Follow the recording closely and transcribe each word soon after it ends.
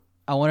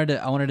I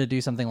wanted to do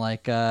something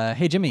like,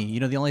 hey Jimmy, you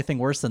know the only thing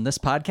worse than this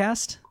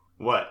podcast?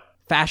 What?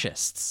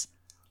 Fascists.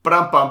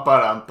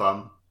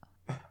 Ba-dum-bum.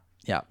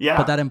 Yeah. Yeah.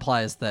 But that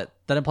implies that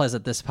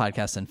this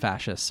podcast and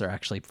fascists are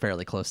actually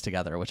fairly close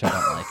together, which I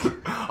don't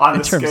like. On in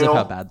the terms scale. of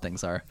how bad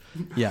things are.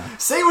 Yeah.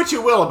 Say what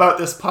you will about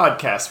this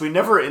podcast. We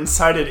never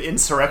incited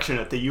insurrection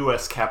at the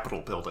U.S. Capitol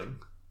building.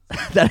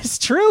 That is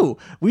true.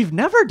 We've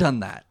never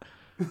done that.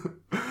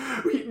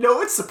 You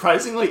know, it's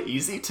surprisingly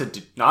easy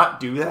to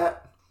not do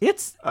that.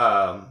 It's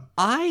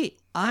I'm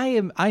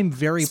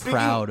very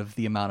proud of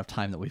the amount of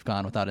time that we've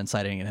gone without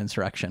inciting an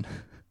insurrection.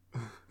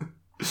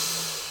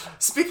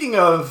 Speaking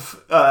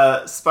of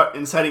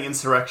inciting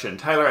insurrection,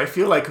 Tyler, I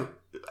feel like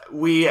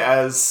we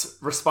as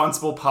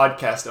responsible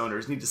podcast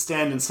owners need to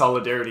stand in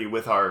solidarity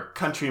with our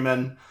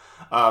countrymen.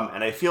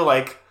 And I feel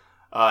like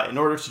in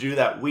order to do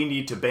that, we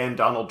need to ban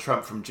Donald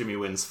Trump from Jimmy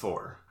Wins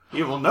 4.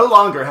 He will no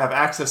longer have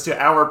access to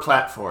our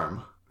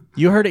platform.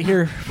 You heard it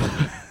here.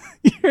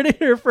 You heard it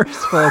here first,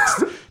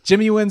 folks.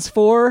 Jimmy Wins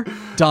 4,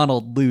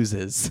 Donald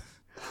loses.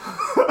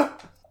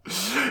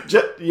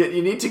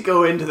 You need to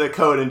go into the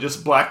code and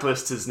just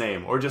blacklist his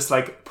name, or just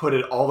like put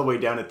it all the way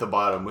down at the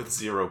bottom with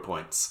 0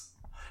 points.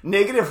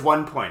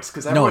 -1 points,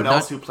 because everyone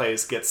else who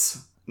plays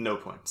gets no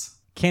points.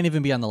 Can't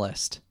even be on the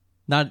list.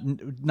 Not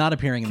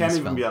appearing in this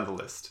film. Can't even be on the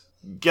list.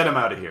 Get him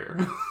out of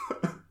here.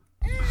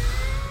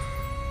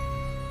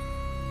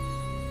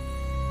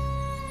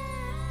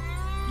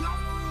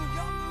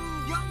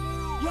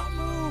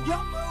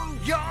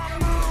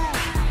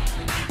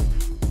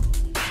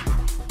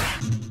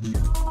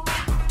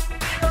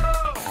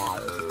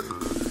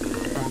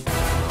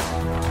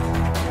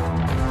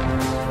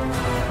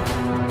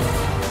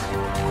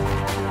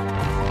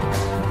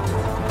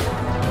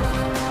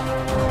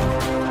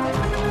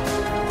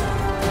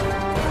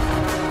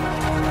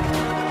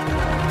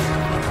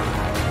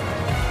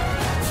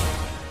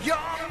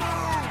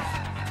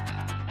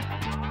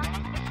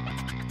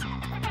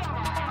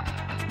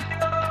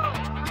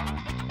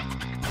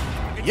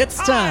 It's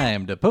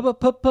time to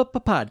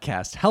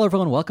podcast. Hello,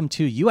 everyone. Welcome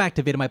to You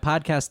Activated My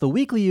Podcast, the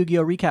weekly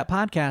Yu-Gi-Oh! Recap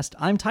podcast.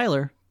 I'm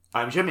Tyler.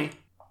 I'm Jimmy.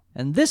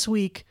 And this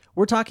week,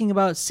 we're talking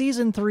about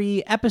Season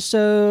 3,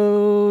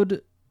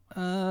 Episode...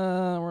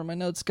 where my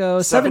notes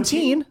go?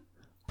 17?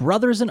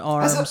 Brothers in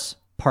Arms,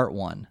 Part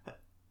 1.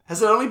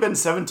 Has it only been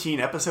 17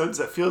 episodes?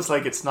 That feels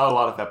like it's not a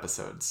lot of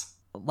episodes.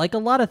 Like a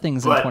lot of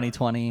things in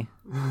 2020.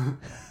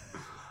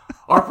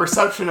 Our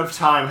perception of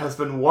time has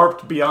been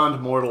warped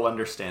beyond mortal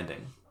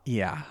understanding.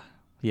 Yeah.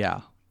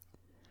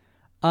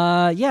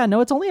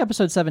 No, it's only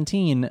episode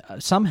 17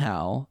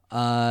 somehow.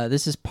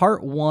 This is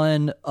part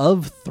 1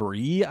 of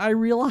 3, I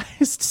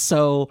realized.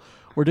 So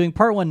we're doing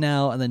part 1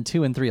 now, and then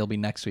 2 and 3 will be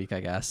next week,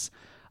 I guess.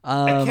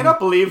 I cannot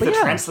believe the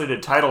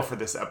translated title for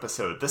this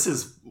episode. This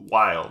is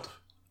wild.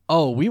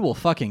 Oh, we will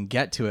fucking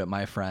get to it,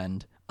 my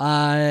friend.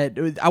 I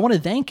want to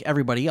thank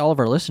everybody, all of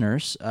our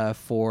listeners,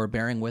 for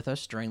bearing with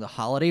us during the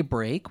holiday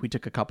break. We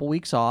took a couple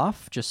weeks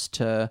off just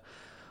to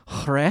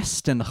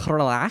rest and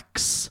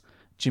relax.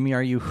 Jimmy,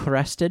 are you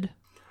rested?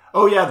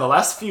 Oh yeah, the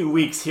last few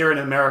weeks here in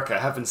America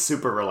have been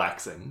super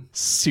relaxing.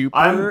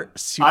 I'm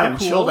cool.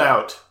 Chilled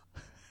out.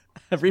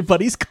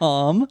 Everybody's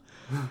calm.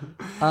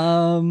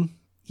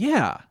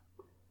 Yeah.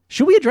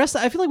 Should we address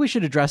that? I feel like we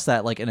should address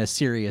that like in a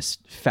serious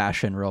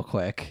fashion real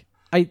quick.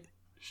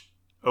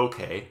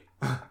 Okay.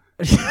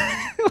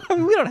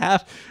 we don't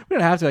have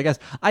to, I guess.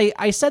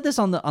 I said this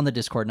on the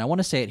Discord, and I want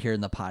to say it here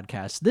in the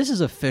podcast. This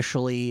is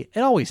officially,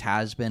 it always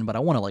has been, but I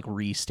want to like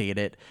restate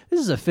it.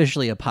 This is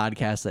officially a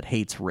podcast that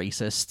hates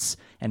racists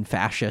and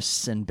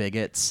fascists and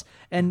bigots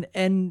and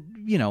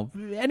you know,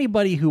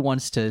 anybody who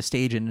wants to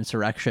stage an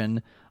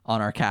insurrection on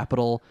our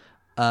capital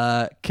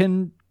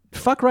can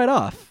fuck right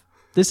off.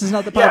 This is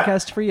not the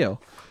podcast for you.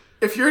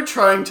 If you're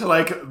trying to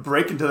like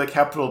break into the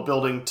Capitol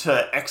building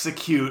to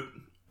execute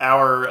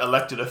our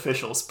elected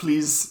officials,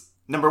 please,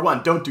 number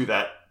 1, don't do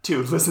that.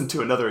 2, listen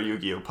to another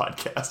Yu-Gi-Oh!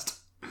 Podcast.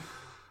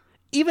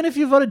 Even if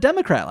you voted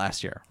Democrat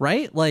last year,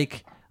 right?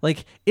 Like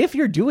if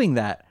you're doing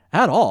that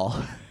at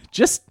all,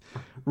 just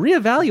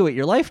reevaluate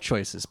your life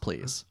choices,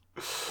 please.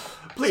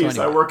 Please, so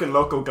anyway. I work in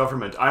local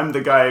government. I'm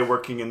the guy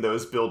working in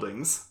those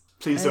buildings.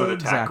 Please don't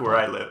attack where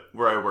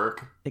I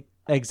work.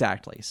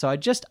 Exactly. So I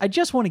just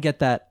want to get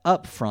that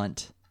up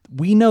front.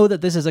 We know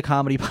that this is a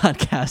comedy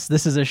podcast.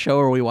 This is a show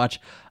where we watch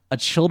a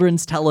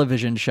children's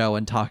television show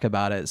and talk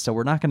about it. So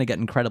we're not going to get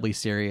incredibly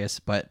serious,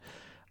 but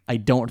I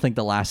don't think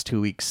the last 2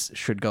 weeks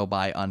should go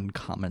by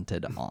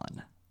uncommented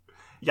on.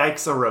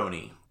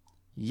 Yikes-a-roni.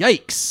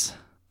 Yikes.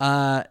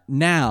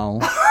 Now,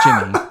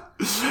 Jimmy.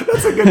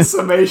 That's a good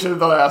summation of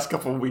the last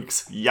couple of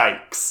weeks.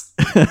 Yikes.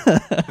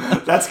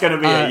 That's going to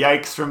be a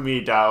yikes from me,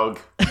 dog.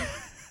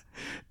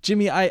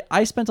 Jimmy,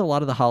 I spent a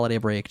lot of the holiday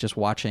break just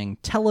watching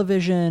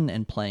television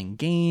and playing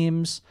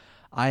games.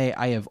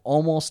 I have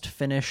almost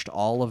finished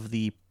all of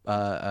the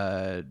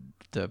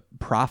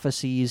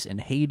prophecies in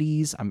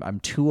Hades. I'm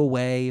 2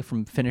 away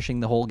from finishing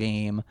the whole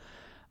game.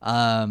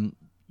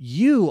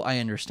 You, I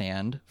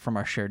understand from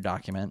our shared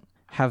document,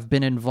 have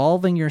been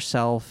involving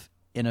yourself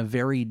in a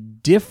very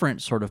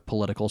different sort of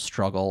political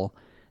struggle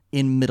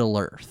in Middle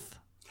Earth.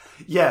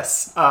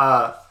 Yes,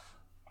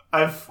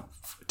 I've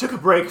took a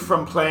break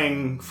from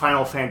playing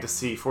Final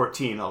Fantasy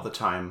XIV all the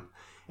time,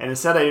 and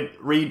instead I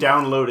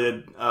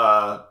re-downloaded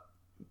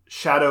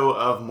Shadow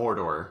of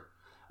Mordor.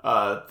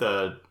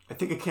 I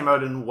think it came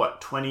out in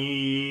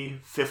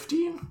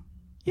 2015?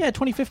 Yeah,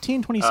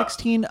 2015,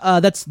 2016.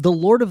 That's The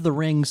Lord of the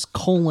Rings: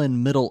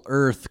 Middle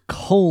Earth: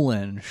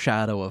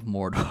 Shadow of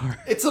Mordor.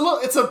 It's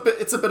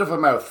a bit of a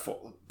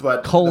mouthful,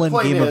 but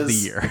Game of the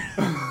Year.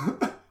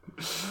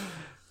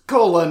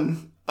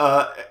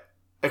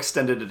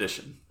 Extended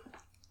Edition.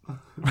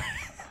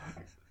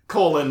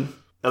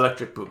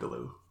 Electric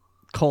Boogaloo.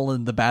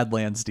 The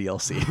Badlands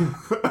DLC.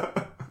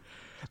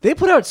 They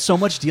put out so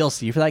much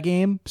DLC for that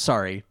game.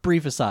 Sorry,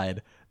 brief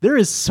aside. There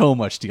is so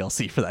much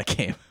DLC for that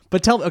game.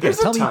 But tell me,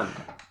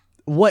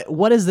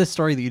 what is this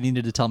story that you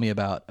needed to tell me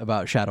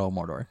about Shadow of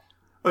Mordor?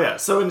 Oh yeah,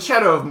 so in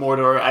Shadow of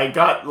Mordor, I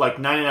got like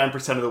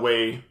 99% of the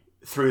way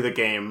through the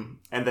game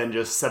and then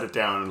just set it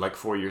down like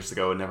 4 years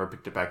ago and never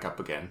picked it back up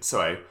again.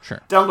 So I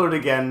downloaded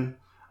again,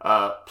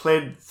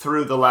 played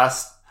through the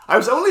last... I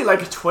was only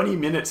like 20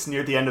 minutes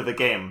near the end of the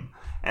game,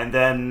 and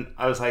then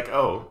I was like,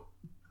 oh,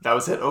 that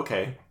was it?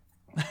 Okay.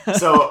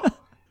 So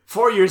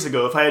 4 years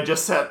ago, if I had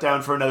just sat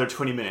down for another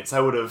 20 minutes, I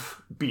would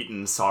have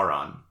beaten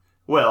Sauron.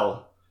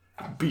 Well,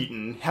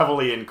 beaten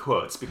heavily in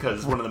quotes,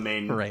 because one of the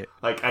main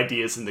like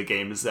ideas in the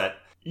game is that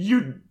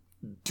you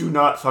do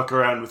not fuck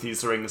around with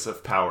these rings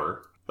of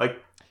power.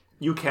 Like,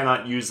 you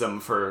cannot use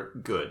them for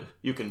good.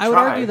 You can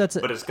try, but it's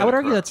going to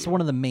corrupt that's you.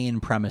 one of the main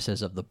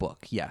premises of the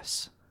book.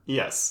 Yes.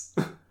 Yes.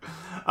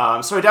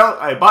 So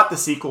I bought the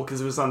sequel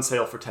because it was on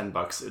sale for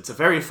 $10. It's a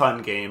very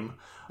fun game.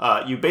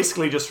 You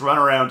basically just run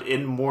around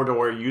in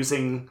Mordor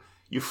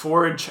you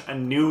forge a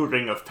new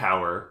ring of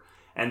power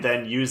and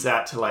then use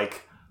that to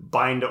like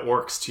bind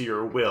orcs to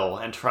your will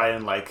and try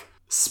and like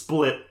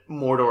split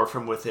Mordor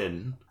from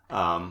within.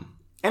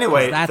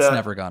 Anyway, that's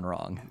never gone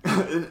wrong.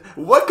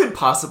 What could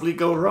possibly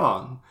go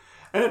wrong?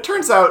 And it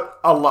turns out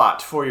a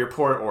lot for your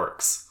poor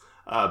orcs.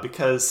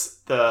 Because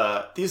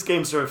these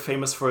games are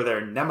famous for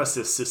their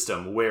nemesis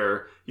system,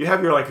 where you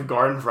have your like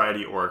garden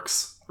variety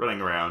orcs running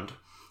around,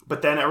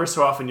 but then every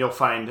so often you'll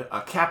find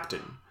a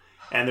captain,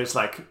 and there's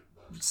like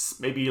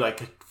maybe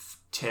like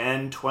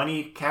 10,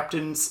 20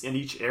 captains in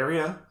each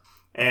area,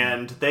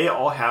 and they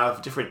all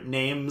have different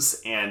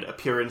names and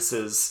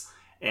appearances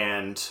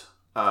and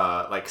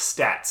like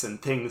stats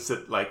and things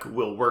that like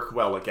will work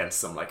well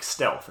against them, like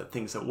stealth, and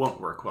things that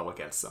won't work well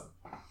against them.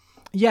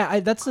 Yeah,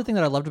 that's the thing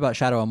that I loved about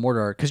Shadow of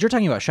Mordor, because you're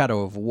talking about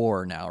Shadow of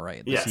War now,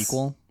 right? The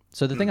sequel.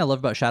 So the thing I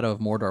loved about Shadow of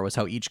Mordor was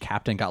how each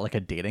captain got like a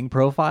dating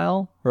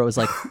profile, where it was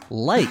like,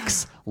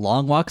 likes,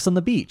 long walks on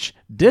the beach,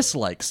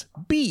 dislikes,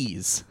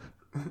 bees.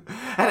 And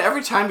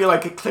every time you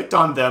like clicked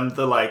on them,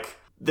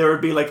 there would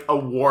be like a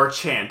war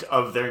chant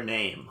of their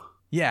name.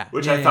 Yeah.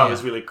 Which I thought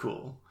was really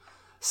cool.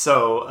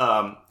 So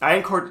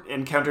I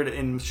encountered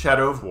in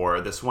Shadow of War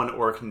this one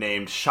orc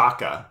named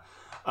Shaka.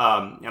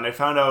 And I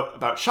found out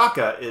about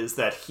Shaka is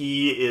that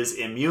he is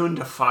immune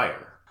to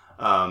fire.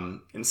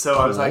 And so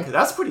I was like,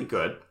 that's pretty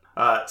good.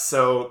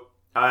 So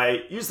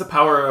I used the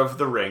power of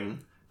the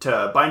ring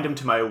to bind him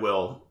to my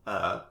will,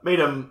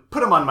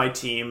 put him on my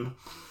team,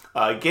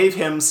 gave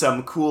him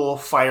some cool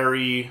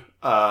fiery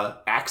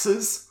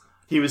axes.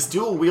 He was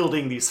dual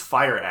wielding these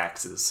fire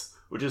axes,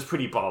 which is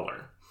pretty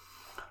baller.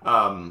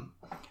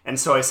 And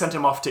so I sent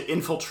him off to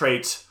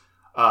infiltrate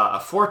a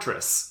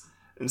fortress.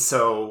 And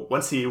so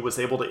once he was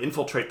able to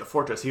infiltrate the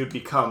fortress, he would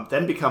become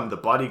the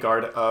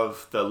bodyguard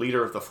of the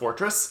leader of the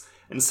fortress.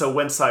 And so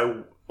once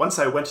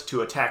I went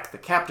to attack the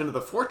captain of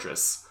the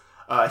fortress,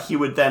 he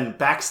would then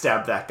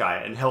backstab that guy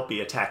and help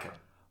me attack him.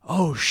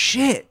 Oh,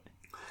 shit.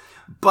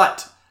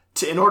 But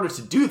in order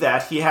to do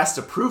that, he has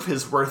to prove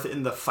his worth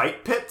in the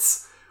fight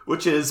pits,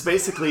 which is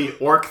basically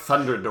Orc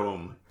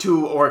Thunderdome.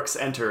 2 orcs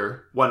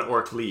enter, 1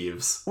 orc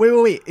leaves.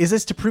 Wait. Is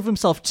this to prove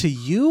himself to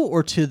you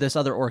or to this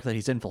other orc that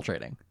he's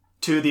infiltrating?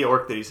 To the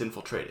orc that he's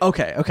infiltrating.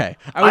 Okay.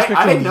 I was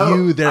picturing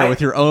you there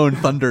with your own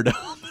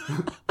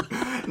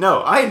Thunderdome.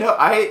 No, I know.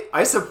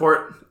 I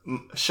support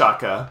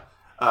Shaka,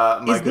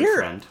 my good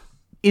friend.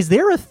 Is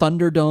there a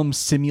Thunderdome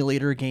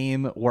simulator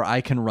game where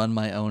I can run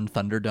my own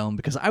Thunderdome?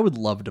 Because I would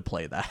love to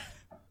play that.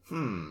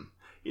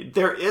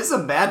 There is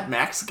a Mad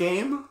Max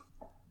game.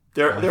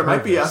 There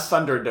might be a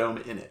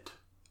Thunderdome in it.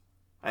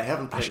 I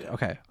haven't played it.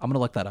 Okay, I'm going to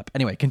look that up.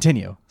 Anyway,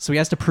 continue. So he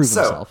has to prove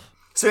himself.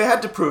 So he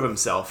had to prove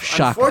himself.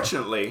 Shaka.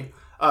 Unfortunately,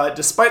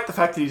 despite the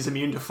fact that he's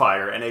immune to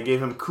fire, and I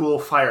gave him cool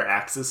fire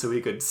axes so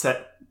he could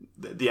set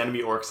the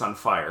enemy orcs on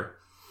fire,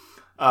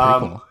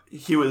 cool.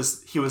 he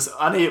was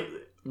unable.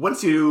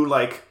 Once you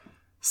like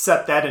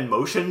set that in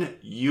motion,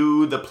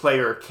 you, the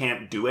player,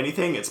 can't do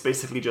anything. It's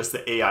basically just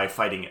the AI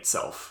fighting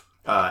itself.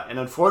 And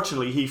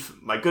unfortunately,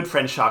 my good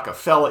friend Shaka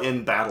fell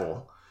in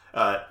battle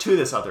to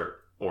this other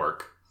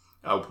orc,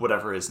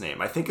 whatever his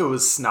name. I think it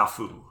was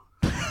Snafu.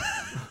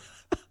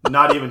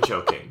 Not even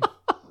joking.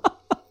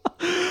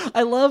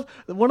 I love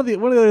one of the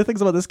other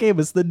things about this game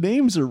is the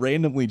names are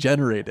randomly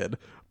generated,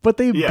 but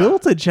they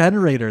built a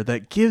generator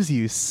that gives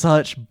you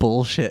such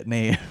bullshit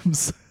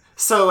names.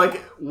 So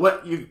like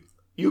what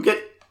you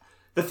get.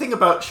 The thing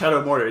about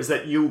Shadow Mortar is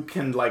that you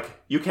can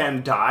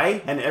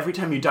die, and every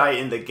time you die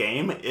in the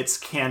game, it's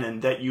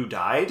canon that you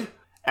died.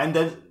 And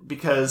then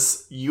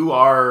because you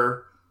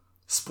are,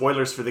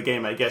 spoilers for the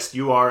game, I guess,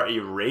 you are a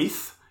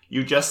wraith.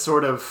 You just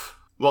sort of,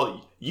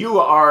 you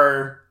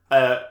are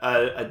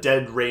a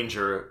dead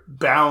ranger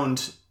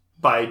bound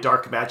by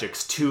dark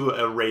magics to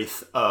a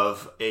wraith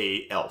of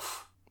a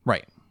elf.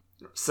 Right.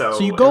 So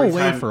you go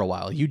away for a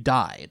while. You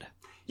died.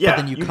 Yeah, but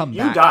then you come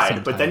back. You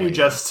died, but then you later.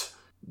 just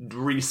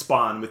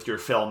respawn with your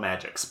fell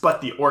magics.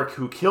 But the orc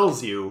who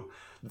kills you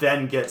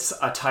then gets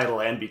a title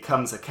and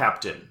becomes a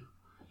captain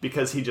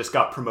because he just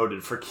got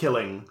promoted for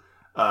killing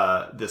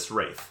this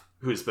wraith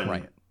who's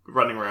been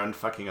running around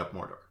fucking up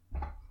Mordor.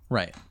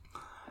 Right.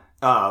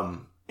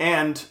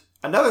 And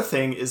another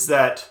thing is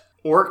that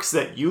orcs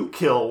that you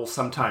kill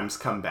sometimes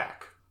come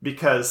back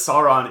because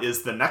Sauron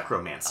is the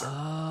necromancer.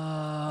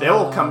 They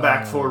will come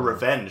back for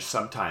revenge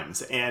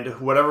sometimes, and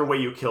whatever way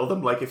you kill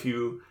them, like if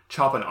you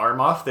chop an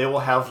arm off, they will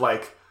have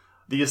like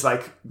these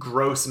like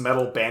gross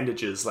metal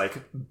bandages like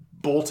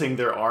bolting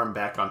their arm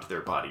back onto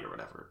their body or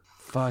whatever.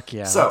 Fuck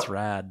yeah, so, that's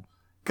rad.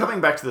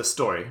 Coming back to the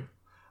story,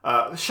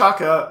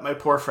 Shaka, my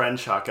poor friend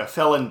Shaka,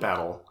 fell in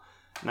battle,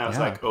 and I was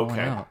like,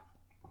 okay.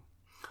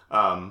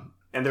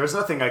 And there was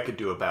nothing I could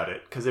do about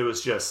it because it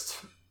was just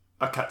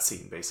a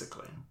cutscene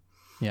basically.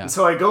 Yeah. And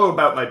so I go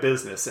about my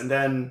business, and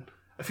then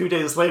a few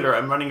days later,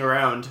 I'm running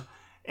around,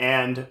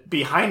 and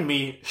behind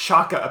me,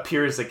 Shaka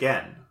appears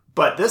again.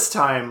 But this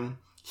time,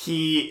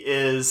 he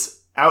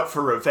is out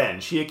for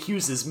revenge. He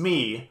accuses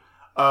me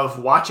of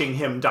watching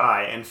him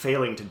die and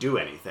failing to do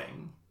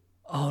anything.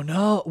 Oh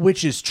no,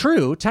 which is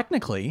true,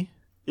 technically.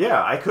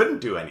 Yeah, I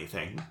couldn't do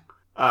anything.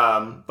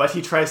 But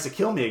he tries to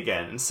kill me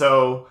again. And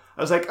so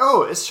I was like,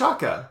 oh, it's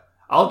Shaka.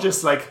 I'll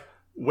just, like,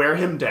 wear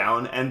him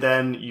down and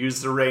then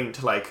use the ring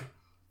to, like,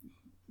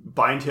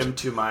 bind him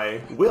to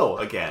my will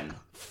again.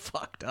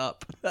 Fucked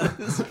up. That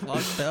is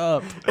fucked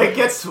up. It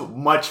gets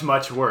much,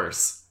 much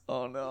worse.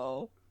 Oh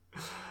no.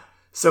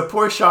 So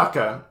poor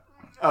Shaka,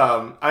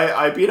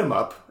 I beat him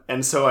up,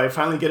 and so I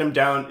finally get him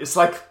down. It's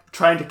like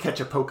trying to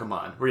catch a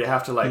Pokemon, where you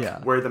have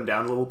to wear them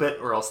down a little bit,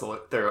 or else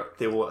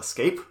they will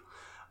escape.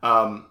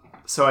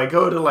 So I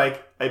go to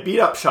I beat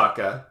up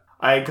Shaka.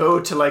 I go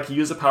to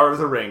use the power of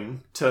the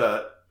ring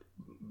to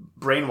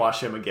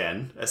brainwash him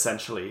again,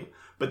 essentially.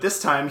 But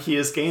this time, he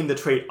has gained the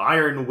trait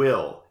Iron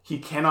Will. He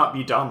cannot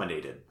be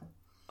dominated.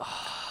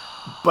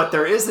 But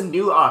there is a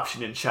new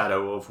option in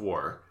Shadow of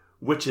War,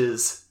 which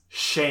is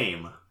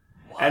shame.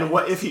 What? And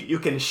if you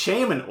can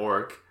shame an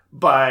orc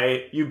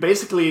by, you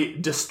basically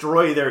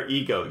destroy their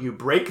ego. You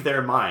break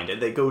their mind,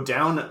 and they go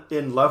down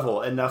in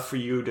level enough for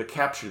you to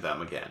capture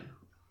them again.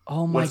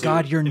 Oh my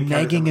god, you're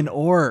negging an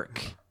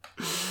orc.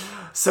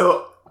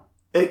 So,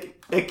 it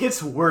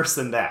gets worse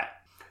than that.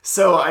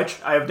 So I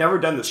have never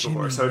done this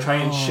before, so I try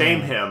and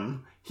shame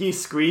him. He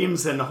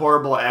screams in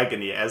horrible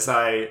agony as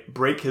I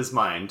break his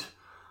mind.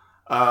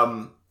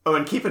 And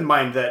keep in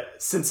mind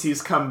that since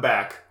he's come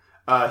back,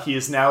 he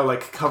is now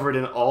covered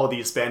in all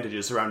these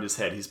bandages around his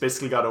head. He's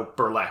basically got a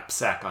burlap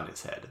sack on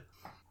his head.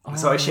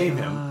 So I shame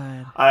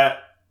him.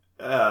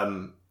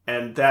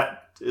 And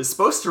that is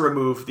supposed to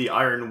remove the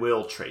Iron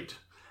Will trait.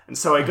 And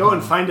so I go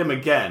and find him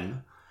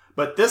again,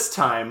 but this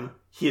time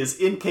he is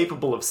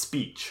incapable of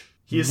speech.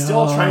 He is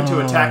still trying to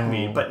attack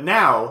me, but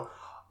now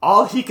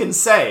all he can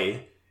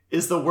say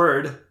is the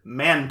word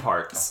man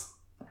parts.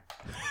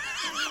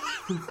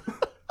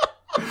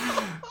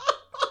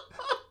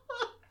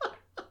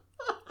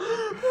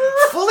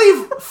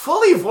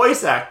 fully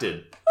voice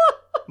acted,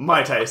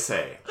 might I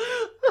say.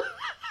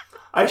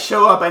 I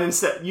show up and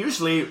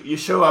usually you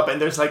show up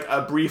and there's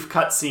a brief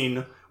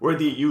cutscene where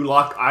you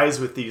lock eyes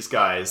with these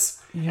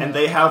guys and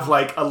they have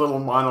a little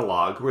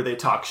monologue where they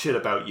talk shit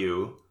about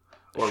you.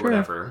 Or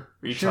whatever,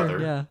 each other.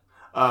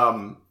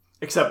 Yeah.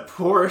 Except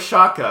poor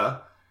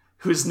Shaka,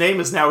 whose name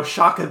is now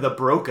Shaka the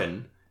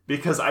Broken,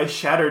 because I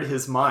shattered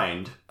his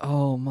mind.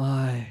 Oh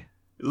my.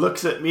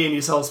 Looks at me and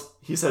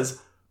he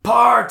says,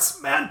 parts,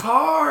 man,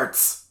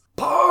 parts!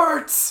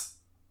 Parts!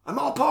 I'm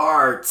all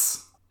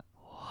parts!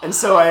 What? And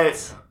so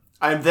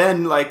I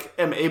then,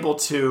 am able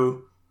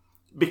to,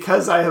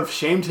 because I have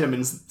shamed him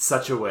in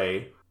such a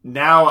way,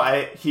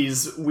 now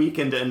he's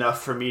weakened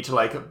enough for me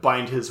to,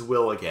 bind his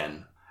will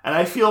again. And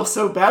I feel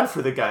so bad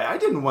for the guy. I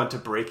didn't want to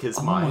break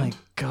his mind. Oh my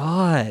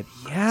god,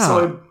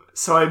 yeah.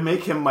 So I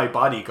make him my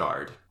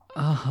bodyguard.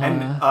 Uh-huh.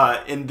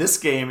 And in this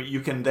game, you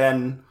can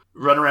then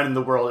run around in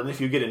the world, and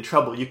if you get in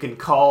trouble, you can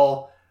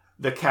call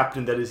the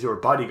captain that is your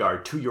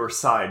bodyguard to your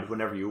side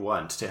whenever you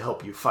want to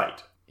help you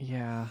fight.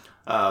 Yeah.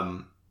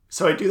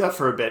 So I do that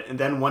for a bit, and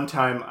then one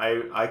time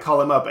I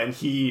call him up, and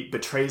he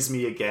betrays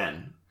me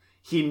again.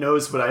 He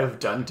knows what I have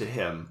done to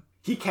him.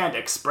 He can't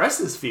express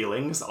his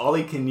feelings. All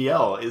he can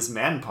yell is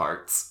man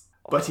parts.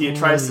 But he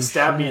tries to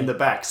stab me in the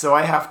back. So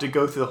I have to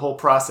go through the whole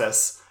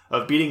process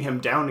of beating him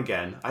down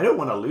again. I don't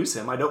want to lose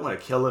him. I don't want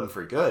to kill him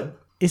for good.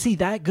 Is he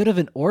that good of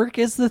an orc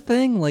is the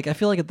thing? I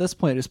feel at this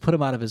point, just put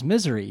him out of his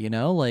misery, you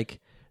know?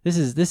 This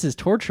is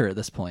torture at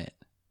this point.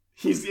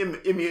 He's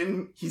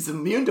immune. He's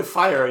immune to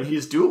fire, and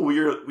he's dual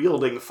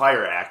wielding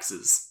fire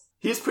axes.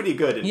 He's pretty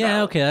good in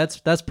battle. Okay,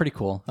 that's pretty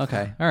cool.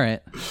 Okay, all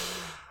right.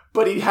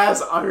 But he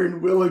has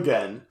Iron Will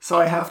again, so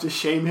I have to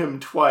shame him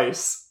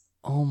twice.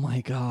 Oh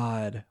my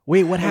god.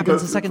 Wait, what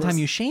happens the second time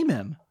you shame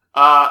him?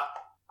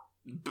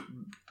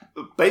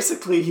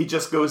 Basically, he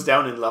just goes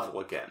down in level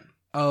again.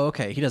 Oh,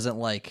 okay. He doesn't,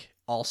 like,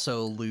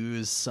 also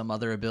lose some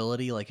other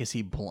ability? Like, is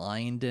he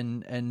blind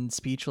and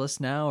speechless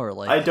now, or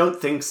like? I don't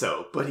think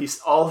so, but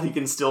all he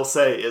can still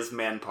say is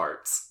man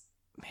parts.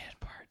 Man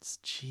parts.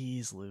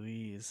 Jeez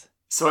Louise.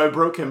 So I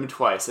broke him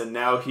twice, and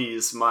now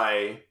he's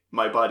my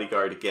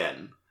bodyguard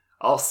again.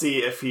 I'll see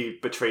if he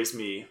betrays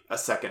me a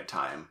second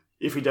time.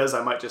 If he does,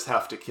 I might just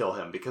have to kill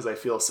him, because I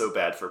feel so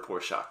bad for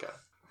poor Shaka.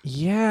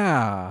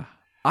 Yeah.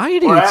 I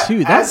do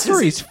too. That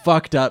story's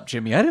fucked up,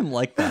 Jimmy. I didn't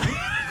like that.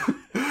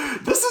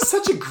 This is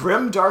such a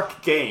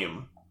grimdark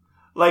game.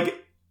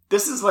 Like,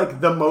 this is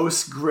like the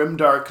most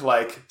grimdark,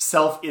 like,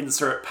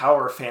 self-insert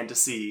power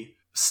fantasy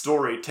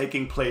story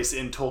taking place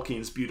in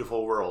Tolkien's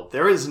beautiful world.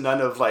 There is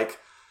none of, like,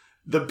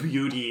 the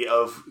beauty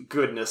of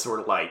goodness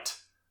or light.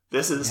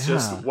 This is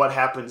just what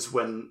happens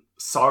when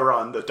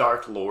Sauron, the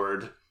Dark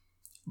Lord,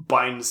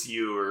 binds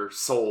your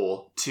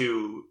soul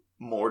to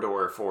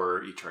Mordor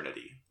for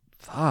eternity.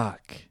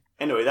 Fuck.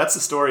 Anyway, that's the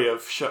story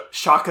of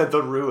Shaka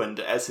the Ruined,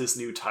 as his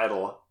new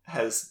title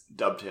has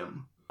dubbed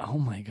him. Oh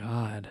my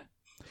god.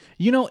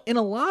 You know, in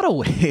a lot of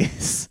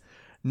ways,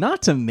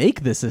 not to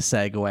make this a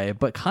segue,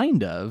 but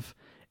kind of,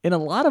 in a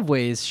lot of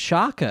ways,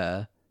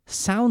 Shaka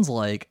sounds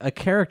like a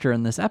character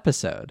in this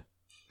episode.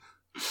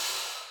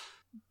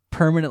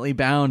 Permanently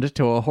bound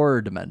to a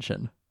horror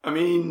dimension. I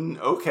mean,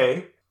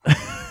 okay.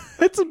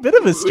 It's a bit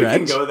of a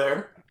stretch. We can go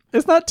there.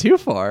 It's not too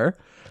far.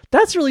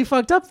 That's really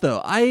fucked up,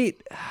 though.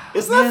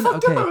 Isn't that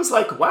fucked up? I was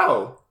like,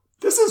 wow,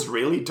 this is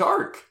really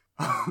dark.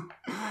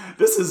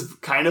 This is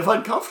kind of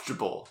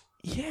uncomfortable.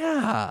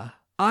 Yeah.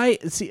 I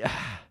see.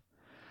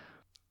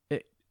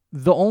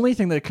 The only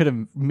thing that could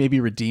have maybe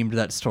redeemed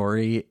that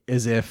story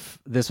is if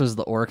this was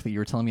the orc that you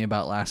were telling me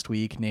about last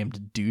week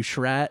named Douche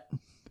Rat.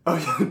 Oh,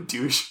 yeah,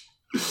 Douche.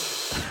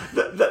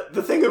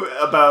 The thing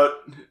about...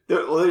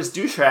 Well, there's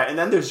Douche Rat, and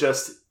then there's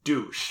just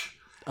Douche.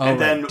 Oh,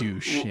 and then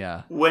douche,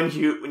 yeah. When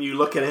you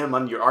look at him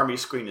on your army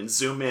screen and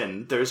zoom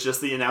in, there's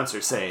just the announcer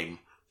saying,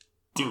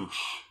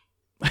 douche.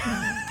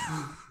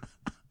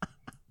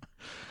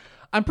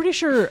 I'm pretty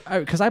sure,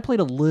 because I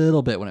played a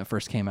little bit when it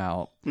first came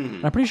out.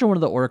 Mm-hmm. I'm pretty sure one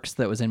of the orcs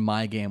that was in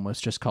my game was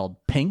just called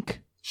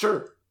Pink.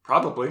 Sure,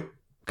 probably.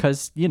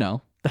 Because, you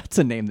know, that's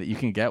a name that you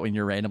can get when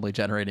you're randomly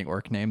generating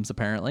orc names,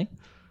 apparently.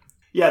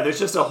 Yeah, there's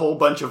just a whole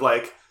bunch of,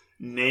 like,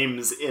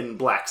 names in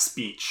black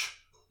speech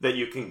that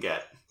you can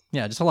get.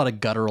 Yeah, just a lot of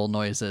guttural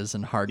noises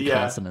and hard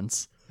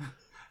consonants.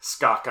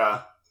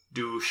 Skaka,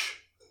 douche,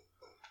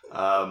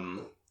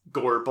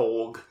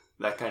 Gorbolg,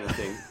 that kind of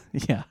thing.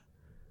 Yeah.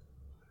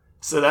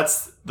 So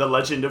that's the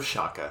legend of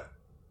Shaka.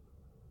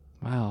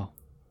 Wow.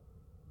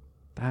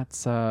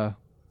 That's, Huh.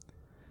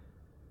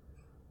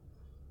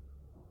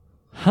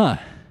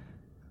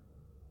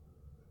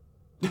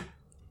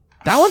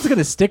 That one's going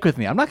to stick with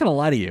me. I'm not going to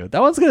lie to you.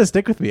 That one's going to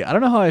stick with me. I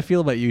don't know how I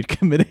feel about you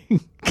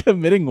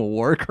committing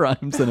war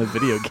crimes in a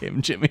video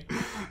game, Jimmy.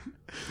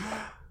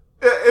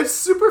 It's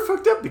super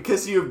fucked up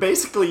because you're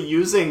basically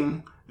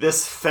using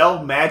this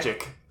fell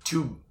magic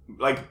to,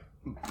 like,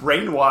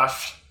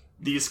 brainwash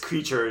these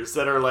creatures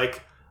that are,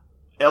 like,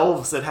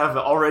 elves that have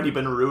already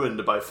been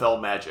ruined by fell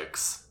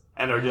magics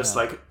and are just,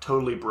 like,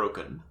 totally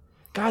broken.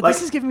 God, like,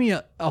 this is giving me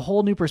a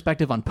whole new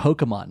perspective on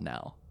Pokemon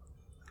now.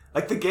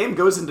 Like, the game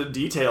goes into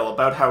detail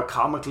about how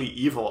comically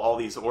evil all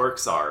these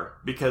orcs are,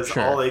 because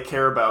all they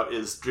care about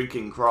is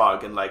drinking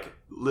grog and, like,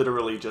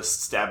 literally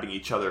just stabbing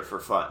each other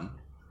for fun.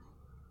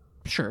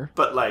 Sure.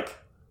 But, like,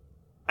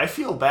 I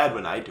feel bad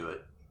when I do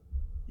it.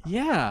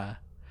 Yeah.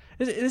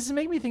 This is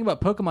making me think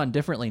about Pokemon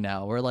differently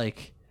now, where,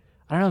 like,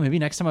 I don't know, maybe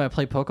next time I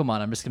play Pokemon,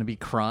 I'm just going to be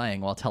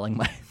crying while telling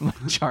my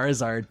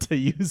Charizard to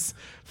use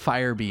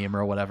Fire Beam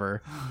or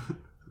whatever.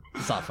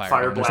 It's not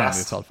Fire Beam. There's not a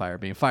move called Fire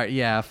Beam.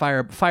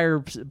 Fire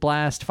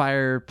Blast,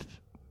 Fire...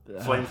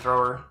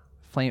 Flamethrower.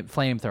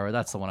 Flamethrower,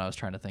 that's the one I was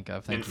trying to think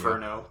of. Thank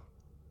Inferno. you.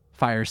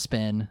 Fire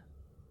Spin.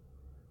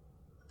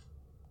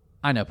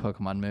 I know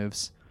Pokemon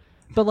moves.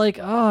 But like,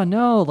 oh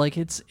no, like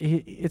it's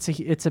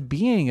a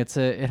being. It's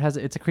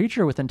a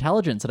creature with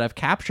intelligence that I've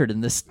captured in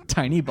this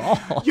tiny ball.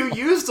 You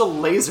used a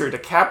laser to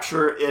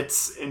capture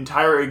its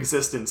entire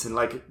existence and,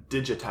 like,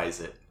 digitize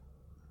it.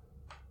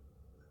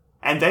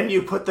 And then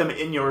you put them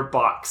in your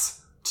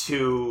box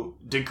to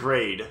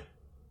degrade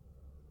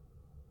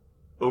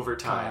over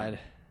time. God.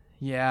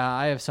 Yeah,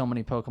 I have so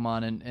many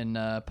Pokemon in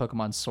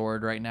Pokemon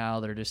Sword right now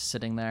that are just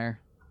sitting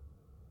there.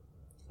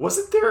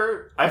 Wasn't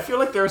there... I feel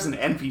like there was an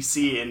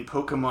NPC in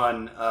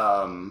Pokemon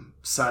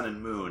Sun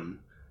and Moon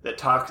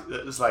that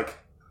was, like,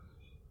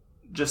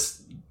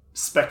 just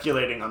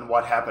speculating on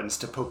what happens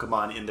to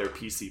Pokemon in their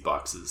PC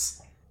boxes.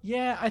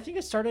 Yeah, I think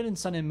it started in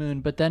Sun and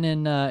Moon, but then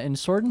in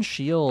Sword and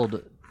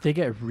Shield... they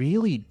get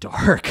really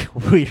dark,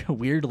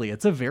 weirdly.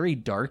 It's a very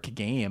dark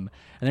game.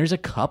 And there's a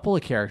couple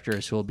of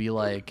characters who will be,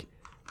 like,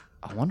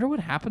 I wonder what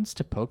happens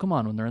to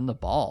Pokemon when they're in the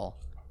ball.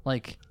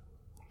 Like,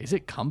 is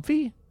it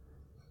comfy?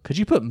 Could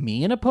you put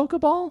me in a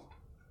Pokeball?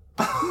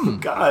 Oh,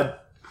 God.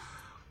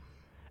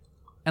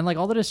 And, like,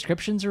 all the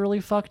descriptions are really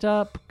fucked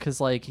up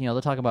because, like, you know,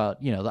 they'll talk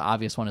about, you know, the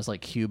obvious one is,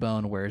 like,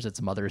 Cubone wears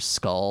its mother's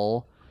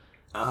skull.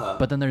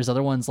 But then there's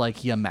other ones like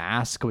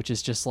Yamask, which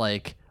is just,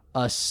 like,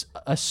 a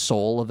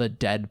soul of a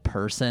dead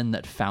person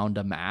that found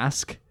a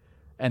mask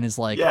and is,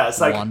 like, yeah,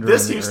 it's like, wandering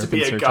this the used earth to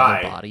be in a search guy.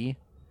 of a body.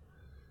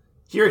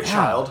 Here,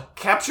 child,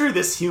 capture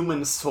this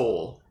human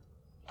soul.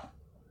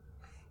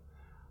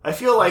 I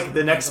feel like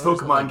the next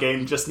Pokemon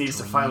game just needs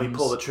to finally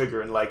pull the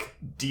trigger and, like,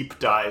 deep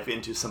dive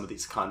into some of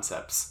these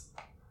concepts.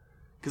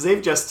 Because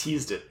they've just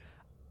teased it.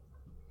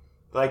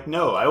 Like,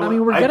 no, I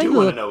do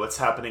want to know what's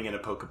happening in a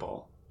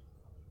Pokeball.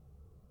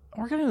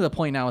 We're getting to the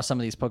point now with some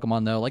of these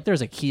Pokemon, though. Like,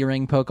 there's a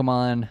Keyring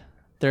Pokemon.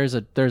 There's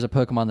a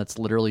Pokemon that's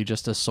literally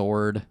just a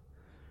sword.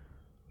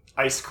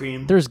 Ice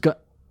cream. There's gonna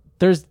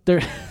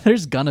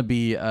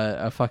be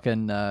a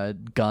fucking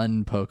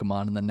gun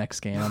Pokemon in the next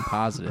game. I'm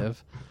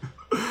positive.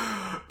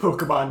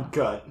 Pokemon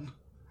gun.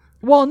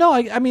 Well, no,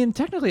 I mean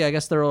technically, I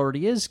guess there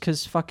already is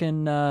because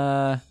fucking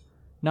not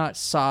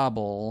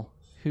Sobble.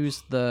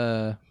 Who's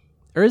the?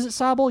 Or is it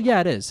Sobble? Yeah,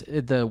 it is.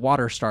 The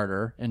water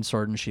starter in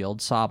Sword and Shield,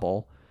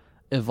 Sobble,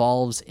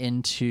 evolves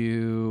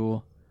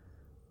into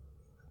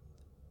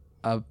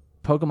a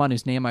Pokemon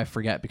whose name I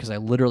forget because I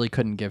literally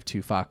couldn't give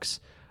two fucks.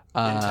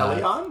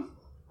 Inteleon?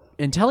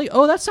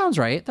 Oh, that sounds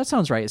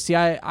right. See,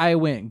 I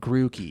went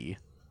Grookey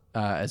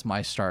as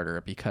my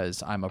starter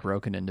because I'm a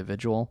broken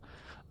individual.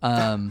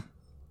 Yeah,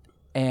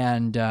 so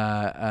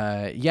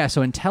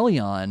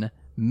Inteleon,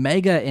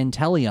 Mega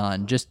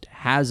Inteleon just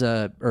has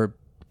or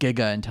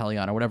Giga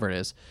Inteleon or whatever it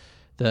is,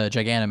 the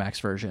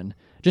Gigantamax version,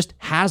 just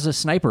has a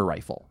sniper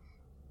rifle.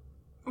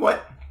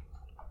 What?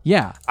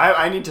 Yeah.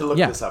 I need to look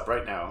this up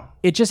right now.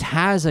 It just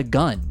has a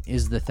gun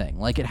is the thing.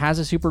 Like, it has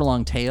a super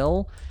long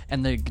tail,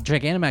 and the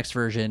Gigantamax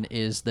version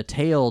is the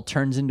tail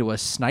turns into a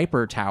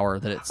sniper tower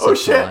that it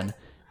sits on.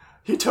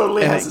 He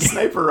totally has a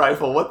sniper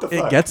rifle. What the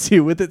fuck? It gets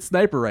you with its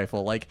sniper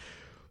rifle. Like,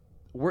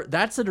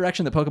 that's the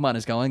direction that Pokemon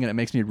is going, and it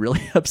makes me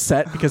really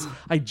upset because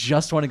I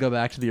just want to go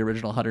back to the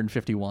original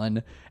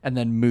 151 and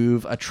then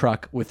move a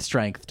truck with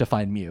strength to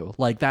find Mew.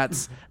 Like,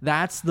 that's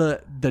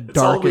the darkest.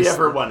 All we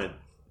ever wanted.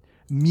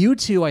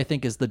 Mewtwo, I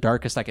think, is the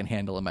darkest I can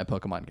handle in my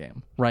Pokemon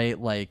game, right?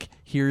 Like,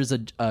 here's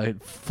a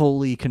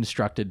fully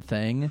constructed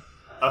thing.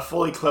 A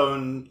fully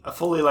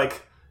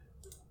like,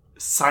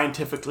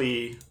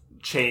 scientifically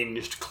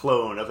changed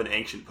clone of an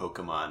ancient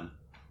Pokemon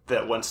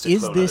that wants to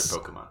clone other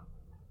Pokemon.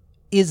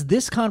 Is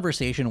this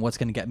conversation what's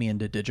going to get me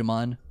into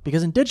Digimon?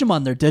 Because in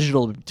Digimon, they're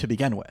digital to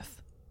begin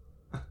with.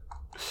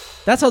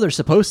 That's how they're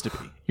supposed to be.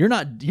 You're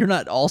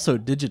not also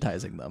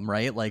digitizing them,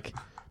 right? Like,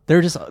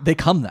 they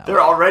come that way.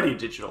 They're already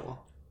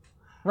digital.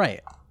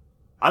 Right.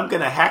 I'm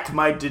gonna hack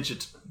my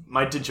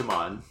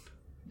Digimon,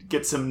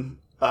 get some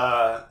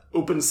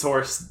open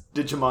source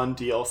Digimon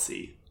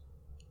DLC.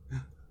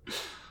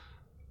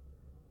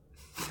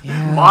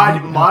 Yeah,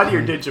 mod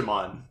your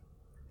Digimon.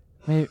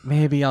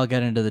 Maybe I'll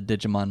get into the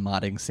Digimon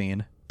modding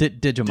scene.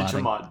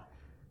 Digimon.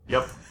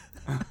 Yep.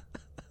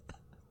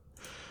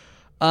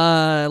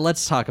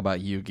 Let's talk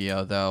about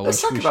Yu-Gi-Oh, though.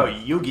 Let's talk about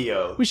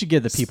Yu-Gi-Oh. We should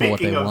give the people what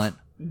they want.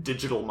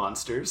 Digital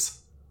monsters.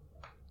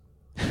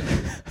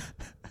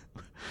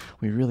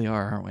 We really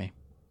are, aren't we?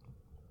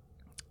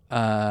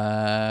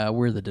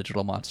 We're the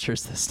digital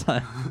monsters this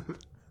time.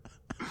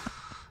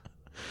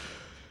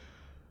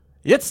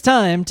 It's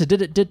time to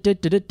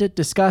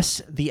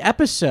discuss the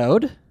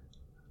episode.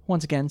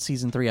 Once again,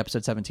 Season 3,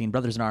 Episode 17,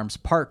 Brothers in Arms,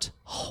 Part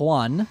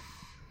 1.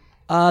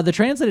 The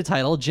translated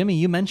title, Jimmy,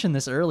 you mentioned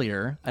this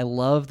earlier. I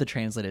love the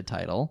translated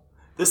title.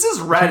 This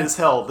is rad as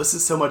hell. This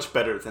is so much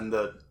better than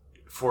the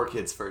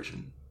 4Kids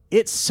version.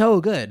 It's so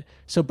good.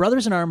 So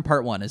Brothers in Arms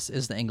Part 1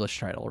 is the English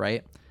title,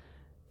 right?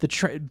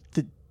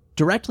 The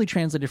directly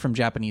translated from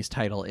Japanese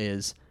title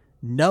is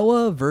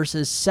Noah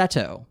versus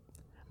Seto,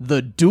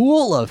 the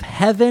duel of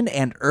heaven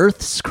and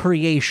earth's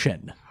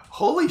creation.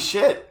 Holy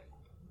shit.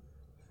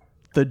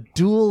 The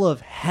duel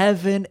of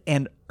heaven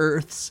and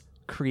earth's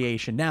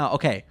creation. Now,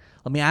 okay,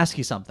 let me ask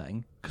you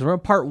something, because we're in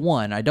Part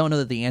 1. I don't know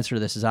that the answer to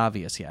this is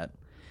obvious yet.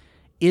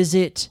 Is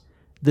it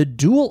the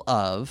duel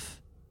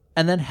of,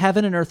 and then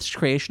heaven and earth's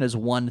creation is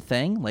one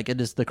thing, like it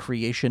is the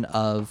creation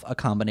of a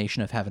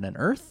combination of heaven and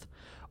earth?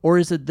 Or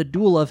is it the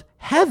duel of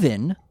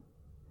heaven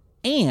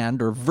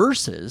and, or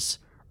versus,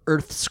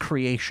 earth's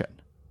creation?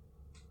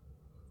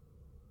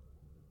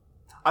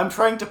 I'm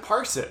trying to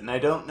parse it, and I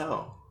don't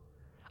know.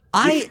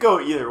 You could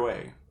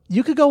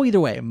go either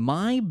way.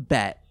 My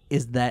bet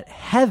is that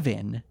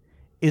heaven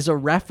is a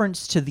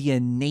reference to the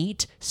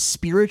innate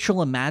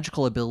spiritual and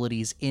magical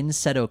abilities in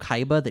Seto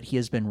Kaiba that he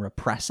has been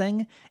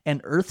repressing,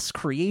 and Earth's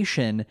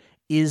creation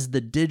is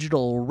the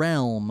digital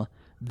realm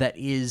that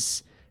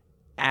is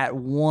at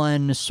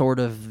one sort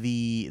of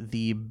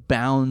the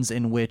bounds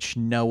in which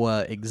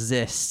Noah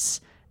exists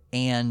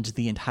and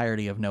the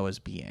entirety of Noah's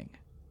being.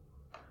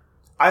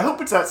 I hope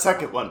it's that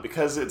second one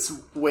because it's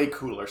way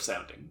cooler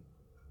sounding.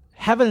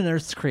 Heaven and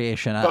Earth's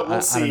creation. But we'll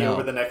I see don't know.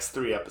 over the next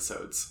 3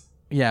 episodes.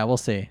 Yeah, we'll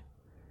see.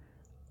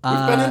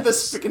 We've been in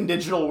this freaking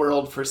digital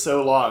world for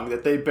so long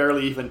that they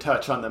barely even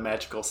touch on the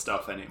magical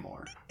stuff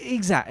anymore.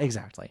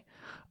 Exactly.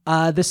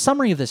 The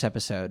summary of this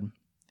episode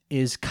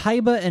is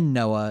Kaiba and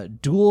Noah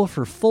duel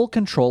for full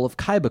control of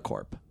Kaiba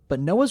Corp, but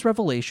Noah's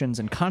revelations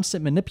and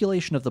constant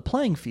manipulation of the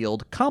playing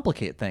field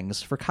complicate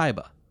things for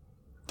Kaiba.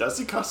 Does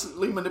he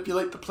constantly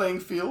manipulate the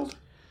playing field?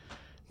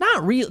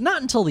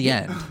 Not until the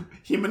end.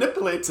 He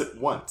manipulates it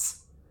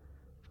once.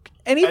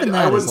 And even and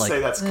that I wouldn't is like,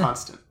 say that's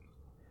constant.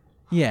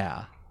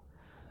 Yeah.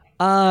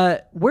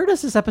 Where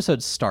does this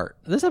episode start?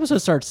 This episode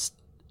starts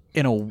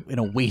in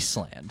a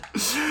wasteland.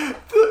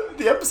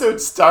 The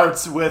episode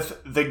starts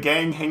with the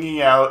gang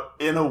hanging out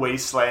in a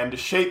wasteland,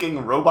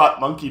 shaking robot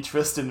monkey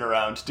Tristan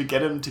around to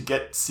get him to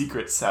get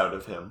secrets out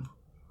of him.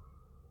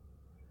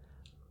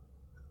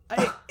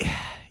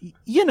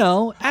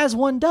 As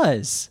one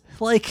does.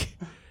 Like,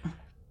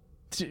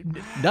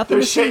 nothing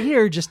to see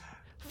here, just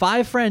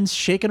 5 friends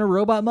shaking a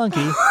robot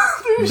monkey.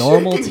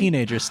 Normal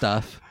teenager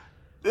stuff.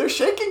 They're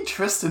shaking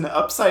Tristan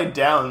upside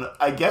down,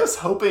 I guess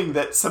hoping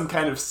that some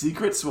kind of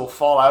secrets will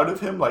fall out of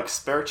him, like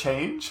spare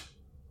change.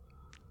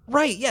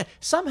 Right, yeah.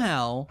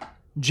 Somehow,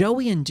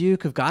 Joey and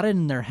Duke have got it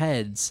in their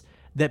heads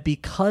that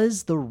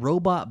because the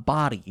robot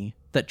body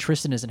that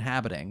Tristan is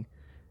inhabiting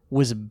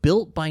was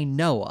built by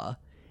Noah,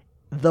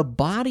 the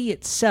body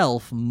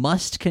itself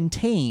must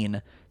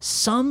contain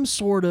some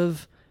sort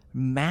of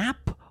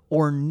map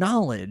or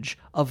knowledge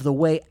of the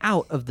way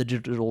out of the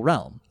digital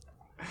realm.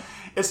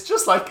 It's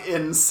just like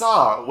in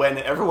Saw, when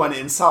everyone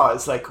in Saw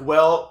is like,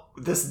 well,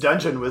 this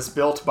dungeon was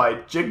built by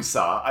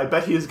Jigsaw. I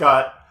bet he's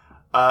got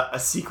a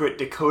secret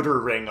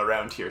decoder ring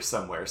around here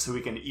somewhere so we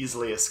can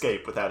easily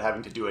escape without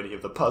having to do any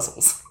of the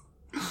puzzles.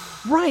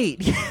 Right,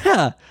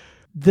 yeah.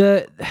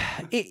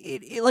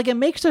 It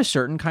makes a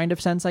certain kind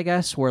of sense, I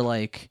guess, where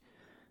like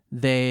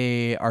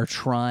they are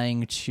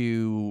trying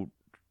to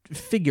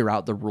figure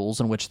out the rules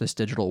in which this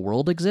digital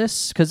world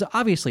exists, because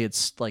obviously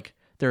it's like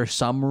there are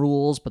some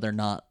rules, but they're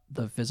not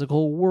the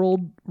physical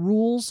world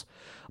rules.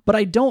 But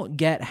I don't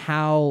get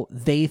how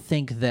they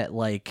think that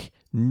like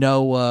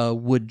Noah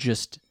would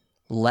just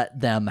let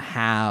them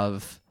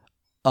have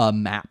a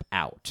map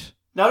out.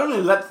 Not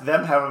only let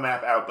them have a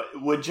map out,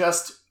 but would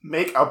just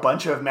make a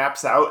bunch of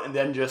maps out and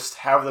then just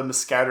have them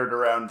scattered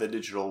around the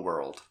digital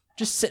world.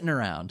 Just sitting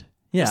around.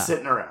 Yeah. Just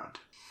sitting around.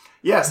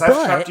 Yes,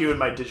 I've trapped you in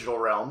my digital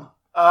realm.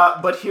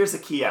 But here's a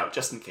key out,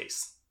 just in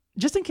case.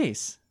 Just in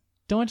case.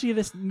 Don't want you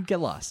to get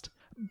lost.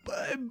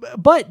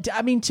 But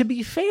I mean, to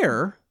be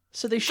fair,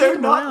 so they're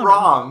not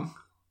wrong.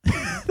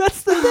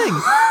 That's the thing.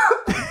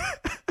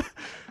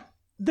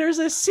 There's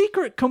a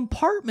secret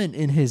compartment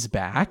in his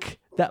back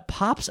that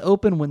pops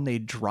open when they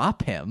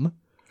drop him,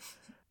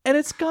 and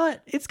it's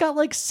got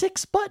like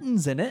 6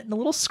 buttons in it and a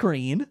little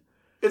screen.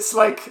 It's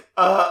like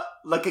a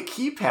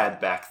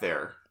keypad back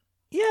there.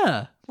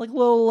 Yeah, like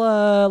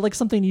little like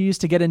something you use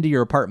to get into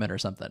your apartment or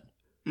something.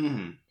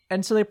 Mm-hmm.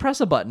 And so they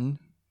press a button,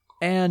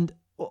 and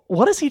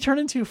what does he turn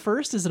into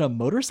first? Is it a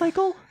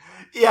motorcycle?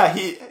 Yeah,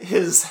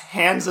 his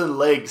hands and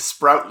legs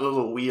sprout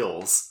little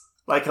wheels,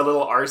 like a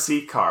little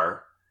RC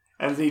car,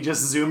 and he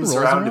just zooms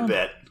around a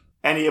bit.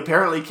 And he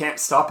apparently can't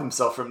stop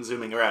himself from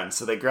zooming around,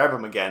 so they grab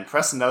him again,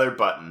 press another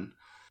button,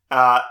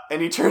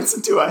 and he turns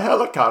into a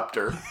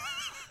helicopter.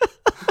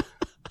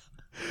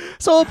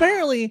 So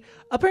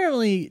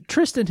apparently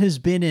Tristan has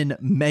been in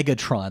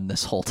Megatron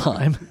this whole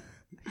time.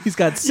 He's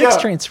got 6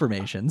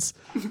 transformations.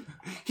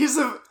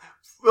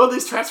 Well,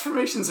 these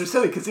transformations are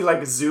silly because he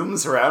like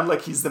zooms around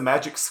like he's the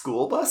magic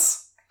school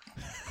bus.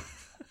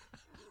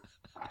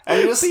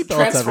 And he just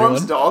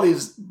transforms into all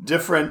these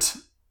different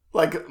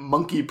like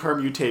monkey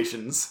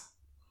permutations.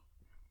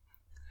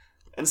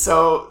 And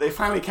so they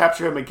finally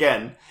capture him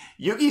again.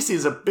 Yugi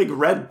sees a big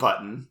red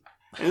button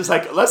and is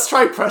like, let's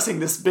try pressing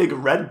this big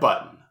red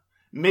button.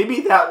 Maybe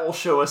that will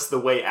show us the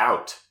way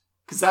out.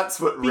 Because that's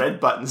what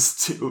red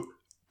buttons do.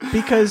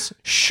 Because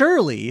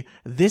surely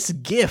this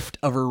gift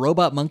of a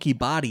robot monkey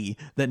body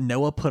that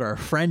Noah put our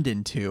friend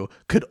into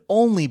could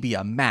only be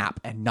a map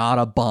and not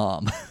a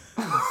bomb.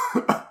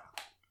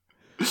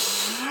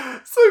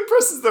 So he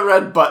presses the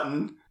red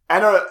button,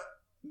 and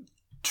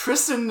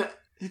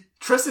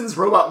Tristan's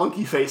robot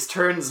monkey face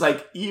turns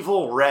like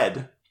evil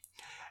red.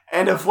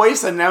 And a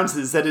voice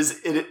announces that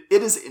it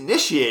is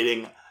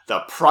initiating the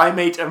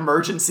Primate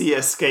Emergency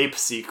Escape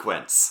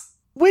Sequence.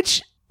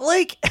 Which,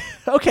 like,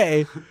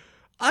 okay,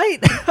 I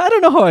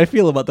don't know how I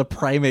feel about the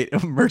Primate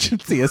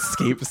Emergency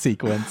Escape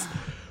Sequence.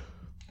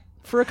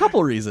 For a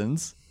couple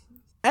reasons.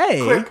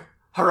 Quick,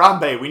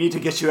 Harambe, we need to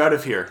get you out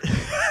of here.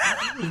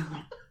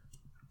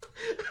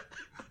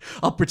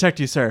 I'll protect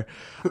you, sir.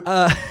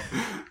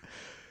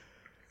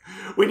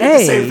 We need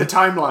to save the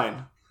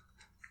timeline.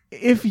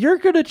 If you're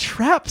going to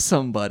trap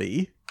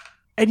somebody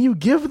and you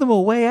give them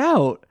a way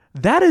out,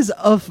 that is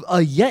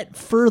a yet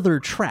further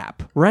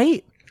trap,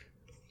 right?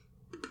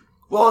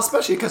 Well,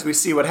 especially because we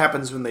see what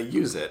happens when they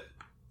use it.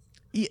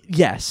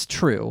 Yes,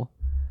 true.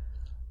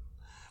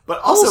 But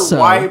also,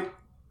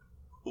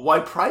 why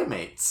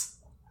primates?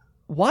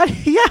 Why?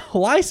 Yeah,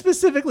 why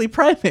specifically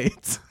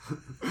primates?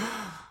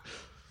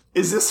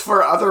 Is this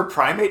for other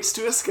primates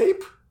to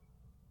escape?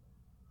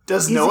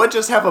 Does Noah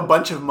just have a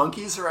bunch of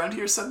monkeys around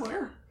here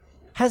somewhere?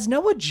 Has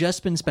Noah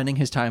just been spending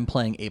his time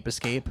playing Ape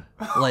Escape?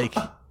 Like,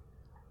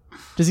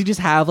 does he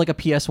just have like a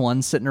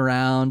PS1 sitting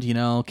around, you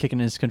know, kicking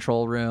his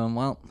control room?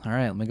 Well, all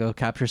right, let me go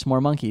capture some more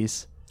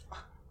monkeys.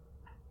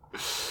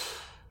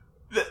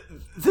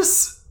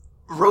 This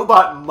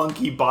robot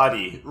monkey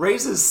body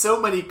raises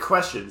so many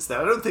questions that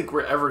I don't think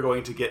we're ever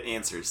going to get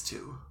answers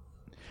to.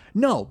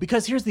 No,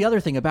 because here's the other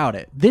thing about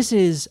it. This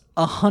is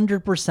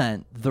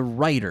 100% the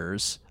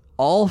writers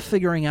all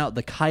figuring out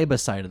the Kaiba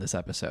side of this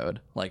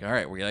episode. Like, all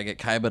right, we're going to get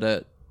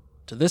Kaiba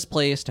to this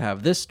place to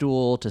have this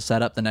duel to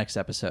set up the next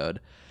episode.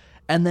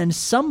 And then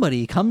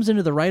somebody comes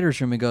into the writer's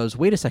room and goes,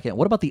 wait a second,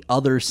 what about the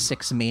other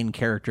 6 main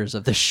characters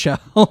of this show?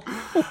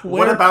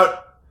 What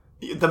about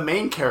the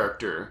main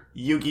character,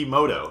 Yugi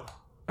Moto?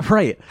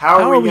 Right.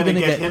 How are we going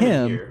to get him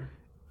in here?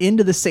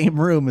 Into the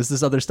same room as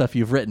this other stuff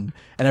you've written?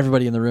 And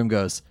everybody in the room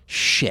goes,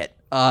 shit.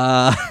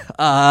 And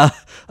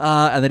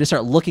they just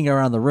start looking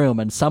around the room,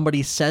 and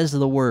somebody says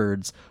the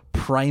words,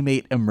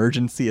 primate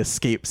emergency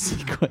escape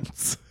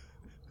sequence.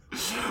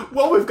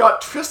 Well, we've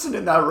got Tristan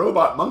in that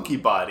robot monkey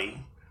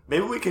body.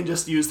 Maybe we can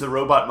just use the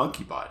robot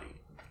monkey body.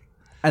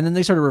 And then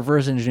they sort of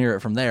reverse engineer it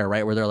from there,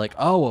 right? Where they're like,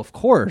 oh, of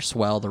course.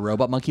 Well, the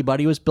robot monkey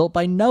body was built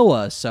by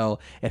Noah, so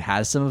it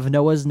has some of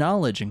Noah's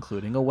knowledge,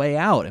 including a way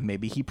out. And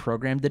maybe he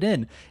programmed it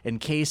in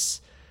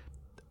case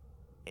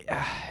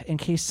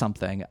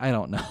something. I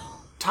don't know.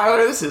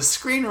 Tyler, this is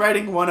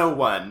screenwriting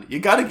 101. You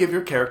got to give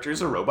your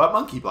characters a robot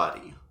monkey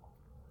body.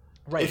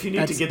 Right. If you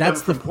need to get them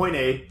from point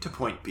A to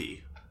point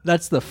B.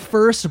 That's the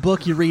first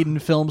book you read in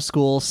film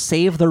school.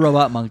 Save the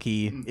Robot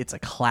Monkey. It's a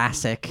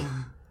classic.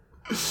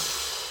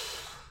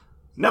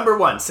 Number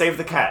 1, save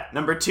the cat.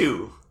 Number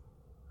 2,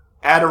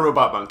 add a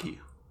robot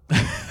monkey.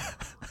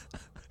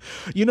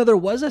 You know, there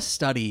was a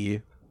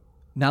study.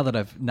 Now that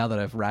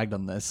I've ragged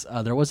on this,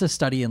 there was a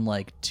study in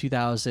like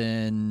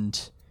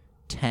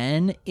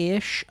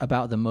 2010-ish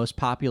about the most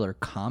popular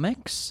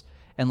comics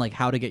and like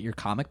how to get your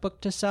comic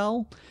book to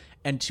sell.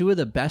 And 2 of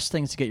the best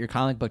things to get your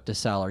comic book to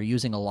sell are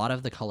using a lot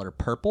of the color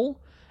purple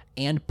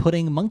and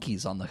putting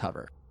monkeys on the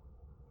cover.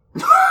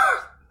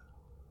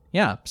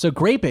 Yeah, so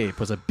Grape Ape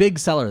was a big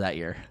seller that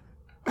year.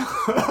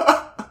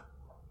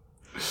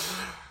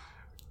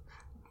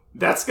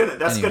 That's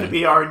gonna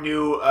be our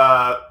new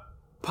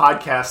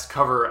podcast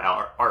cover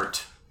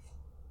art.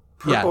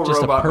 Purple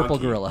just robot a purple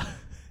monkey. Gorilla.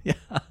 Yeah,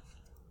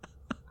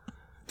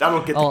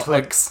 that'll get the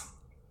clicks.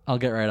 I'll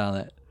get right on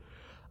it.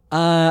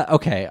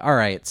 Okay, all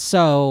right.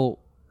 So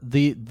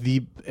the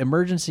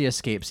emergency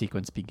escape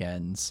sequence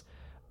begins.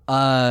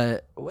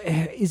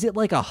 Is it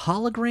like a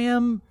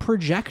hologram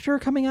projector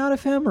coming out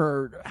of him,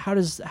 or how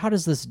does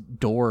this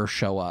door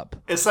show up?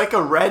 It's like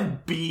a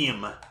red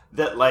beam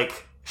that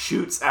like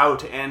shoots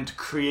out and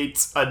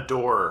creates a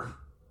door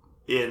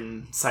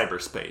in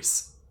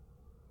cyberspace.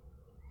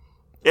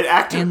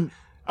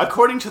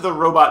 According to the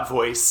robot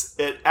voice,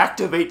 it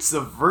activates the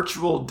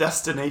virtual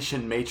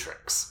destination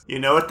matrix. You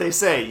know what they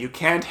say, you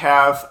can't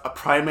have a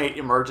primate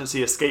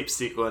emergency escape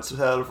sequence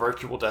without a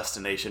virtual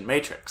destination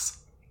matrix.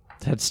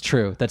 That's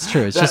true. It's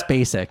just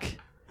basic.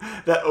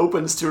 That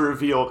opens to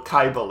reveal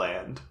Kaiba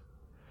Land.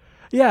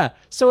 Yeah,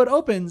 so it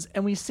opens,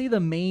 and we see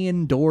the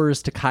main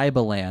doors to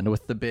Kaiba Land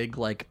with the big,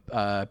 like,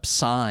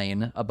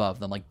 sign above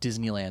them, like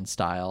Disneyland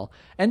style.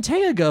 And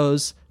Taya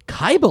goes,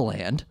 Kaiba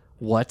Land?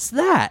 What's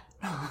that?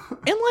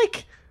 And,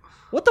 like,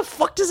 what the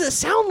fuck does it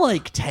sound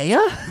like,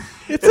 Taya?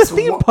 It's a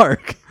theme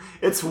park.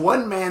 It's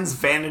one man's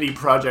vanity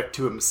project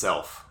to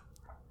himself.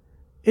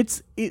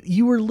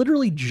 You were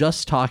literally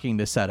just talking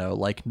to Seto,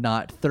 like,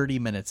 not 30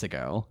 minutes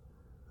ago.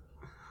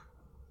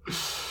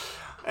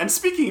 And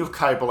speaking of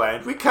Kaiba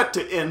Land, we cut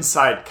to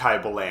inside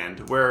Kaiba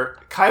Land, where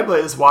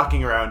Kaiba is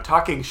walking around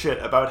talking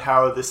shit about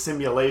how the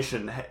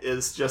simulation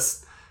is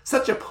just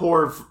such a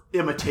poor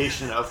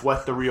imitation of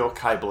what the real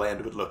Kaiba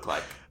Land would look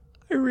like.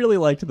 I really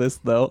liked this,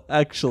 though,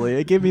 actually.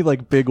 It gave me,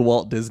 like, big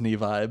Walt Disney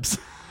vibes.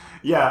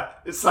 Yeah,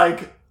 it's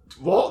like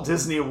Walt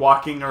Disney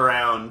walking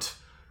around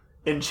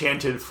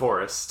Enchanted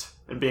Forest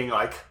and being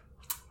like,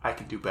 I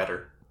can do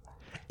better.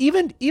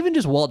 Even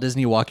just Walt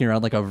Disney walking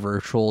around like a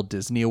virtual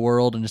Disney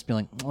World and just being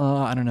like, oh,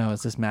 I don't know,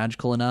 is this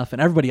magical enough?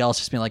 And everybody else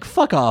just being like,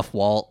 fuck off,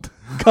 Walt.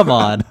 Come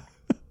on.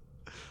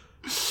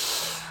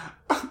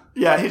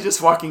 Yeah, he's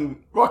just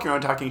walking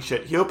around talking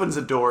shit. He opens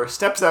a door,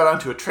 steps out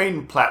onto a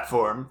train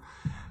platform,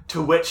 to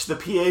which the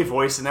PA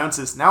voice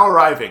announces, now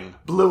arriving,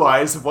 Blue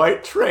Eyes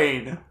White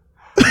Train.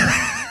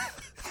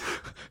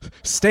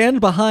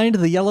 Stand behind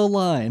the yellow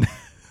line.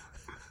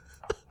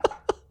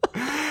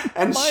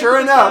 And sure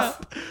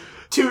enough,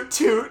 toot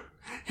toot,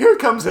 here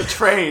comes a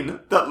train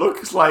that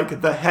looks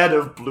like the head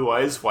of Blue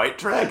Eyes White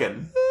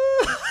Dragon.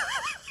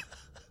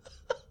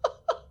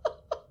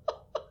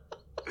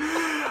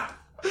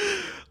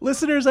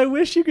 Listeners, I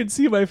wish you could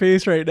see my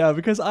face right now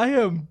because I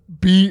am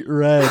beet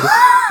red.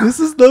 This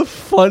is the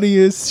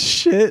funniest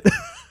shit.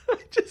 I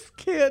just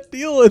can't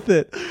deal with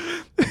it.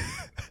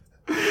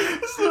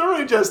 It's literally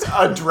literally just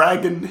a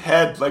dragon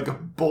head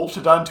like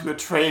bolted onto a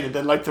train, and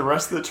then like the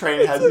rest of the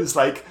train has these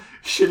like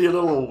shitty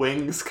little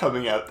wings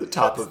coming out the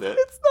top of it.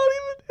 It's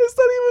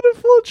not even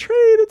a full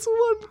train. It's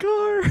one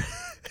car.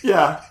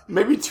 Yeah,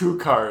 maybe 2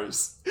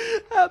 cars.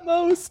 At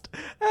most.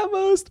 And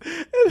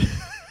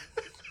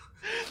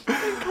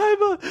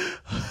Kaiba,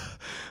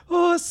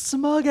 oh,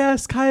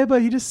 smug-ass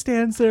Kaiba, he just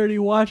stands there and he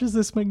watches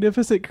this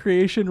magnificent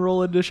creation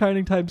roll into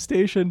Shining Time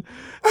Station.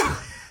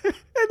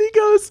 And he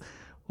goes,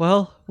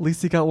 well, at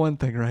least he got one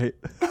thing right.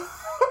 And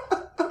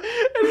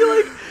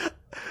he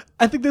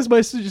I think this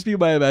might just be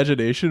my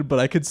imagination, but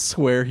I could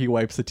swear he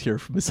wipes a tear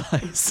from his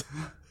eyes.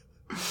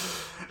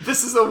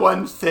 This is the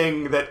one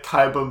thing that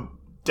Kaiba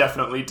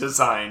definitely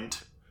designed.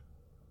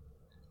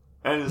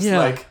 And it's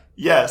like,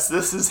 yes,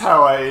 this is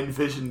how I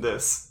envisioned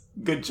this.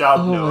 Good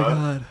job, Noah.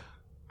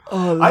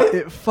 Oh my god. Oh,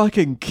 it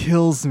fucking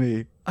kills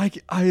me.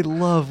 I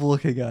love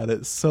looking at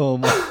it so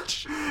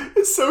much.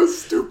 It's so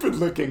stupid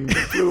looking,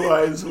 the Blue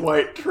Eyes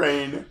White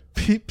Train.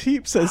 Peep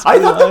Peep says Blue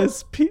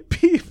Eyes Peep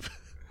Peep.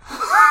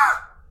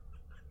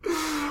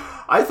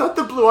 I thought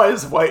the Blue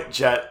Eyes White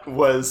Jet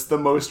was the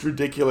most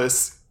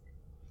ridiculous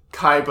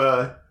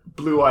Kaiba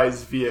Blue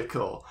Eyes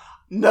vehicle.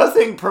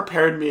 Nothing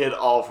prepared me at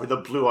all for the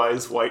Blue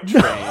Eyes White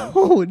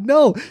Train.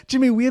 No,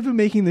 Jimmy, we have been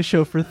making the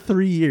show for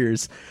 3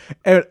 years.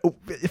 And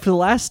for the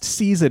last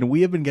season,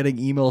 we have been getting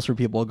emails from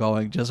people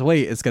going, just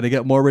wait, it's going to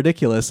get more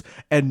ridiculous.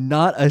 And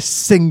not a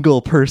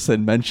single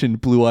person mentioned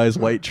Blue Eyes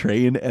White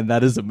Train, and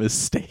that is a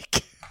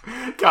mistake.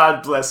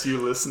 God bless you,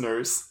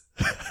 listeners.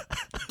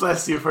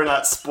 Bless you for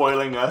not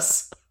spoiling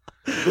us.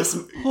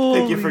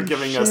 Thank you for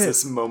giving us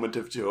this moment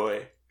of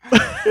joy.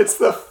 It's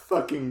the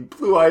fucking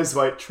Blue Eyes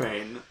White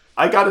Train.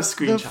 I got a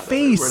screenshot of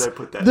it. Where'd I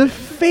put that? The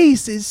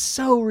face is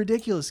so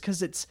ridiculous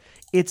because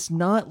it's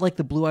not like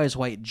the Blue Eyes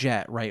White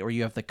Jet, right? Where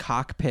you have the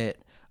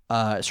cockpit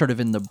sort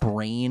of in the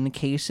brain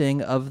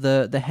casing of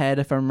the head,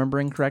 if I'm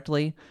remembering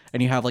correctly,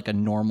 and you have like a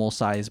normal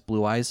size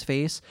Blue Eyes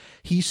face.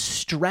 He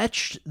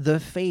stretched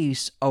the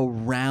face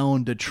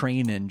around a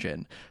train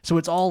engine, so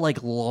it's all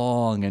like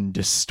long and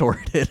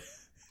distorted.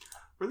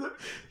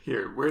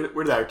 Where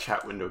did our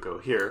chat window go?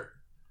 Here.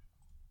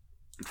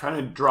 I'm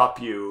trying to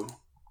drop you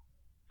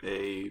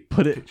a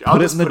picture.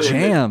 Put it in the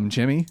jam,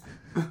 Jimmy.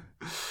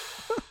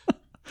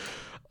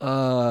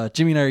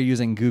 Jimmy and I are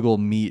using Google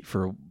Meet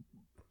for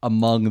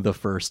among the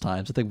first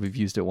times. I think we've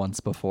used it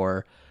once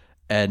before,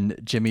 and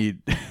Jimmy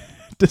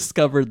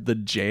discovered the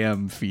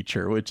jam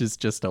feature, which is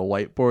just a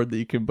whiteboard that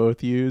you can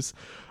both use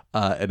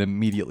and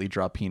immediately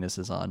draw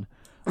penises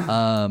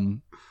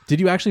on. Did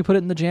you actually put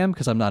it in the jam?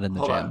 Because I'm not in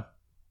the jam. On.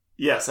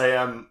 Yes, I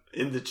am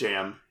in the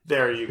jam.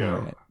 There you go.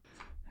 Right.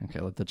 Okay,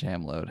 let the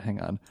jam load. Hang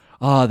on.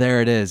 Oh,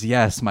 there it is.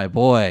 Yes, my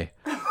boy.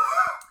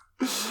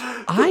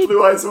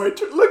 Blue Eyes White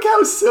Train. Look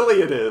how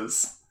silly it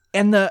is.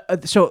 And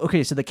so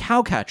the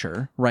cow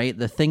catcher, right?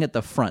 The thing at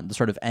the front, the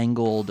sort of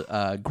angled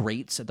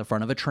grates at the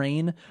front of a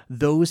train,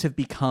 those have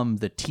become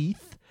the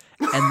teeth.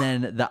 And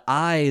then the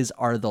eyes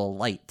are the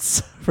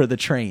lights for the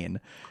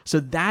train. So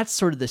that's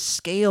sort of the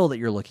scale that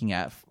you're looking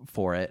at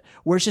for it,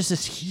 where it's just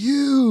this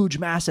huge,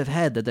 massive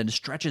head that then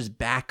stretches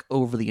back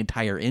over the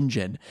entire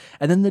engine.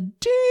 And then the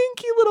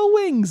dinky little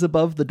wings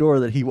above the door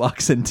that he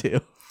walks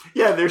into.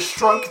 Yeah, they're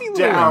shrunk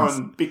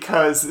down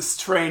because this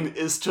train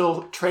is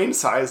still train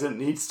size and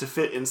needs to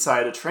fit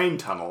inside a train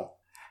tunnel.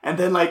 And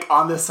then, like,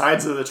 on the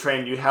sides of the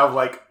train, you have,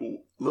 like,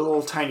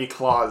 little tiny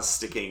claws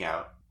sticking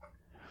out.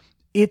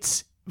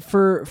 It's...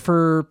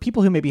 For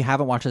people who maybe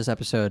haven't watched this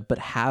episode but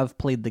have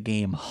played the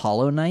game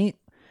Hollow Knight,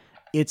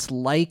 it's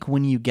like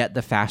when you get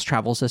the fast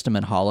travel system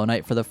in Hollow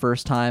Knight for the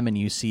first time and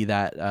you see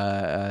that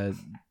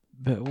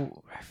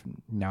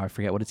now I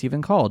forget what it's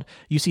even called.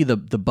 You see the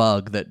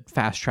bug that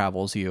fast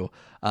travels you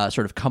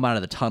sort of come out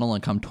of the tunnel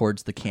and come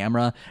towards the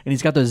camera, and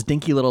he's got those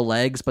dinky little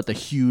legs but the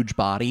huge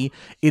body.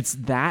 It's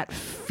that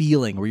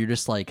feeling where you're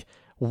just like,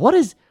 why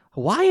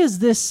is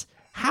this?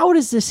 How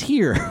is this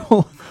here?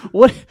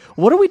 What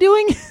are we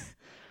doing?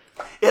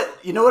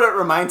 You know what it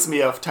reminds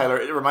me of, Tyler?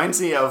 It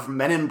reminds me of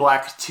Men in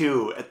Black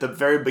 2 at the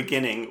very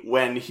beginning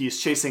when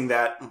he's chasing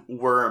that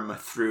worm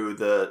through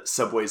the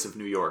subways of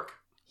New York.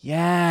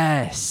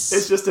 Yes.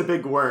 It's just a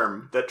big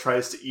worm that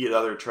tries to eat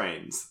other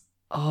trains.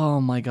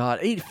 Oh my god.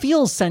 It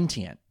feels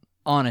sentient,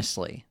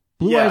 honestly.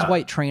 Blue Eyes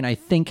White Train, I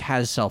think,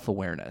 has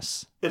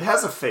self-awareness. It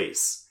has a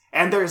face.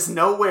 And there's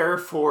nowhere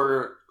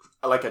for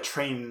like a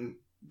train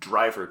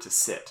driver to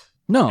sit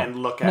and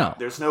look at. No.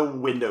 There's no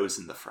windows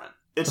in the front.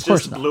 It's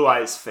just Blue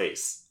Eye's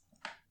face.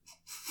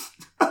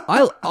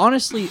 I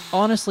honestly,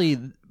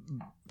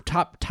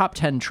 top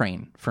 10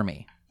 train for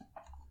me.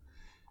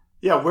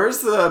 Yeah,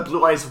 where's the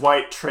Blue Eyes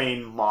White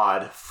Train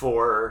mod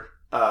for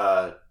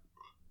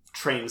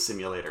Train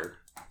Simulator?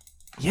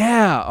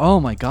 Yeah. Oh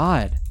my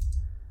god.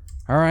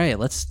 All right,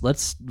 let's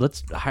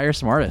hire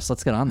some artists.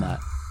 Let's get on that.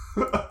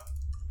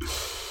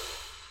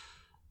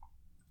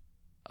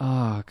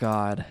 Oh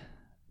god.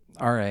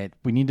 All right,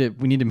 we need to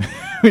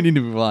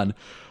move on.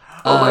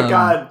 Oh my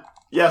god.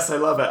 Yes, I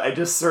love it. I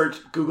just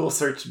Google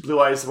searched Blue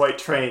Eyes White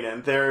Train,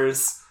 and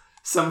there's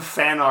some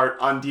fan art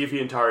on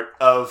DeviantArt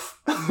of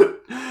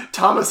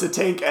Thomas the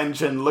Tank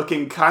Engine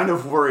looking kind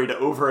of worried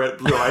over at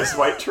Blue Eyes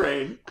White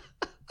Train.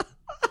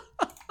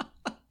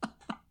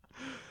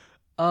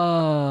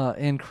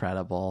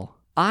 Incredible.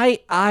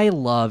 I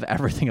love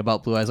everything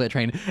about Blue Eyes White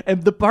Train,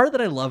 and the part that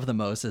I love the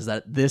most is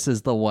that this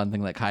is the one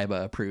thing that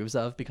Kaiba approves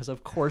of, because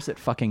of course it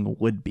fucking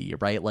would be,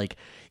 right? Like,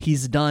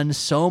 he's done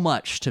so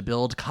much to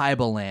build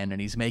Kaiba Land, and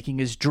he's making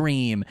his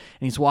dream,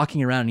 and he's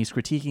walking around and he's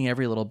critiquing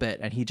every little bit,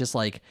 and he just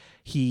like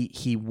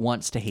he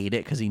wants to hate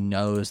it because he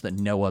knows that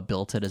Noah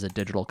built it as a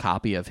digital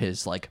copy of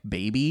his like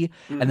baby,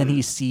 and then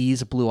he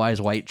sees Blue Eyes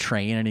White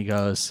Train and he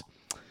goes,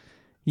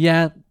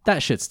 yeah,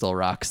 that shit still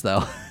rocks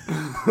though.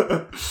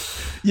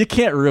 You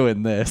can't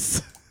ruin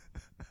this.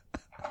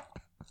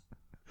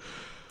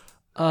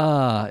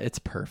 It's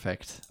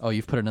perfect. Oh,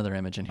 you've put another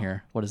image in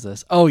here. What is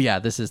this? Oh yeah,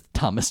 this is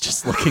Thomas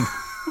just looking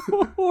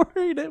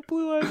worried at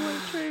Blue Eyes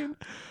White Train.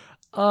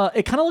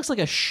 It kind of looks like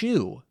a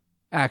shoe,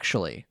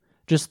 actually.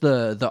 Just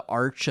the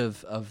arch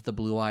of the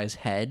Blue Eyes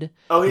head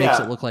makes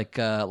it look like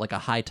a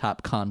high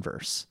top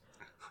Converse.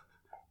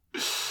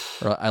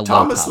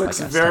 Thomas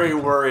looks very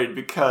worried,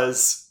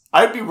 because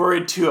I'd be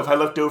worried too if I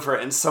looked over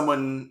and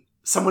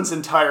someone's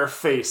entire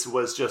face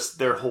was just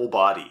their whole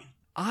body.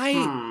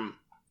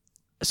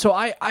 So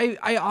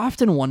I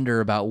often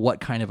wonder about what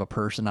kind of a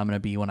person I'm going to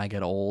be when I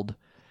get old.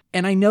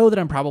 And I know that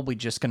I'm probably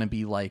just going to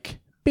be like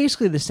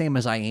basically the same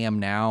as I am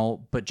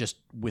now, but just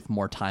with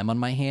more time on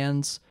my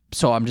hands.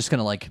 So I'm just going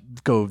to like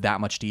go that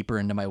much deeper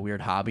into my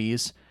weird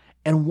hobbies.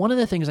 And one of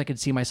the things I could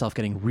see myself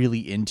getting really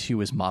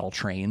into is model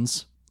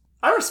trains.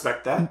 I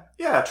respect that.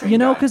 Yeah, train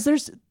because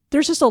there's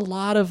just a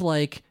lot of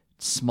like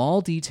small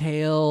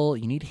detail,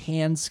 you need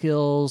hand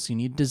skills, you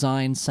need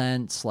design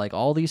sense, like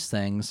all these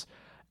things.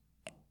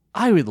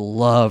 I would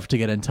love to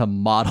get into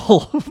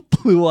model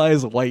Blue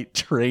Eyes White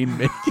Train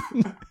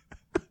making.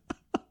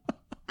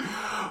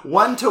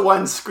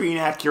 1-to-1 screen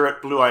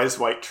accurate Blue Eyes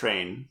White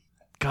Train.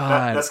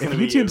 God, if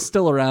YouTube's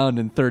still around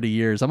in 30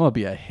 years, I'm going to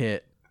be a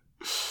hit.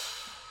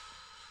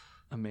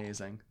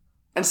 Amazing.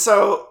 And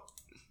so,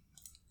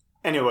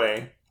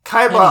 anyway,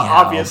 Kaiba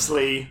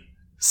obviously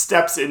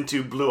steps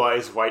into Blue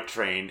Eyes White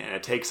Train, and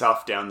it takes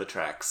off down the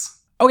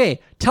tracks. Okay,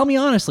 tell me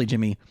honestly,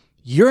 Jimmy.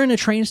 You're in a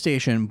train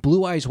station,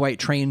 Blue Eyes White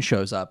Train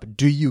shows up.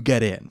 Do you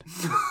get in?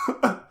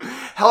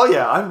 Hell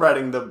yeah, I'm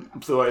riding the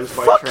Blue Eyes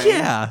White Train. Fuck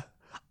yeah!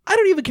 I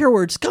don't even care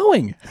where it's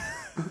going.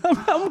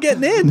 I'm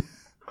getting in.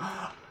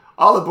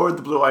 All aboard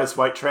the Blue Eyes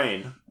White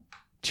Train.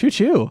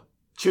 Choo-choo.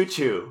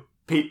 Choo-choo.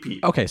 Peep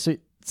peep. Okay, so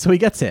he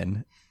gets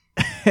in.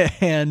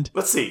 And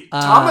let's see.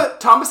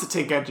 Thomas the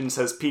Tank Engine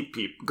says peep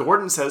peep.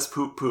 Gordon says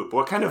poop poop.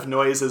 What kind of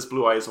noise does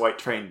Blue Eyes White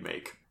Train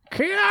make?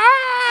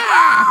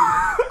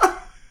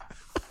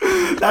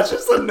 That's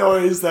just the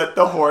noise that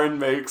the horn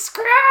makes.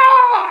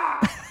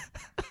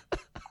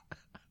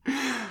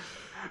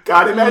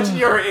 God, imagine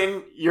you're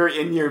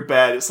in your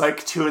bed. It's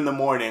like 2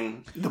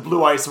 a.m. The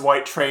Blue Eyes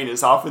White Train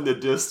is off in the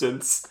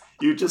distance.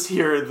 You just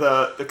hear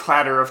the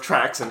clatter of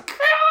tracks and.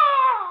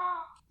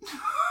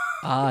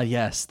 Ah,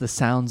 yes, the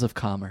sounds of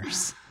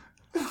commerce.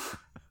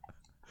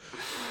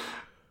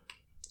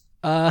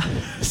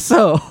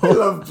 So I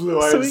love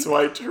Blue Eyes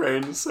White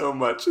Train so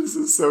much. This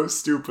is so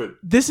stupid.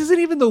 This isn't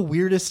even the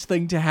weirdest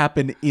thing to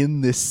happen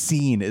in this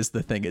scene, is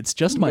the thing. It's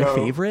just my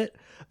favorite.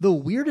 The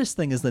weirdest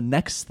thing is the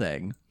next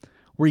thing,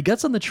 where he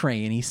gets on the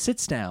train, he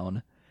sits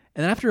down,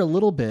 and after a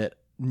little bit,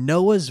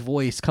 Noah's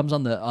voice comes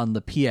on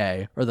the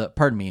PA, or the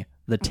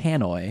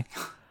tannoy,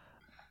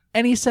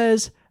 and he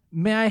says,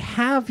 "May I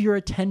have your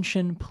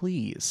attention,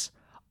 please?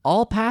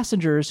 All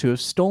passengers who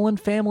have stolen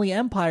family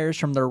empires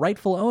from their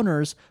rightful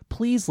owners,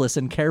 please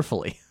listen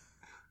carefully."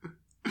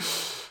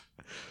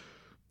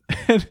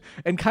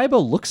 And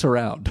Kaiba looks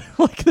around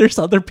like there's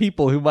other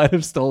people who might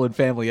have stolen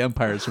family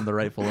empires from the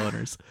rightful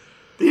owners.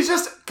 He's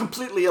just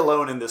completely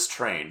alone in this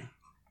train.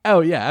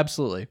 Oh, yeah,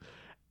 absolutely.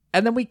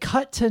 And then we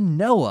cut to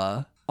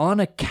Noah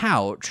on a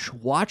couch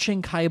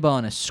watching Kaiba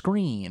on a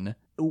screen,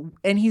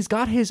 and he's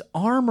got his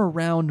arm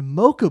around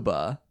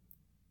Mokuba,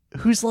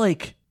 who's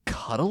like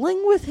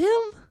cuddling with him?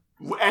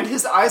 And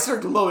his eyes are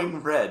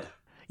glowing red.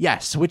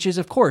 Yes, which is,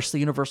 of course, the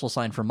universal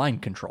sign for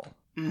mind control.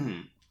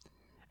 Mm-hmm.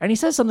 And he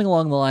says something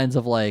along the lines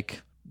of,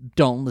 like,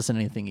 don't listen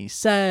to anything he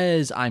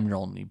says, I'm your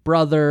only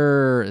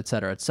brother,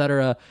 etc.,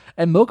 etc.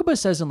 And Mokuba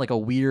says in, like, a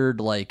weird,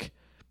 like,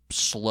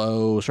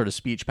 slow sort of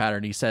speech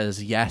pattern, he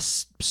says,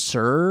 yes,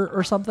 sir,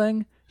 or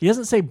something. He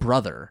doesn't say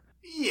brother.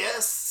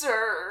 Yes,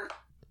 sir.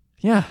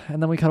 Yeah,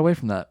 and then we cut away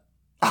from that.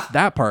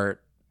 That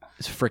part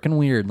is freaking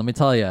weird, let me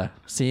tell you.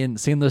 Seeing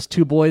those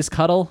two boys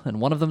cuddle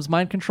and one of them's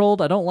mind controlled,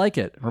 I don't like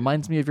it.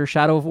 Reminds me of your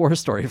Shadow of War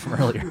story from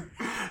earlier.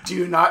 Do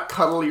you not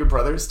cuddle your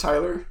brothers,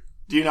 Tyler?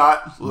 Do you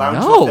not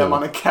lounge with them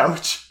on a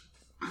couch?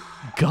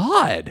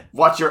 God.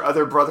 Watch your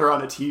other brother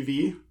on a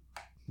TV?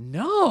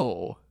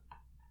 No.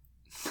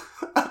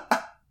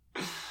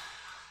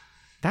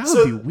 That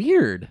would be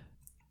weird.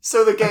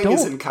 So the gang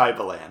is in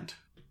Kaiba Land.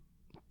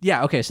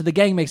 Yeah, okay, so the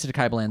gang makes it to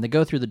Kaiba Land. They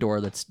go through the door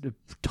that's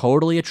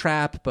totally a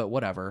trap, but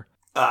whatever.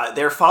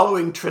 They're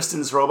following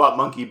Tristan's robot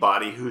monkey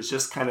body, who's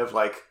just kind of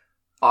like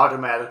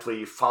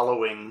automatically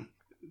following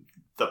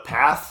the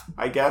path,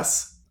 I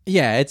guess.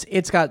 Yeah,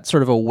 it's got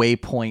sort of a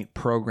waypoint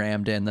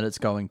programmed in that it's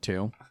going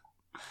to.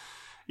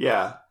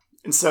 Yeah.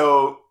 And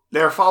so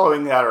they're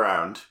following that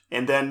around,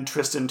 and then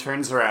Tristan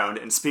turns around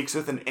and speaks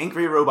with an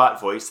angry robot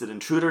voice that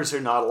intruders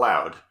are not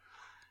allowed.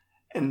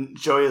 And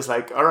Joey is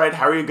like, all right,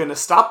 how are you going to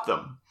stop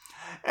them?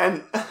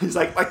 And he's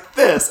like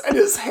this, and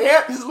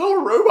his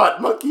little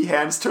robot monkey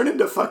hands turn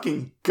into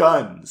fucking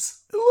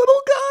guns.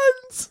 Little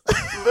guns!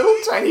 Little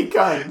tiny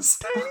guns.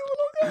 Tiny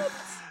little guns.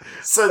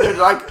 So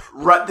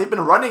they're they've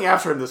been running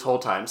after him this whole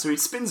time, so he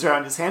spins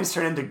around, his hands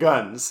turn into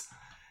guns.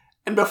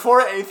 And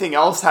before anything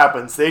else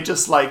happens, they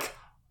just,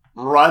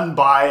 run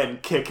by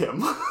and kick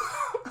him.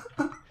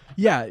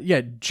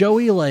 Yeah,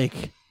 Joey,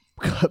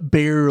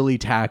 barely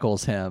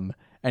tackles him,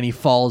 and he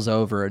falls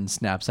over and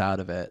snaps out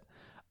of it.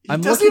 He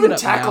doesn't even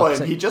tackle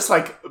him. He just,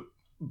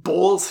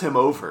 bowls him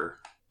over.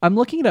 I'm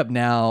looking it up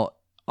now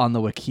on the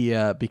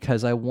Wikia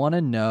because I want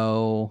to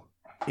know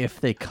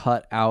if they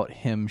cut out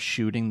him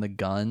shooting the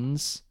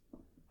guns.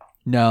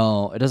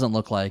 No, it doesn't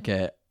look like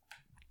it.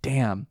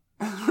 Damn.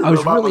 I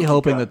was really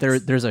hoping that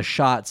there's a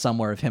shot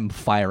somewhere of him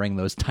firing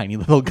those tiny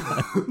little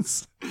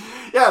guns.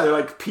 Yeah, they're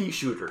like pea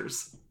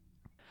shooters.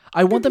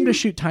 I want them to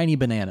shoot tiny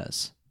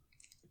bananas.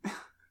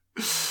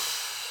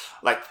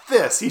 Like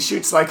this. He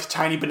shoots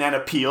tiny banana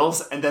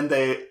peels, and then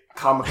they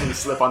comically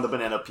slip on the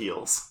banana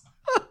peels.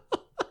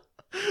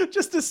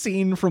 Just a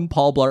scene from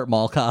Paul Blart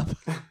Mall Cop.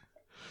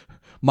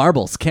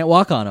 Marbles, can't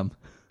walk on them.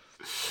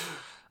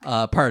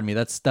 Pardon me,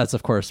 that's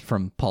of course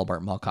from Paul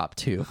Blart Mall Cop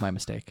 2, my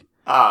mistake.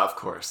 Ah, of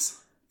course.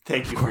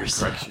 Thank you for your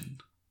correction.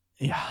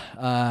 Yeah,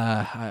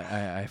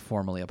 I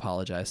formally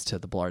apologize to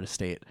the Blart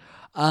estate.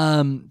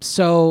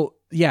 So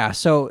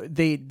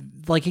they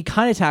he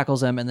kind of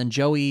tackles him, and then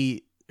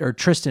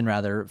Tristan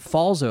rather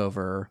falls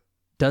over,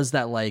 does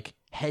that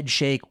head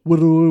shake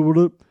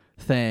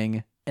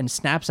thing, and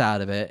snaps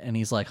out of it, and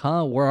he's like,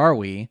 "Huh, where are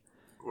we?"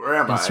 Where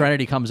am I? And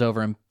Serenity comes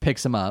over and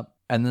picks him up,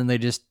 and then they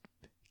just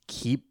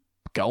keep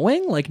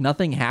going like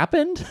nothing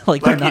happened.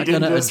 They're not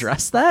going to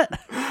address that.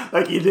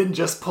 He didn't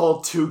just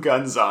pull two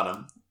guns on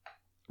him.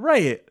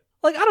 Right.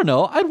 I don't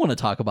know. I'd want to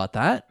talk about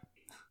that.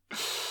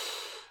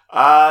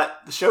 The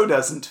show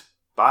doesn't.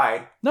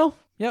 Bye. No.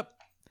 Yep.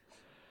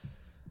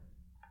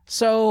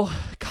 So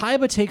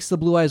Kaiba takes the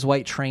Blue Eyes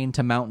White train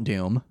to Mount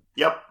Doom.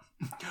 Yep.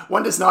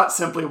 One does not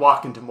simply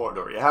walk into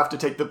Mordor. You have to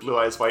take the Blue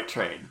Eyes White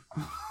train.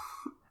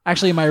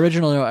 Actually, in my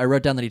original note, I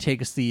wrote down that he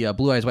takes the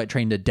Blue Eyes White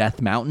train to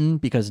Death Mountain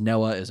because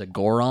Noah is a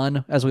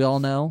Goron, as we all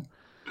know.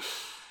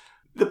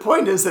 The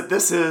point is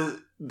that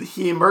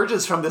he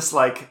emerges from this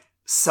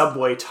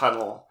subway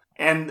tunnel,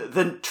 and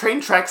the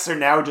train tracks are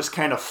now just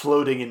kind of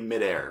floating in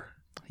midair.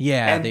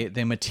 Yeah,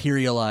 they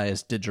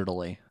materialize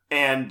digitally,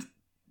 and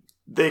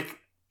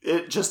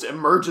it just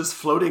emerges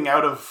floating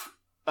out of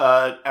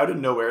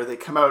nowhere. They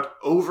come out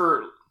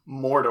over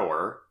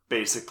Mordor,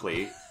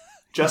 basically,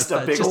 just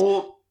a big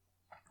old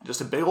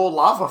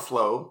lava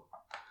flow,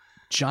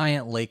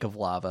 giant lake of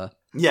lava.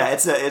 Yeah,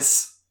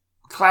 it's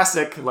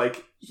classic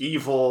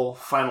evil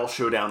final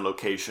showdown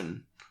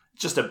location.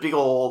 Just a big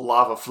old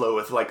lava flow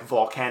with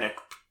volcanic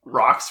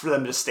rocks for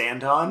them to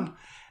stand on.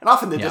 And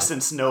off in the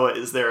distance, Noah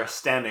is there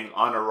standing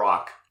on a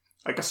rock,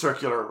 a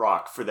circular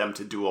rock for them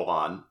to duel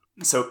on.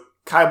 So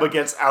Kaiba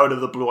gets out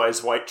of the Blue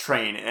Eyes White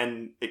train,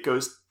 and it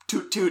goes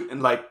toot toot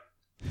and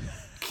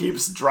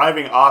keeps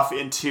driving off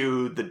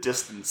into the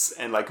distance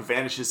and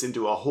vanishes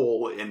into a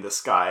hole in the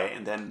sky,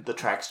 and then the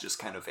tracks just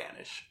kind of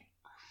vanish.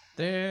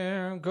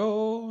 There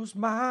goes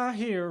my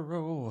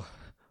hero.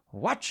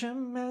 Watch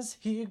him as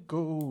he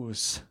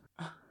goes.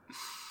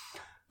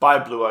 Bye,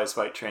 Blue Eyes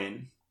White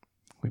train.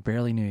 We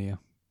barely knew you.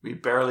 We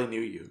barely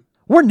knew you.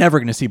 We're never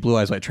going to see Blue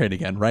Eyes White Train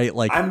again, right?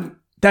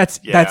 That's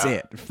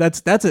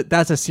it.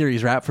 That's a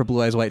series wrap for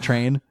Blue Eyes White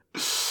Train.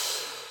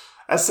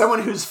 As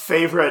someone whose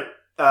favorite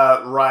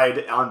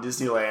ride on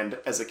Disneyland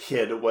as a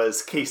kid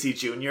was Casey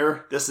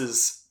Jr., this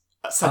is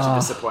such a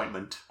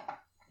disappointment.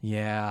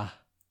 Yeah.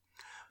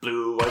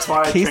 Blue Eyes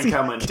White Train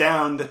coming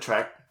down the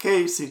track.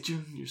 Casey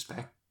Jr.'s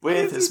back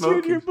with his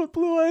smoking. Jr., but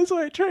Blue Eyes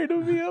White Train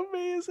would be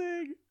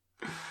amazing.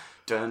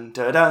 Dun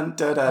dun dun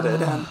dun dun dun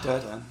dun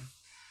dun.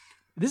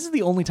 This is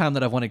the only time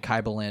that I've wanted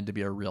Kaiba Land to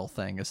be a real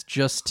thing. It's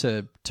just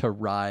to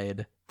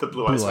ride the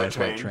Blue Eyes White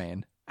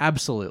Train.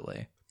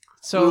 Absolutely.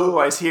 So Blue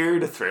Eyes here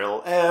to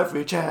thrill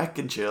every Jack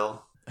and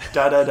Jill.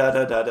 Da da da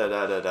da da da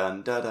da da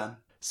da da da.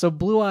 So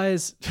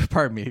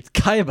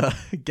Kaiba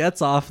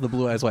gets off the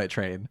Blue Eyes White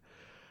Train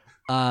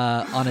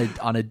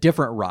on a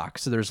different rock.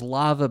 So there's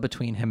lava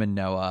between him and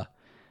Noah,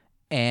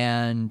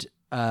 and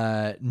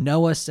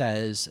Noah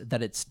says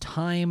that it's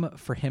time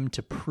for him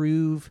to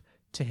prove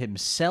to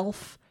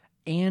himself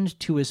and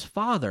to his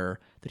father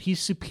that he's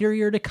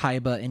superior to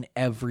Kaiba in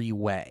every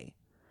way.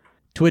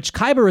 To which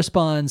Kaiba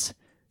responds,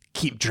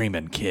 "Keep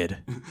dreaming, kid."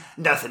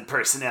 Nothing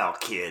personnel,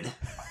 kid.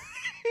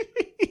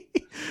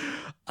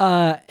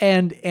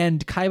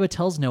 And Kaiba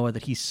tells Noah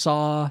that he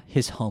saw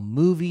his home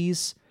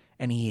movies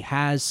and he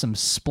has some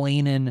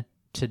splaining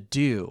to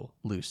do,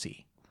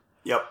 Lucy.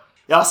 Yep.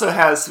 He also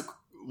has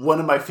one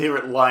of my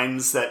favorite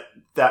lines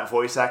that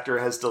voice actor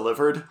has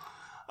delivered,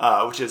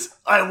 which is,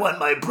 "I want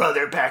my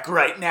brother back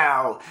right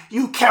now,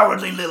 you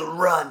cowardly little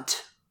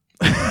runt."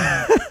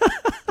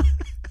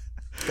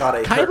 God,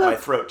 I hurt my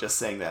throat just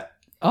saying that.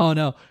 Oh,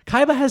 no.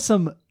 Kaiba has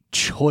some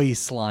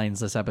choice lines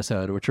this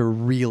episode, which are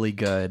really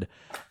good.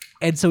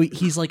 And so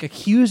he's like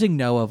accusing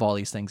Noah of all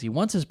these things. He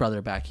wants his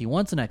brother back. He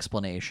wants an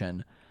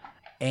explanation.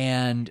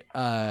 And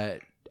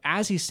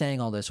as he's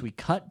saying all this, we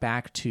cut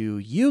back to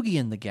Yugi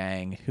and the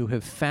gang, who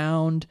have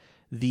found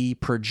the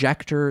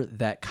projector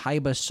that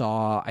Kaiba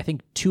saw, I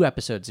think, 2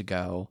 episodes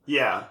ago.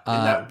 Yeah, in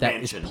that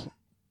mansion.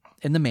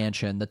 In the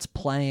mansion that's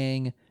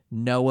playing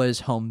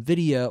Noah's home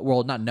video.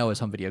 Well, not Noah's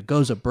home video.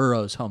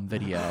 Gozaburo's home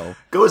video.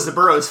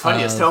 Gozaburo's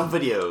funniest home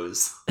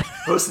videos,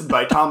 hosted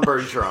by Tom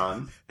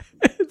Bergeron.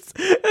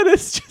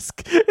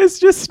 It's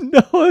just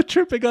Noah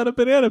tripping on a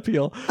banana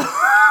peel.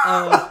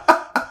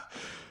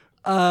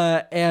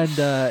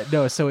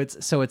 So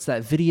it's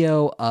that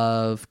video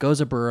of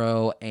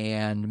Gozaburo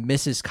and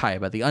Mrs.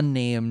 Kaiba, the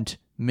unnamed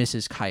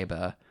Mrs.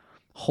 Kaiba,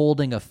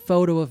 holding a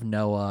photo of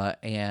Noah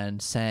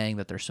and saying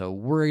that they're so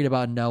worried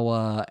about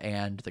Noah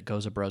and that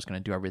Gozaburo is going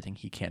to do everything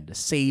he can to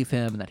save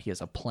him and that he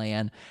has a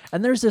plan.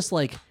 And there's this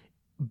like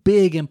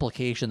big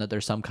implication that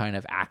there's some kind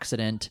of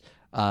accident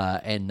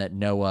and that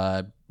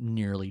Noah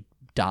nearly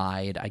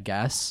died, I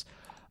guess.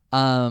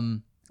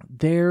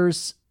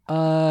 There's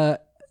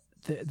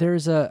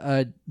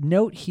a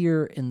note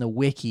here in the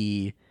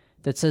wiki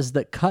that says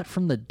that cut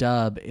from the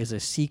dub is a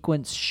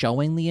sequence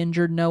showing the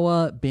injured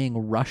Noah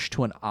being rushed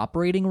to an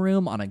operating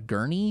room on a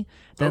gurney,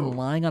 then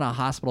lying on a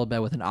hospital bed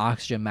with an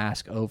oxygen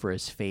mask over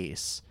his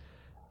face.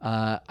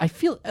 I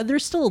feel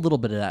there's still a little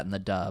bit of that in the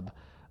dub.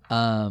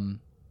 But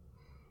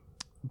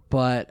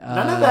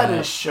none of that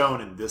is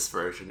shown in this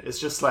version. It's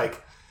just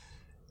like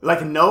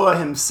Noah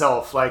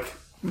himself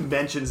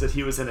mentions that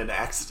he was in an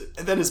accident,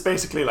 and then it's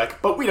basically like,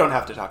 but we don't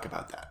have to talk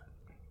about that.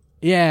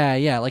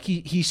 Yeah. Like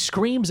he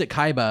screams at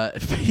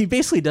Kaiba. He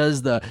basically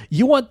does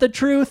you want the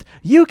truth?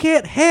 You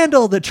can't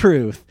handle the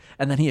truth.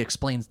 And then he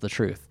explains the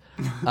truth.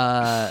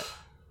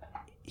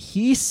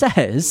 He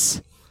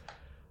says,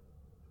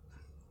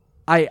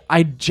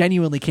 I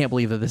genuinely can't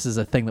believe that this is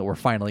a thing that we're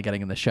finally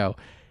getting in the show.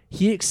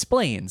 He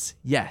explains,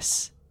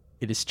 yes,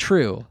 it is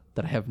true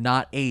that I have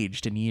not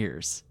aged in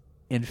years.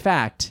 In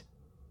fact,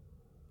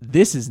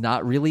 this is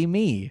not really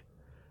me.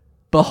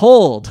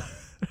 Behold.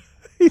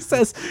 He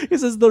says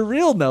the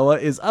real Noah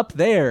is up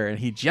there, and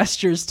he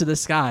gestures to the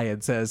sky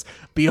and says,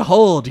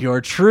 "Behold your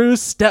true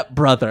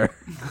stepbrother."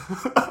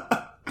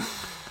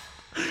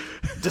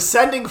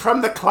 Descending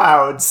from the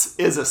clouds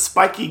is a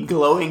spiky,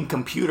 glowing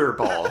computer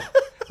ball,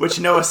 which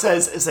Noah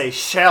says is a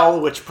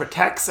shell which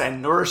protects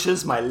and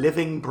nourishes my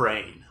living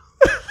brain.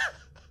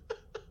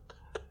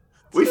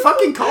 We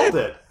fucking called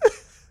it.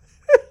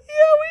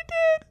 Yeah, we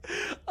did.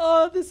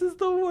 Oh, this is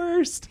the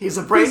worst. He's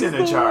a brain in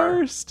a jar.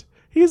 Worst.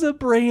 He's a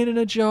brain in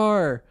a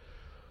jar.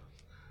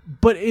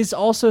 But is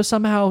also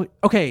somehow...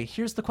 Okay,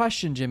 here's the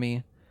question,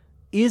 Jimmy.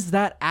 Is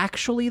that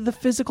actually the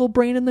physical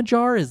brain in the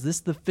jar? Is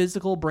this the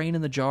physical brain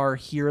in the jar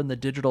here in the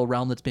digital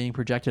realm that's being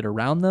projected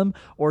around them?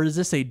 Or is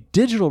this a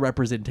digital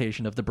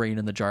representation of the brain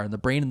in the jar, and the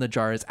brain in the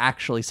jar is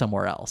actually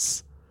somewhere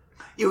else?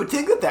 You would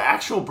think that the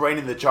actual brain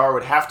in the jar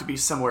would have to be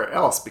somewhere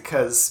else,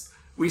 because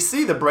we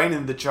see the brain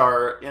in the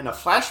jar in a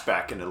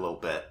flashback in a little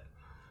bit.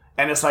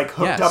 And it's like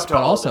hooked up to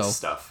all this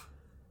stuff.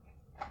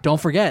 Don't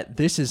forget,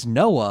 this is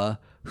Noah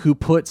who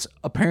puts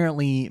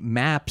apparently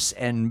maps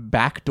and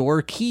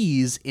backdoor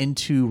keys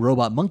into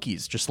robot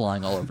monkeys just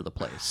lying all over the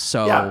place.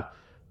 So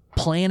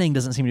planning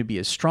doesn't seem to be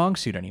his strong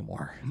suit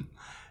anymore.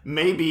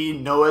 Maybe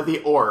Noah the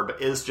Orb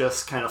is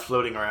just kind of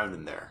floating around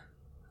in there.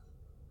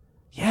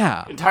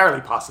 Yeah.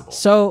 Entirely possible.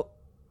 So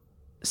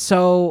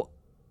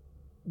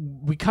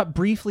we cut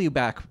briefly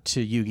back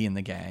to Yugi and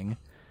the gang.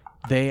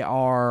 They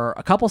are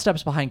a couple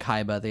steps behind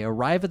Kaiba. They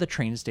arrive at the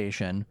train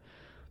station.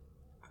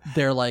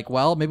 They're like,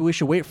 well, maybe we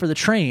should wait for the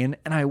train,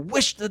 and I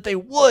wish that they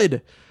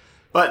would.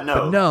 But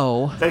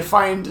no. They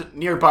find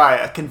nearby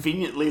a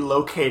conveniently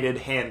located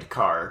hand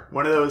car.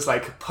 One of those,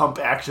 pump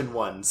action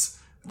ones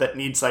that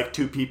needs,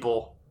 2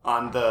 people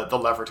on the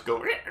lever to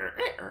go...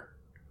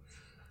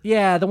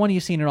 Yeah, the one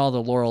you've seen in all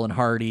the Laurel and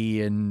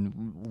Hardy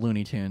and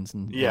Looney Tunes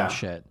and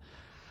shit.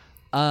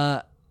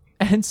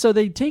 And so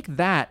they take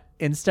that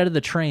instead of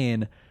the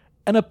train,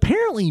 and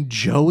apparently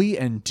Joey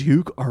and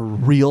Duke are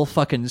real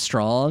fucking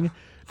strong.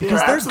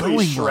 Because they're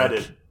going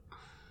shredded.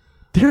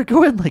 They're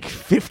going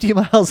 50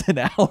 miles an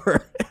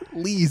hour at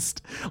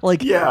least.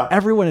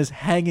 Everyone is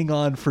hanging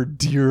on for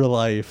dear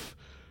life,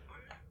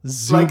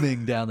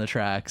 zooming down the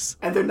tracks.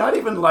 And they're not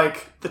even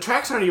the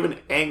tracks aren't even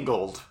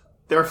angled.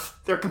 They're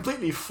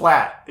completely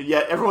flat.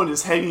 Yet everyone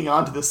is hanging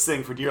on to this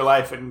thing for dear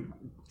life and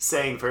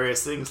saying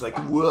various things like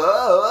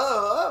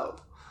 "whoa."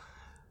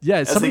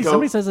 Yeah,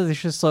 somebody says that they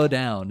should slow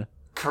down.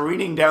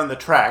 Careening down the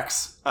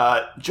tracks,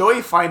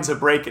 Joey finds a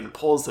brake and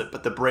pulls it,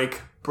 but the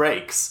brake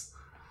breaks.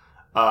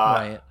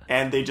 Right.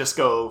 And they just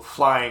go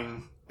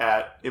flying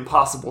at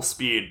impossible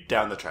speed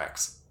down the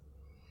tracks.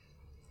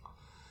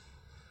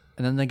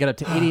 And then they get up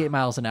to 88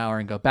 miles an hour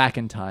and go back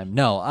in time.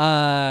 No,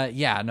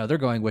 they're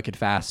going wicked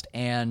fast.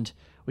 And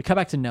we come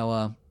back to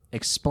Noah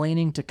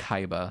explaining to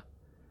Kaiba.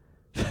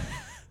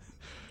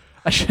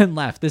 I shouldn't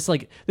laugh. This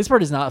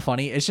part is not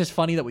funny. It's just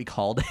funny that we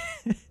called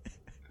it.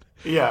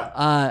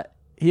 Yeah.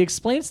 He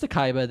explains to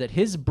Kaiba that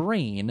his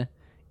brain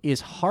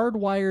is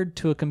hardwired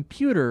to a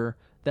computer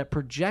that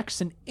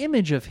projects an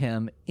image of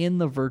him in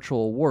the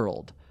virtual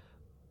world.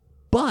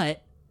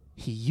 But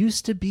he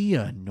used to be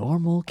a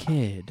normal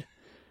kid.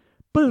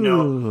 Boom.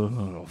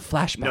 No.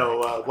 Flashback.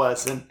 Noah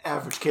was an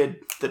average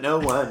kid that no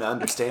one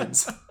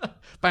understands.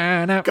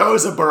 Ba-na.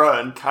 Gozabura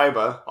and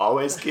Kaiba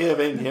always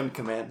giving him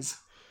commands.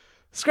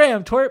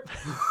 Scram, twerp.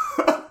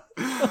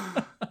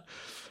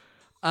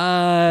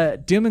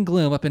 Doom and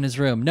gloom up in his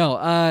room.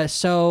 No,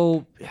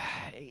 so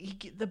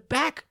the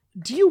back.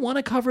 Do you want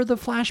to cover the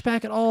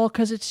flashback at all?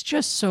 Because it's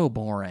just so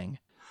boring.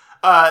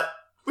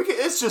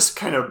 It's just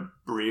kind of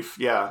brief,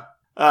 yeah.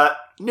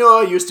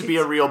 Noah used to be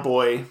a real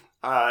boy.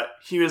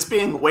 He was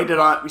being waited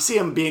on. We see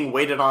him being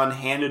waited on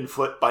hand and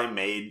foot by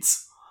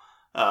maids.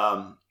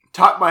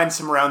 Top minds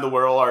from around the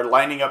world are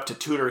lining up to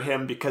tutor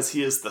him because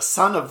he is the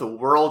son of the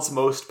world's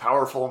most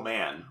powerful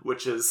man,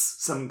 which is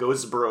some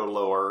Gozaburo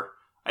lore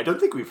I don't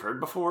think we've heard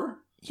before.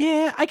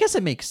 Yeah, I guess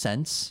it makes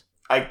sense.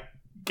 I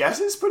guess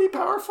he's pretty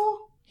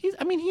powerful.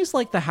 He's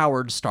like the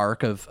Howard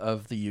Stark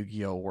of the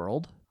Yu-Gi-Oh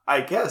world.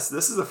 I guess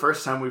this is the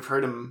first time we've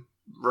heard him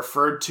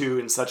referred to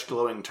in such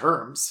glowing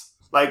terms.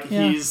 Like,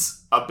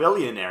 he's a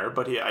billionaire,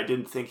 but I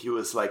didn't think he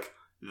was, like,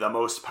 the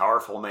most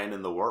powerful man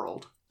in the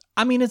world.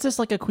 I mean, is this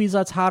like a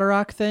Kwisatz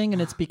Haderach thing,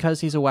 and it's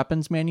because he's a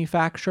weapons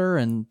manufacturer,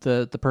 and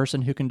the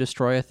person who can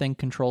destroy a thing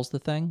controls the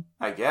thing?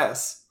 I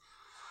guess.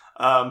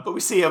 But we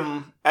see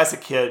him as a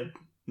kid,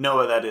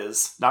 Noah that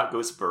is, not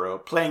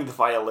Gozaburo, playing the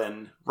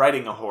violin,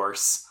 riding a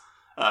horse,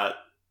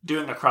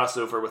 doing a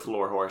crossover with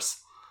Lore Horse.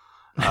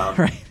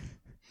 Right.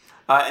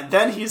 And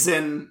then he's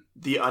in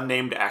the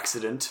unnamed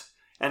accident,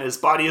 and his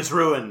body is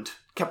ruined,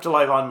 kept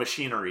alive on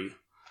machinery.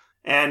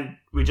 And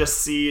we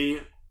just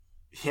see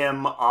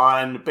him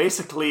on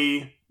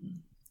basically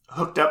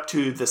hooked up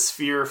to the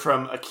sphere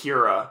from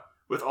Akira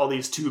with all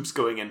these tubes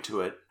going into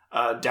it,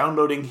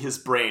 downloading his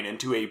brain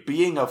into a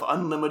being of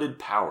unlimited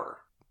power.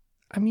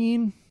 I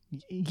mean,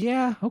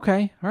 yeah,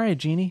 okay. All right,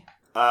 Genie.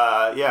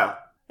 Yeah.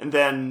 And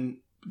then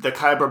the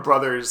Kaiba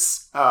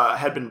brothers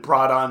had been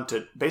brought on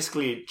to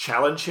basically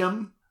challenge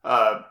him,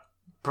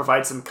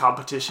 provide some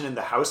competition in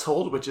the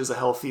household, which is a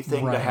healthy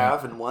thing to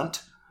have and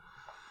want.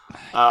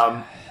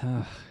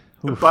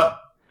 But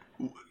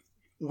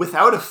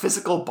without a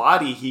physical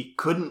body, he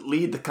couldn't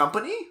lead the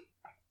company?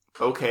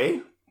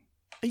 Okay.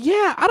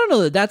 Yeah, I don't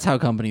know that that's how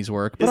companies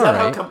work. But is that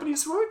how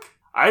companies work?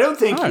 I don't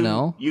think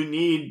you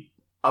need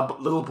a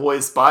little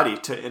boy's body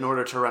in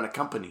order to run a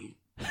company.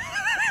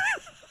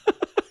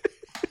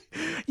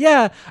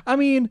 Yeah, I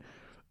mean,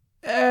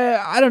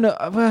 I don't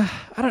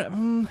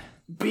know.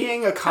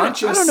 Being a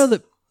conscious I don't know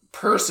that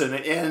person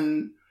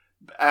in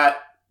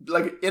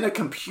a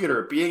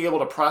computer, being able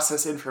to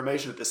process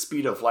information at the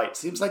speed of light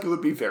seems like it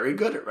would be very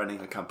good at running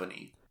a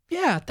company.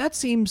 Yeah, that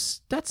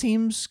seems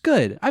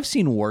good. I've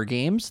seen war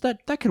games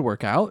that could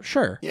work out.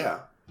 Sure.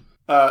 Yeah.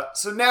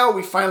 So now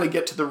we finally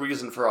get to the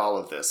reason for all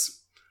of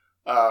this.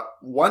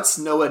 Once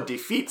Noah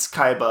defeats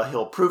Kaiba,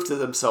 he'll prove to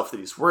himself that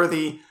he's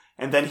worthy,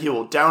 and then he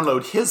will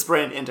download his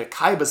brain into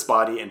Kaiba's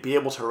body and be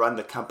able to run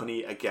the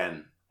company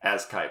again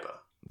as Kaiba.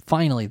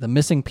 Finally, the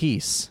missing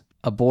piece,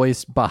 a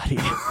boy's body.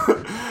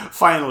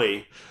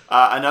 Finally,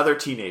 another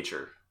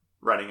teenager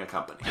running a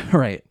company.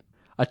 Right.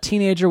 A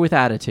teenager with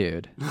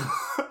attitude.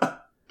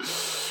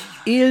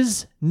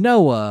 Is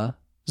Noah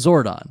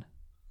Zordon?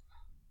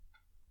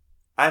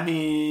 I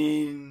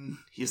mean,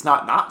 he's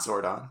not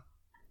Zordon.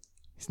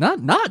 He's not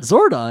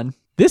Zordon.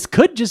 This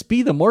could just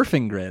be the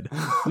morphing grid.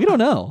 We don't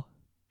know.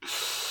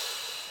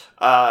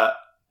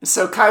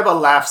 So Kaiba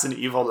laughs an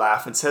evil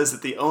laugh and says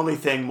that the only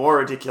thing more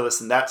ridiculous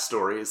than that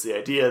story is the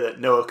idea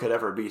that Noah could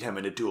ever beat him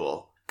in a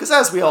duel. Because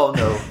as we all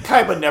know,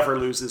 Kaiba never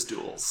loses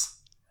duels.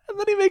 And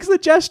then he makes the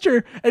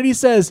gesture and he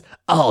says,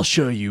 "I'll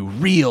show you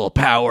real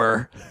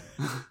power."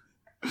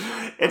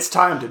 It's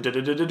time to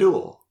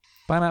duel.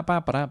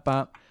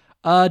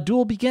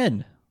 Duel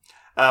begin.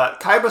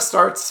 Kaiba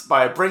starts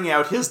by bringing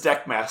out his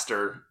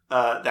Deckmaster,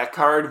 that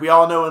card we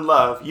all know and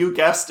love. You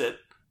guessed it.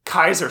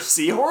 Kaiser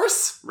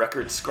Seahorse?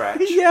 Record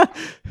scratch. Yeah.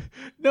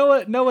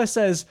 Noah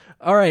says,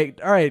 all right,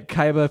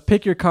 Kaiba,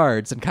 pick your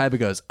cards. And Kaiba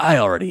goes, I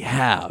already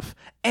have.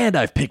 And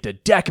I've picked a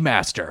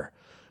Deckmaster.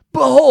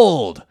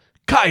 Behold,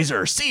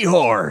 Kaiser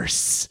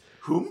Seahorse.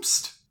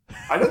 Whomst?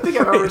 I don't think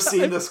I've ever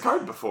seen this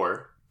card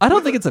before. I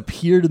don't think it's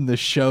appeared in the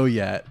show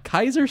yet.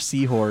 Kaiser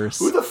Seahorse.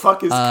 Who the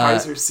fuck is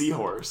Kaiser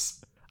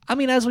Seahorse? I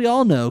mean, as we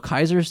all know,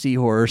 Kaiser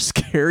Seahorse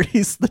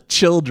carries the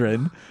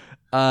children.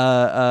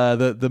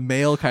 The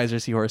male Kaiser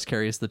Seahorse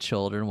carries the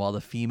children while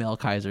the female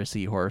Kaiser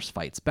Seahorse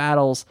fights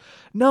battles.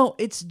 No,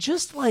 it's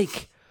just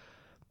like,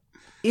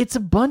 it's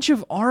a bunch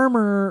of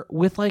armor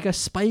with like a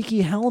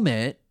spiky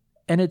helmet,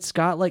 and it's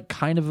got like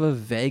kind of a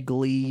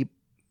vaguely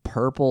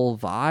purple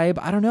vibe.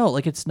 I don't know.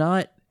 Like, it's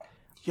not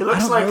He I looks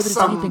don't know like that it's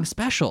anything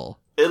special.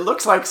 It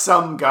looks like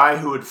some guy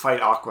who would fight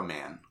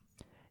Aquaman.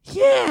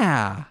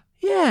 Yeah,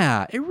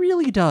 it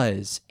really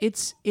does.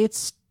 It's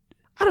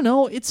I don't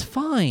know. It's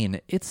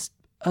fine. It's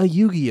a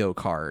Yu-Gi-Oh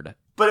card.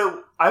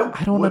 But I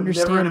don't would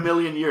understand. never in a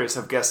million years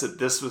have guessed that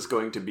this was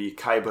going to be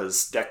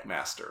Kaiba's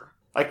Deckmaster.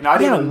 Like,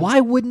 not even... Why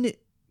wouldn't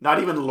it?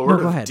 Not even Lord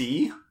go of ahead.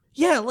 D?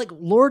 Yeah, like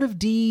Lord of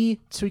D,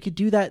 so he could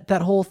do that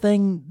whole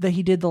thing that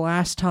he did the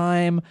last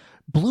time.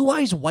 Blue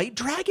Eyes White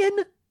Dragon?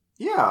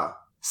 Yeah.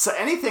 So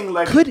anything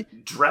like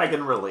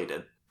dragon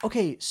related.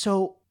 Okay,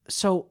 so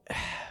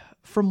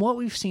from what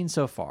we've seen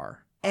so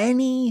far,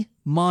 any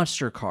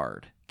monster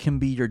card can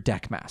be your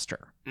Deckmaster.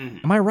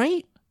 Mhm. Am I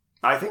right?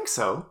 I think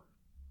so.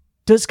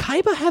 Does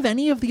Kaiba have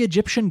any of the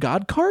Egyptian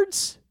god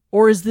cards?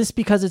 Or is this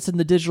because it's in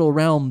the digital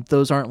realm,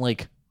 those aren't,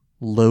 like,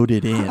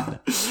 loaded in?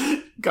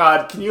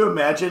 God, can you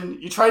imagine?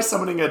 You try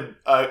summoning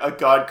a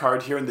god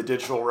card here in the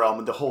digital realm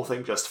and the whole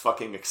thing just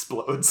fucking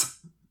explodes.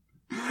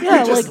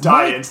 Yeah, you just like,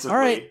 die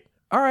instantly.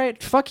 All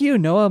right, fuck you,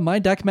 Noah. My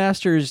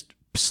Deckmaster's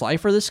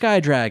Slifer the Sky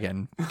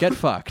Dragon. Get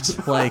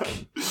fucked.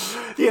 Like,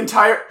 the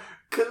entire...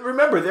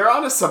 Remember, they're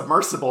on a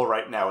submersible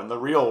right now in the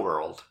real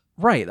world.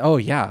 right. Oh,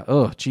 yeah.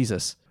 Oh,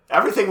 Jesus.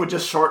 Everything would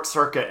just short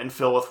circuit and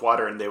fill with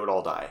water and they would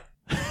all die.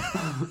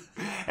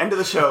 End of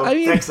the show. I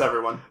mean- Thanks,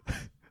 everyone.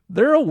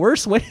 There are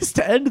worse ways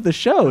to end the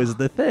show, is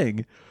the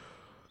thing.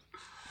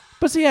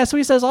 But so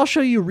he says, I'll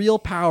show you real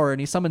power, and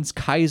he summons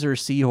Kaiser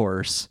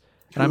Seahorse.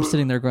 And I'm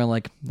sitting there going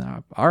like,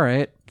 no, all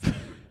right.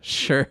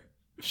 Sure.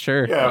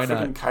 Yeah, why freaking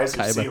not? Kaiser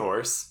Kaiba.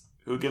 Seahorse.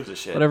 Who gives a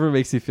shit? Whatever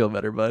makes you feel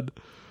better, bud.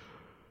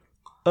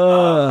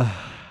 Noah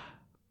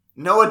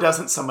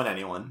doesn't summon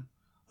anyone.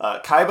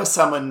 Kaiba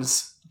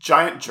summons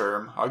Giant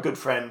Germ, our good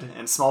friend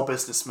and small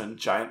businessman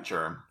Giant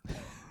Germ.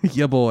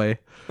 Yeah, boy.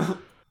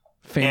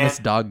 Famous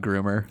dog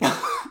groomer.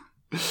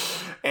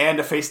 And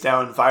a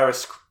face-down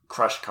Virus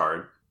Crush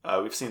card.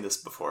 We've seen this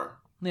before.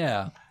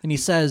 Yeah. And he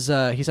says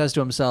to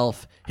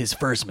himself, his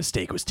first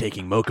mistake was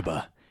taking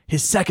Mokuba.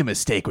 His second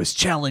mistake was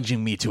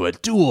challenging me to a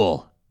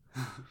duel.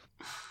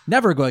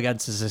 Never go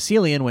against a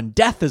Sicilian when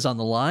death is on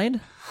the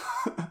line.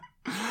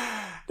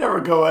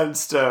 Never go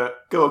against a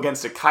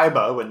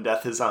Kaiba when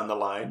death is on the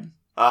line.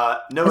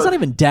 Noah, It's not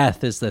even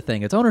death is the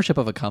thing. It's ownership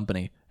of a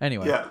company.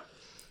 Anyway. Yeah.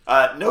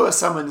 Noah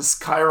summons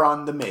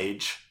Chiron the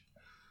Mage.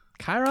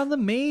 Chiron the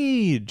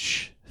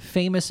Mage.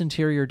 Famous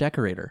interior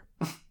decorator.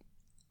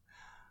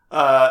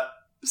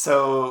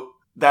 So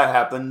that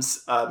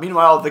happens.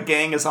 Meanwhile, the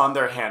gang is on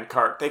their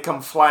handcart. They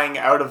come flying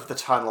out of the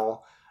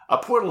tunnel. A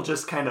portal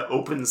just kind of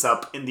opens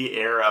up in the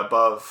air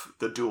above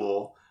the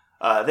duel.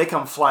 They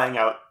come flying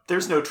out.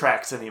 There's no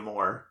tracks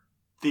anymore.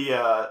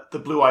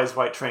 The Blue Eyes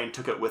White Train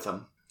took it with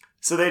them.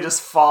 So they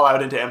just fall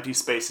out into empty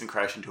space and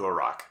crash into a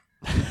rock.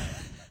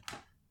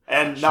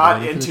 And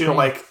not into,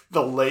 like,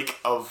 the lake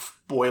of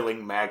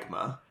boiling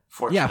magma,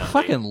 fortunately. Yeah,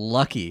 fucking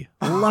lucky.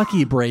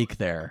 Lucky break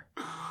there.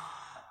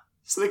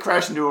 So they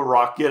crash into a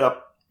rock, get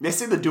up. They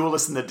see the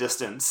duelists in the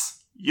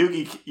distance.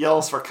 Yugi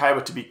yells for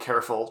Kaiba to be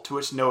careful, to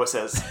which Noah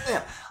says,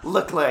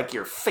 "Look like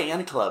your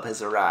fan club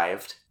has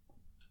arrived."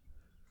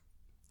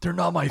 They're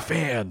not my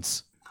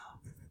fans.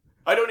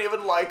 I don't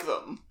even like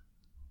them.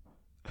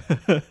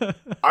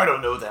 I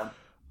don't know them.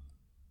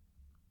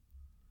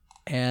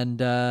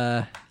 And,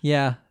 and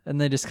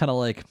they just kind of,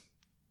 like,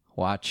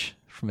 watch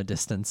from a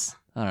distance.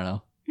 I don't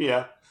know.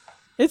 Yeah.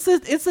 It's the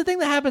thing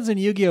that happens in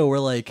Yu-Gi-Oh! Where,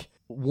 like,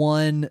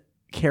 one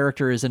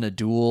character is in a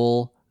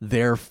duel,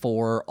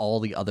 therefore all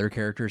the other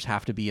characters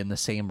have to be in the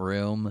same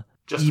room,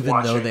 Just even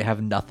though watching. they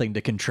have nothing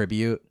to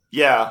contribute.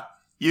 Yeah.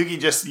 Yugi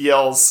just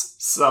yells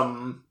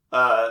some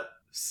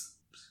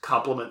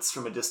compliments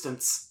from a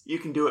distance. You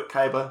can do it,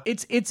 Kaiba.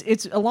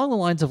 It's along the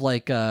lines of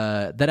like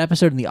that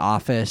episode in The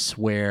Office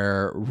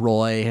where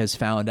Roy has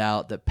found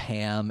out that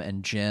Pam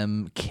and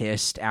Jim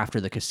kissed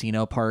after the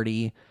casino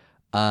party,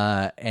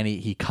 and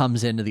he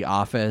comes into the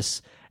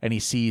office and he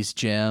sees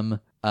Jim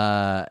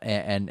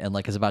and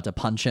like is about to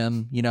punch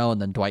him, you know,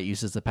 and then Dwight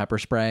uses the pepper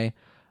spray,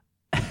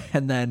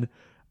 and then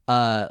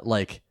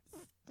like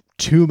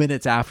 2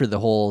 minutes after the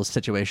whole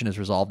situation has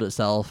resolved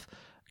itself,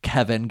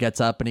 Kevin gets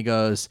up and he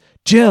goes,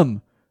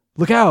 "Jim,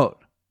 look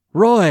out,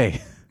 Roy."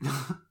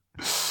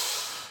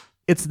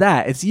 It's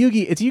that. It's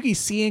Yugi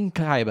seeing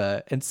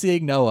Kaiba and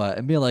seeing Noah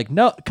and being like,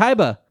 "No,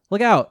 Kaiba,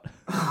 look out."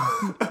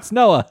 It's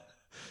Noah.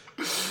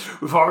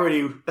 We've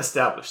already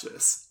established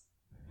this.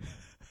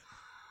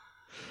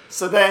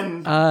 So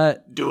then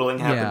dueling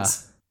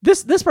happens.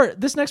 This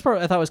next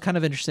part I thought was kind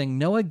of interesting.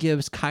 Noah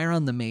gives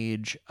Chiron the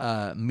Mage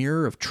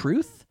Mirror of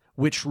Truth,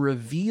 which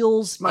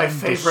reveals My and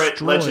favorite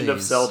destroys... Legend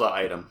of Zelda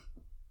item.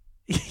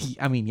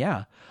 I mean,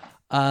 yeah.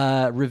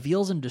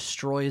 Reveals and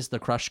destroys the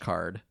Crush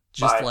card.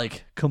 Just Bye.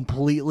 like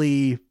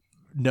completely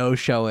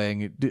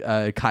no-showing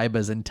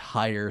Kaiba's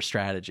entire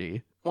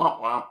strategy. Womp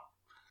womp.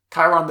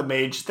 Chiron the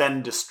Mage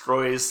then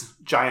destroys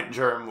Giant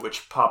Germ,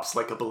 which pops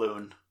like a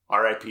balloon.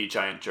 R.I.P.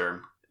 Giant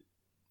Germ.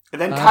 And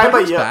then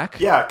Kaiba back.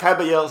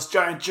 Kaiba yells,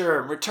 "Giant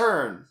Germ,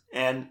 return!"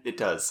 And it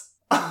does.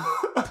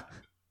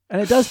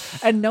 And it does.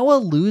 And Noah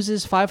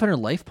loses 500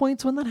 life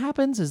points when that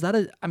happens. Is that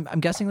I'm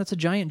guessing that's a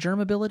giant germ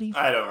ability?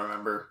 I don't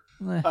remember.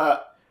 Eh.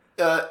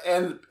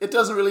 And it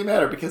doesn't really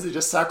matter because he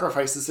just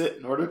sacrifices it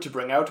in order to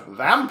bring out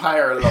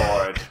Vampire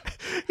Lord.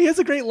 He has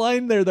a great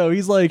line there, though.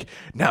 He's like,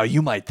 now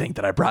you might think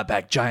that I brought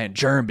back Giant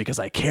Germ because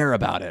I care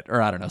about it.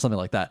 Or I don't know, something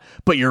like that.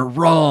 But you're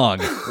wrong.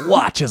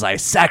 Watch as I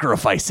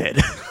sacrifice it.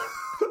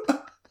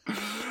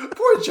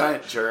 Poor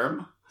Giant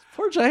Germ.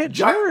 Poor Giant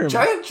Germ.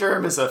 Giant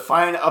Germ is a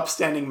fine,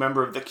 upstanding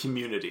member of the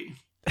community.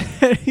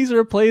 He's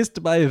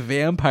replaced by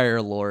Vampire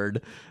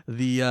Lord,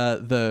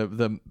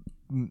 the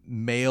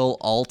male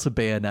alt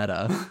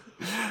Bayonetta.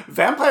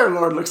 Vampire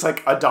Lord looks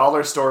like a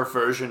dollar store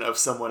version of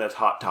someone at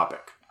Hot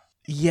Topic.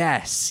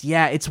 Yes,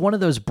 yeah, it's one of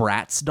those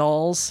Bratz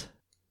dolls.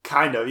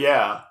 Kind of,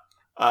 yeah.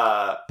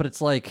 But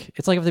it's like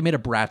if they made a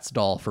Bratz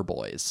doll for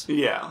boys.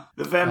 Yeah,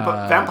 the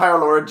Vampire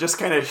Lord just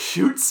kind of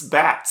shoots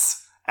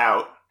bats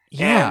out.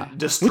 Yeah, and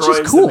destroys which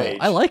is cool. the mage.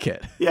 I like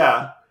it.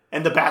 Yeah,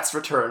 and the bats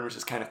return, which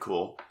is kind of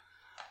cool.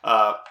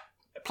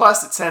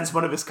 Plus, it sends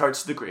one of his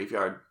cards to the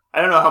graveyard.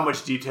 I don't know how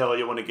much detail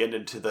you want to get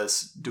into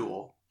this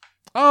duel.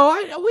 Oh,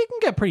 we can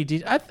get pretty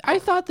deep. I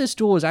thought this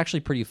duel was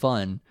actually pretty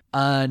fun.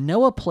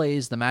 Noah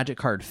plays the magic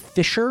card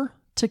Fisher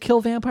to kill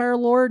Vampire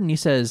Lord, and he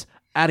says,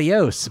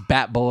 "Adios,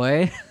 Bat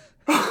Boy,"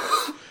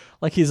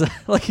 like he's a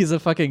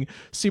fucking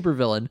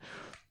supervillain.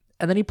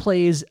 And then he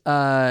plays,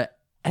 I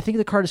think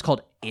the card is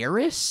called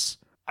Eris.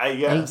 I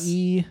guess.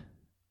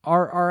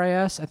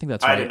 Aerris. I think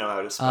that's right. I didn't know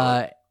how to spell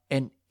it.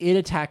 And it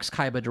attacks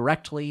Kaiba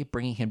directly,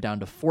 bringing him down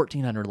to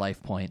 1,400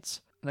 life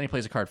points. And then he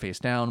plays a card face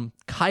down.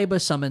 Kaiba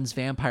summons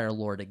Vampire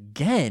Lord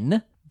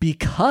again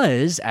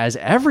because, as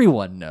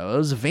everyone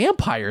knows,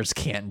 vampires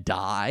can't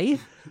die.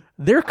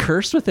 They're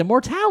cursed with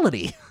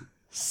immortality.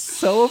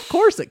 So, of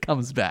course, it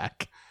comes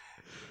back.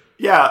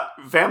 Yeah,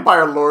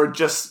 Vampire Lord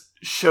just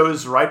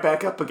shows right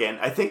back up again.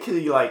 I think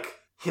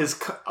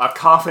a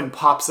coffin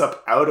pops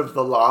up out of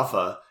the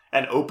lava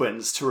and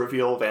opens to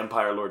reveal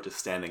Vampire Lord just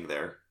standing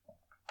there.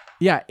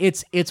 Yeah,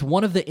 it's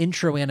one of the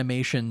intro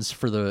animations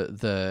for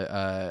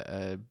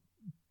the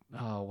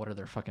what are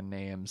their fucking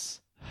names?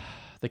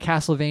 The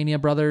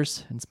Castlevania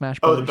brothers in Smash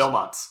Bros. Oh, the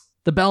Belmonts.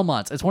 The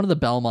Belmonts. It's one of the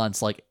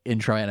Belmonts like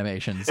intro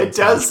animations. It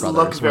does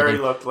look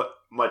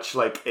much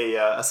like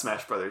a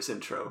Smash Brothers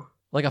intro.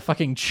 Like a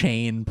fucking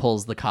chain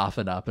pulls the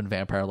coffin up and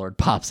Vampire Lord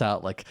pops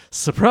out like,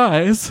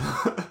 surprise!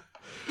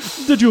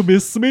 Did you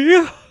miss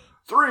me?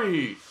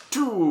 3,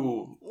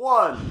 2,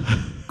 1,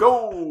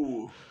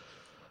 go!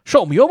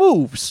 Show me your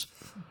moves!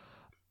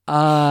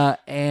 So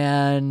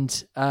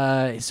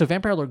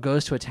Vampire Lord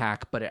goes to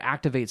attack, but it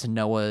activates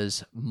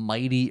Noah's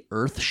Mighty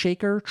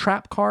Earthshaker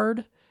trap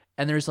card,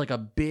 and there's like a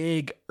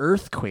big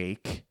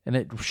earthquake, and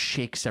it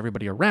shakes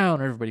everybody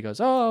around. Everybody goes,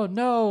 "Oh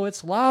no,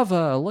 it's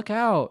lava! Look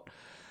out!"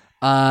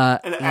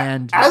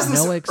 And as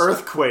this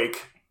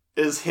earthquake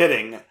is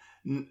hitting,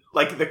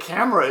 like the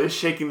camera is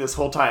shaking this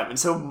whole time, and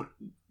so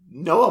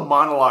Noah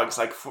monologues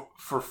like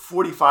for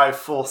 45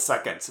 full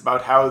seconds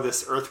about how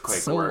this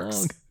earthquake works.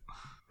 Long.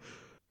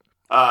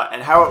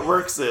 And how it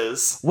works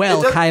is...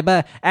 Well,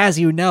 Kaiba, as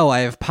you know,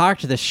 I have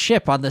parked the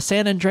ship on the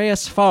San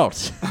Andreas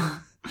Fault.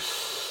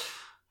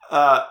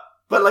 But,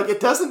 like, it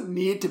doesn't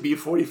need to be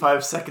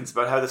 45 seconds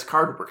about how this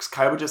card works.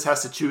 Kaiba just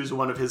has to choose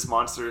one of his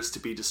monsters to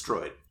be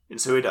destroyed. And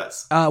so he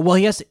does. Well,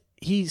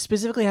 he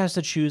specifically has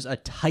to choose a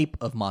type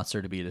of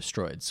monster to be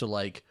destroyed. So,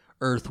 like,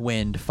 earth,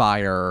 wind,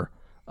 fire,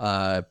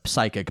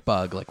 psychic,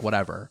 bug, like,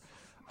 whatever.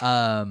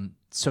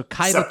 So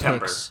Kaiba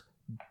picks...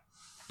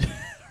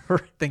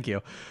 Thank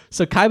you.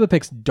 So Kaiba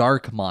picks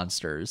Dark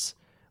Monsters,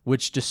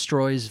 which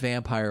destroys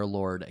Vampire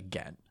Lord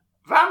again.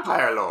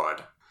 Vampire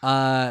Lord!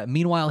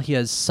 Meanwhile, he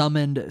has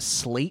summoned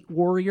Slate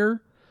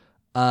Warrior,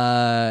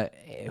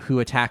 who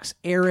attacks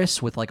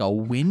Eris with like a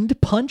wind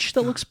punch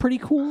that looks pretty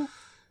cool.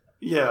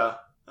 Yeah.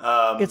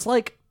 It's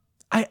like...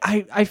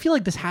 I feel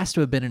like this has to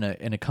have been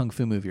in a kung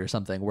fu movie or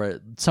something where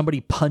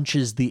somebody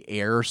punches the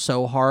air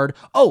so hard.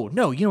 Oh,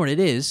 no, you know what it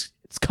is?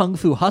 It's Kung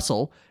Fu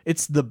Hustle.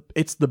 It's the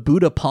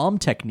Buddha palm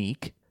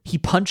technique. He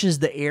punches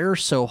the air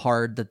so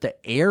hard that the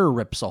air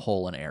rips a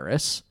hole in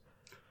Eris.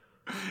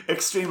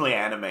 Extremely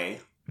anime.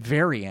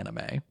 Very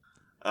anime.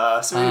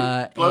 So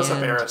he blows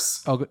up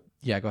Eris. Oh,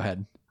 yeah, go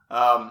ahead.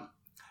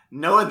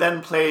 Noah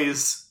then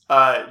plays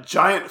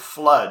Giant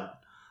Flood,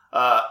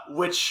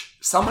 which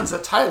summons a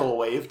tidal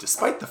wave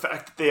despite the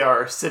fact that they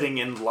are sitting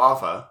in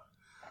lava.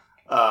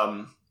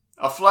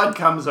 A flood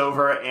comes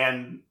over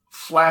and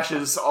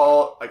flashes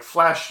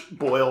flash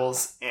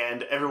boils,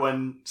 and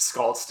everyone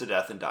scalds to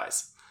death and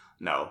dies.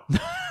 No.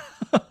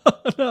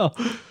 No.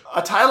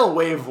 A tidal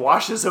wave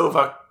washes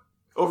over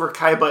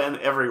Kaiba and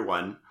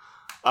everyone.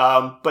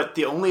 But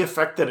the only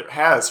effect that it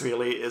has,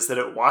 really, is that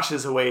it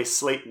washes away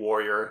Slate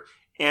Warrior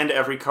and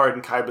every card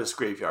in Kaiba's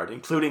graveyard,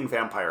 including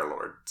Vampire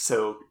Lord.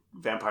 So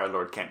Vampire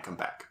Lord can't come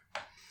back.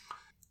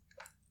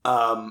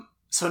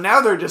 So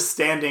now they're just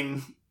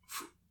standing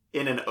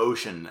in an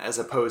ocean as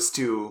opposed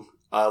to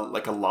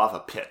like a lava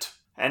pit.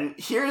 And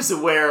here's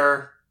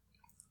where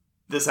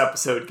this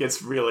episode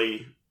gets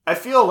really... I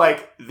feel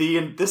like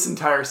this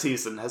entire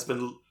season has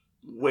been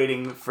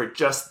waiting for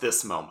just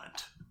this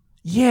moment.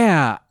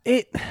 Yeah,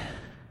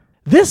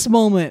 this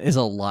moment is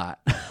a lot.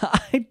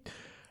 I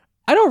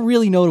don't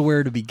really know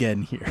where to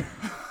begin here.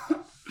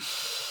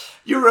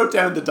 You wrote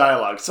down the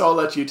dialogue, so I'll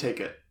let you take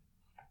it.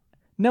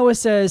 Noah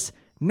says,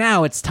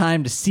 "Now it's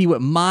time to see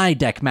what my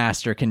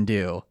Deckmaster can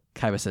do."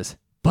 Kaiba says,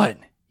 "But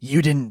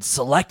you didn't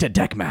select a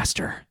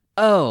Deckmaster."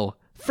 "Oh,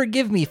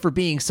 forgive me for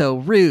being so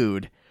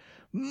rude.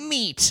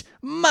 Meet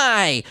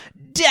my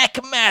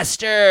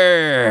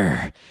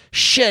Deckmaster,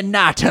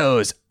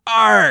 Shinato's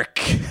Arc."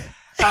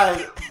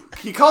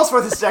 He calls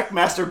forth his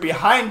Deckmaster.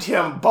 Behind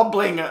him,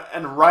 bubbling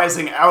and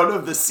rising out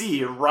of the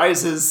sea,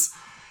 rises...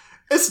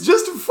 It's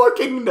just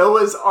fucking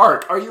Noah's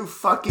Ark. Are you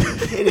fucking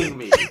kidding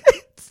me?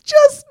 It's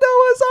just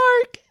Noah's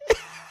Ark.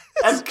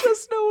 And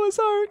Just Noah's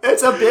Ark.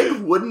 it's a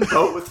big wooden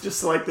boat with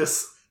just like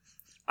this,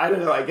 I don't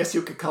know, I guess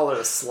you could call it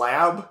a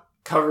slab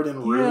covered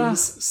in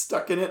runes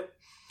stuck in it.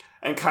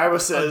 And Kaiba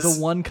says,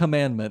 The one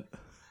commandment.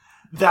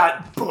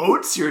 "That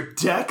boat's your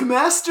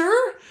Deckmaster?"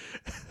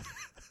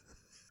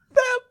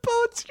 That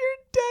boat's your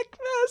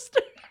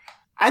Deckmaster.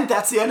 And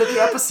that's the end of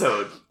the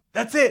episode.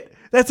 That's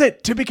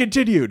it. To be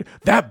continued.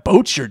 That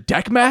boat's your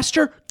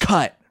Deckmaster?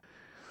 Cut.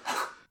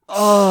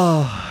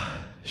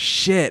 Oh,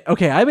 shit.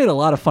 Okay, I made a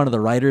lot of fun of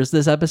the writers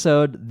this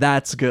episode.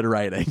 That's good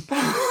writing.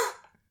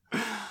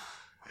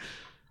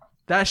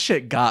 That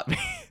shit got me.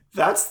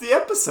 That's the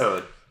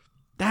episode.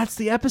 That's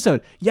the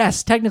episode.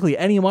 Yes, technically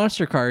any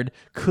monster card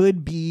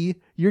could be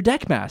your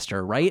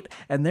Deckmaster, right?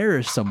 And there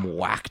are some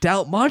whacked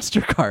out monster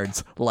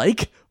cards,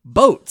 like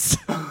boats.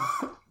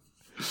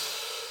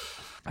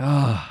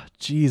 Oh,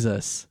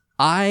 Jesus.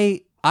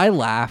 I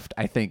laughed,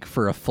 I think,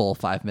 for a full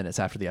 5 minutes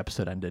after the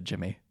episode ended,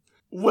 Jimmy.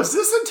 Was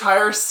this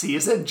entire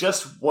season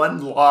just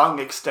one long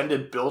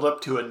extended build-up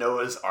to a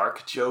Noah's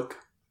Ark joke?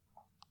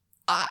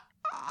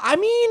 I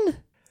mean,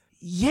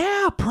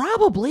 yeah,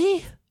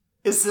 probably.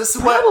 Is this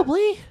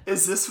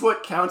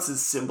what counts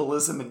as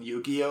symbolism in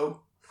Yu-Gi-Oh?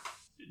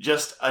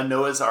 Just a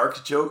Noah's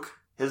Ark joke?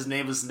 His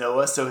name is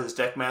Noah, so his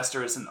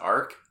Deckmaster is an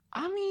Ark?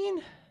 I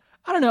mean,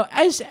 I don't know.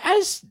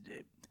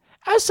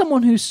 As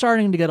someone who's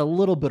starting to get a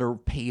little bit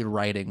of paid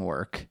writing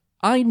work,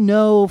 I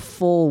know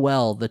full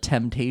well the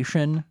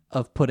temptation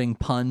of putting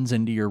puns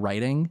into your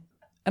writing,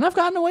 and I've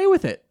gotten away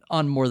with it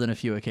on more than a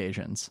few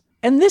occasions.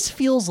 And this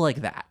feels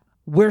like that,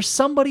 where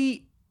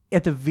somebody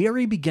at the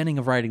very beginning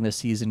of writing this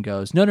season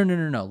goes, no,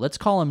 let's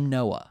call him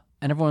Noah.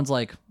 And everyone's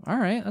like, all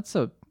right, that's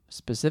a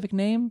specific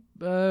name.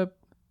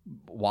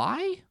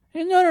 Why?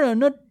 And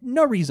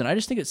no reason. I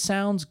just think it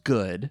sounds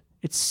good.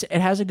 It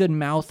has a good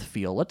mouth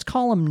feel. Let's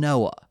call him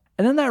Noah.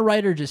 And then that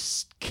writer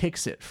just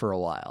kicks it for a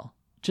while,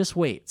 just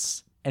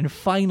waits. And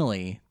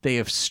finally, they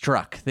have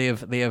struck. They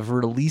have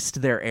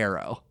released their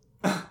arrow.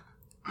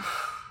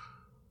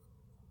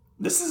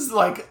 This is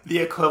like the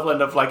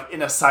equivalent of, like,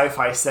 in a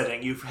sci-fi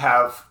setting, you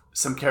have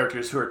some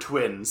characters who are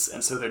twins,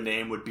 and so their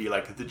name would be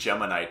like the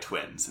Gemini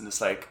twins. And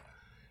it's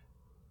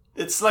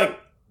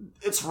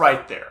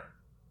right there.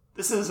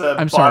 This is a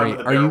I'm bottom sorry, of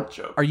the barrel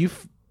joke.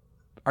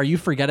 Are you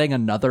forgetting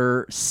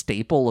another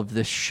staple of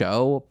this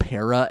show,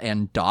 Para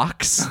and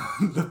Dox?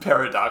 The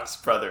Paradox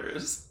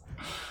Brothers.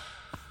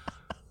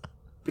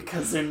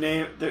 Because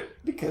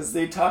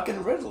they talk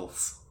in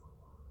riddles.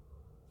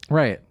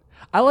 Right.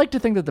 I like to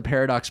think that the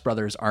Paradox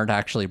Brothers aren't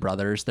actually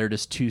brothers. They're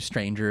just two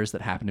strangers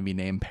that happen to be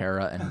named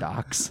Para and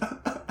Dox.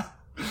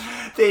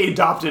 They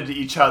adopted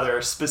each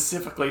other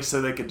specifically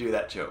so they could do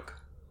that joke.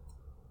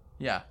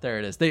 Yeah, there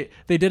it is. They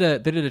did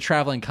a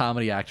traveling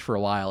comedy act for a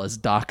while as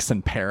Dox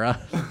and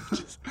Para.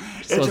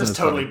 It just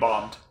totally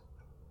bombed.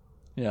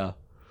 Yeah.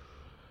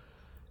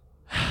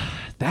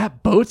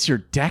 That boat's your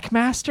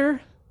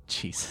Deckmaster?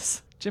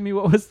 Jesus. Jimmy,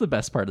 what was the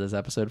best part of this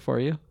episode for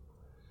you?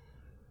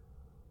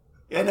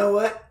 You know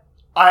what?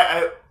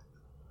 I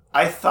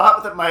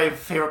thought that my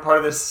favorite part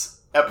of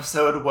this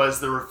episode was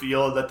the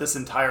reveal that this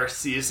entire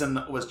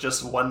season was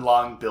just one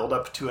long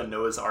build-up to a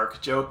Noah's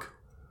Ark joke.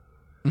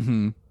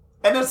 Mm-hmm.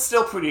 And it's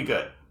still pretty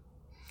good.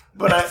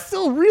 But it's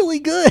still really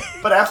good.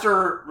 But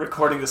after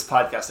recording this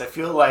podcast, I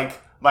feel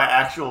like my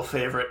actual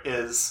favorite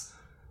is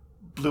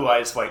Blue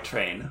Eyes White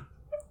Train.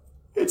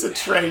 It's a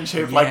train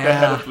shaped like the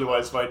head of Blue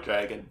Eyes White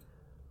Dragon.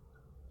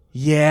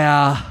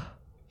 Yeah.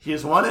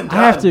 He's one and done.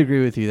 I have to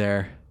agree with you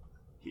there.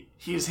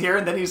 He's here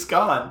and then he's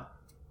gone.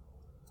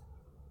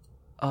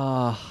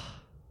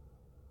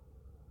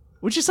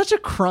 Which is such a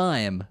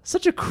crime.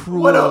 Such a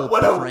cruel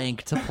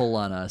prank to pull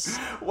on us.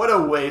 What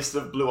a waste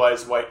of Blue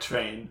Eyes White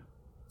Train.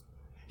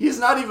 He's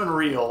not even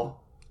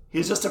real.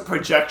 He's just a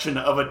projection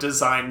of a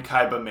design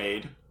Kaiba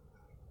made.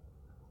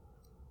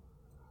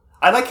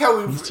 I like how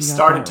we've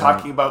started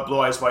talking about Blue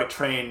Eyes White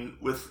Train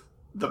with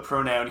the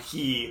pronoun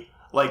he,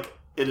 like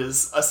it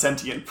is a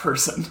sentient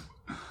person.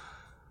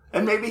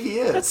 And maybe he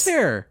is. That's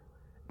fair.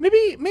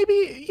 Maybe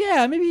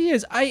he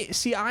is. I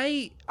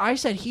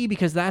said he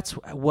because that's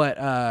what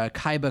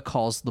Kaiba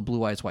calls the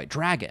Blue Eyes White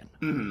Dragon.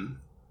 Mm-hmm.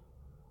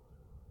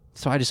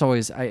 So I just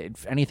always,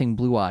 anything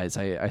blue eyes,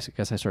 I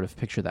guess I sort of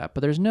picture that.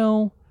 But there's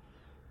no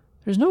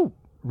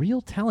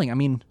real telling. I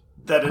mean,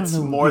 that I don't it's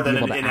know more if we'd than be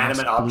an able to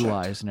inanimate ask object. Blue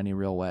Eyes in any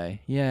real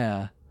way.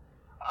 Yeah.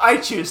 I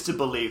choose to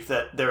believe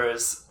that there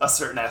is a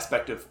certain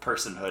aspect of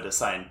personhood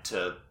assigned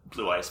to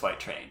Blue Eyes White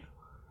Train.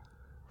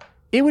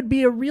 It would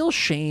be a real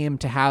shame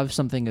to have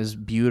something as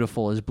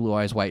beautiful as Blue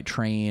Eyes White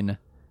Train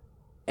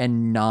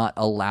and not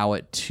allow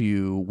it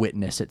to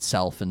witness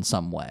itself in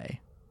some way.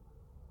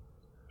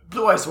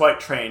 Blue Eyes White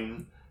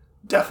Train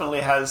definitely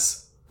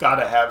has got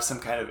to have some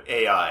kind of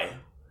AI,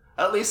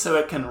 at least so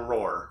it can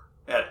roar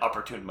at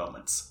opportune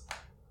moments.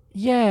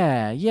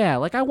 Yeah.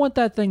 Like, I want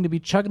that thing to be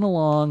chugging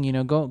along,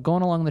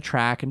 going along the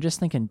track and just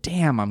thinking,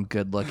 damn, I'm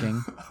good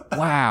looking.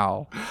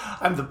 Wow.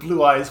 I'm the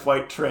Blue Eyes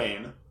White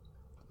Train.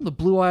 The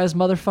Blue Eyes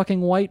motherfucking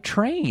White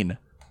Train.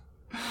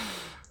 God,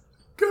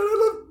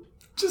 I love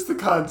just the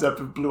concept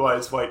of Blue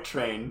Eyes White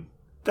Train.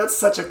 That's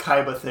such a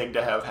Kaiba thing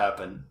to have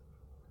happen.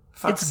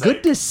 Fuck's It's sake.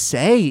 good to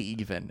say,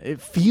 even. It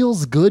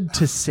feels good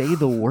to say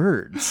the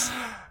words.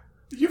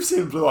 You've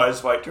seen Blue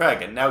Eyes White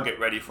Dragon. Now get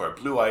ready for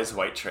Blue Eyes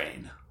White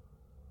Train.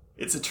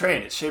 It's a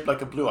train. It's shaped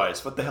like a blue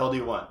eyes. What the hell do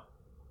you want?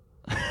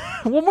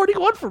 What more do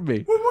you want from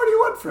me? What more do you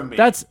want from me?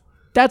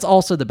 That's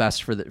also the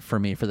best for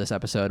me for this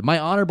episode. My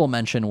honorable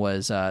mention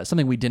was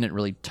something we didn't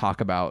really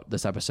talk about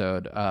this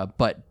episode,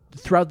 but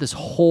throughout this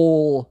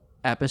whole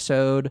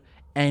episode,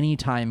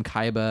 anytime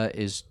Kaiba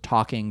is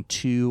talking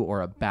to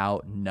or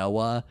about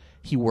Noah,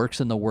 he works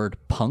in the word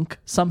punk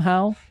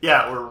somehow.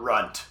 Yeah, or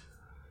runt.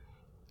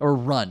 Or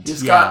runt,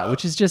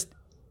 which is just...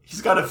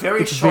 He's got a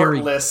very short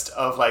list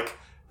of, like,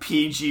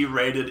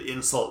 PG-rated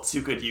insults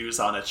you could use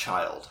on a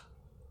child.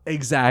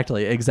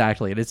 Exactly.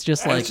 And it's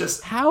just like,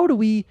 how do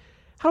we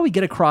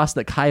get across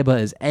that Kaiba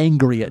is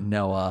angry at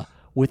Noah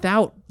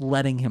without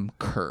letting him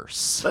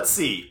curse? Let's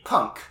see.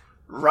 Punk.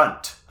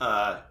 Runt.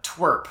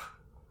 Twerp.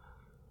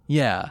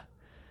 Yeah.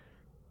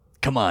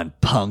 Come on,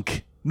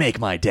 punk. Make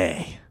my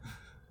day.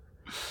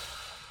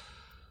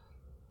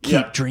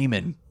 Keep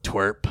dreaming,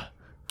 twerp.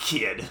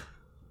 Kid.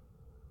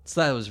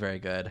 So that was very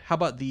good. How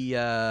about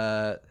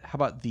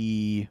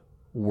the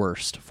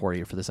worst for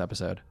you for this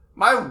episode?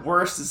 My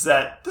worst is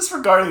that,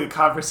 disregarding the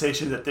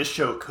conversation that this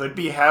show could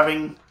be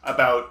having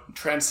about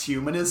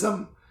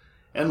transhumanism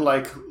and,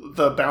 like,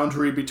 the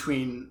boundary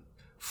between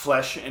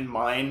flesh and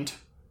mind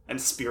and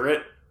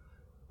spirit,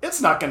 it's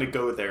not going to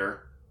go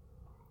there.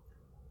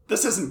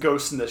 This isn't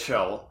Ghost in the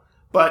Shell,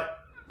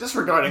 but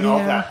disregarding all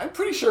that, I'm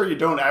pretty sure you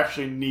don't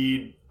actually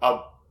need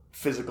a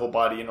physical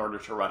body in order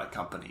to run a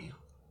company.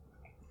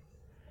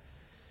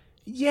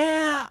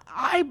 Yeah,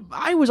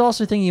 I was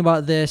also thinking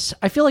about this.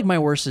 I feel like my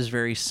worst is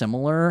very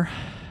similar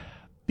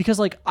because,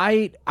 like,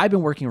 I've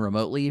been working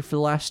remotely for the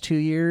last 2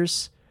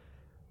 years.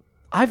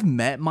 I've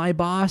met my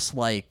boss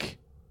like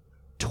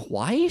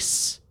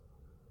twice.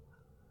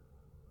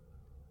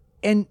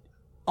 And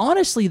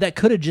honestly, that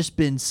could have just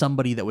been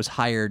somebody that was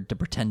hired to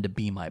pretend to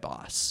be my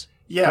boss.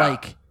 Yeah.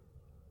 Like,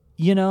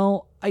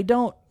 I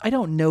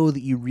don't know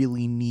that you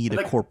really need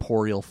a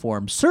corporeal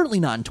form. Certainly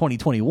not in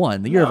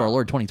 2021, the year of our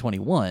Lord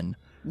 2021.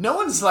 No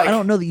one's like, I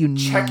don't know that you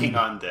checking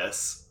on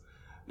this.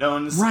 No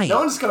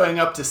one's going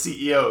up to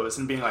CEOs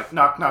and being like,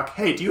 knock knock,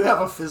 hey, do you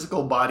have a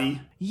physical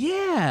body?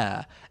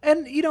 Yeah.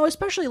 And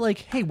especially like,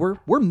 hey,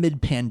 we're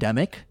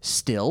mid-pandemic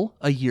still,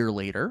 a year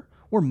later.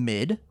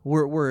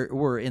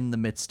 We're in the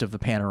midst of the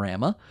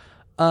panorama.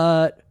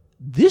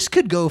 This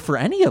could go for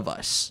any of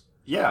us.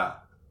 Yeah.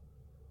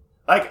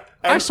 Like,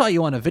 I saw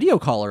you on a video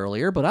call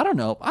earlier, but I don't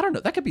know.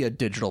 That could be a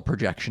digital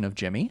projection of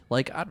Jimmy.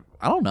 Like, I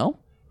don't know.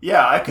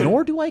 Yeah, I could.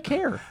 Nor do I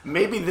care.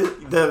 Maybe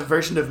the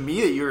version of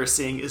me that you were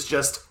seeing is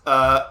just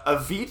a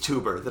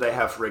VTuber that I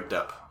have rigged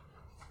up.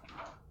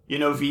 You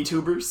know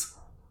VTubers?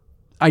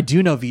 I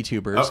do know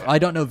VTubers. Okay. I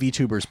don't know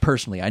VTubers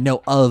personally. I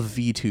know of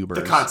VTubers.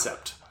 The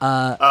concept.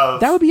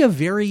 That would be a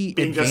very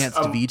advanced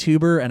just,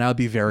 VTuber, and I would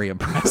be very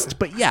impressed.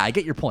 But yeah, I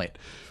get your point.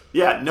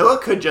 Yeah, Noah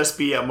could just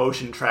be a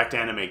motion-tracked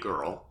anime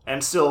girl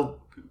and still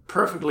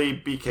perfectly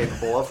be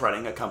capable of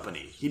running a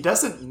company. He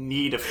doesn't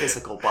need a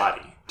physical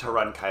body to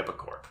run Kaiba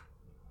Corp.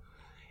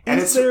 And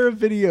is there a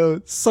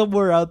video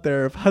somewhere out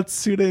there of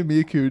Hatsune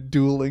Miku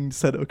dueling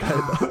Seto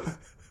Kaiba?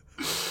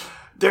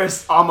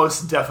 There's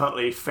almost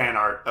definitely fan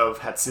art of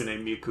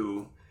Hatsune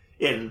Miku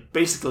in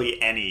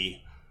basically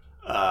any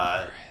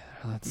media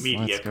let's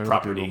go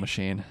property. To the Google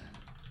machine.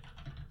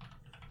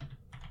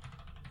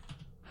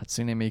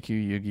 Hatsune Miku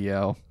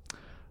Yu-Gi-Oh!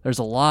 There's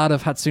a lot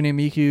of Hatsune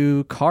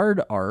Miku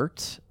card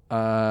art.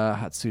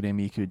 Hatsune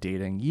Miku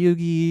dating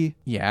Yugi.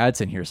 Yeah,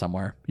 it's in here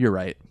somewhere. You're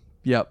right.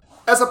 Yep.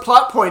 As a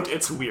plot point,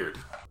 it's weird.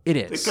 It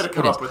is. They could have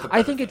come up with a better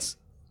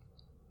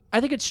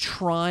I think it's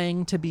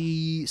trying to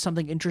be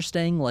something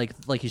interesting,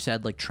 like you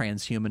said, like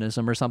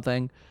transhumanism or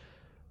something.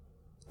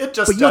 It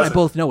just But you and I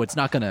both know it's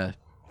not gonna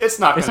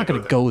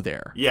go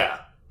there. Yeah.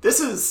 This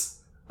is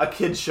a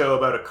kid's show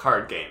about a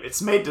card game.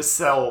 It's made to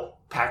sell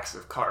packs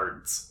of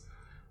cards.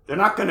 They're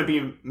not going to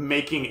be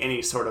making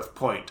any sort of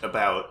point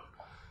about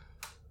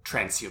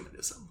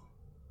transhumanism.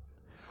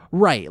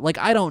 Right. Like,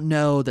 I don't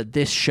know that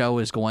this show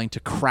is going to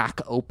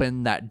crack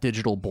open that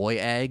digital boy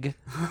egg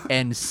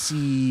and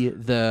see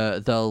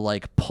the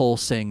like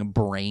pulsing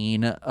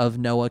brain of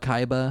Noah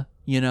Kaiba,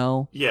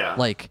 Yeah.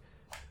 Like,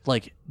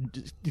 like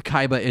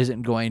Kaiba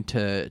isn't going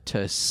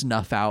to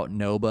snuff out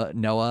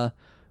Noah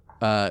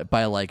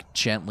by like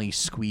gently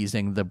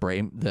squeezing the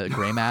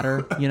gray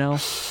matter, you know?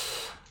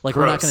 Like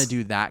we're not Gross. going to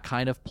do that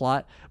kind of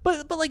plot.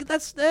 But like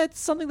that's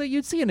something that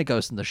you'd see in a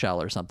Ghost in the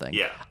Shell or something.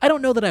 Yeah. I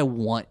don't know that I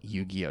want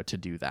Yu-Gi-Oh to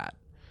do that.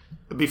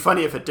 It'd be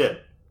funny if it did.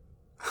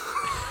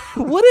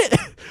 Would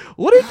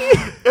it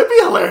be? It'd be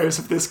hilarious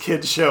if this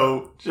kid's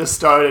show just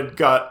started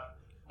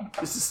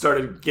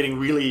getting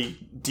really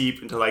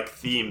deep into like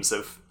themes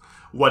of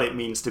what it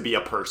means to be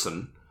a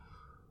person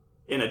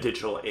in a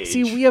digital age.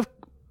 See,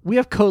 we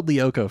have Code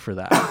Lyoko for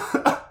that.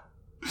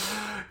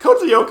 Code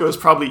Lyoko is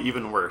probably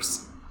even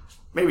worse.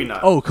 Maybe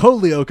not. Oh,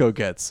 Code Lyoko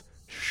gets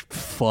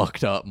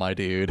fucked up, my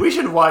dude. We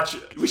should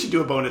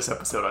do a bonus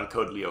episode on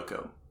Code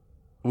Lyoko.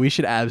 We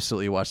should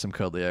absolutely watch some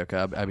Code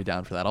Lyoko. I'd be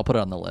down for that. I'll put it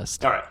on the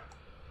list. All right.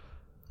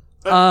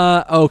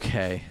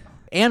 Okay.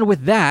 And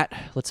with that,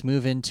 let's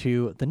move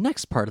into the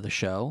next part of the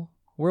show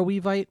where we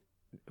invite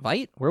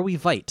my lovely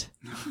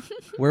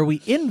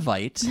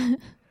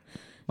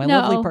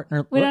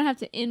partner. We don't have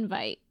to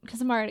invite because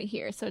I'm already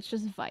here, so it's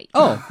just invite.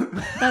 Oh,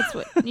 That's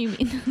what you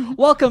mean.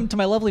 welcome to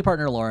my lovely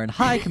partner Lauren.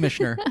 Hi,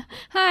 Commissioner.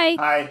 Hi.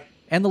 Hi.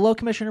 And the low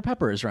Commissioner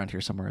Pepper is around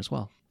here somewhere as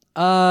well.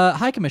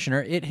 Hi,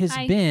 Commissioner. It has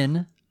Hi.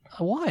 been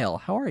a while.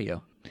 How are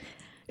you?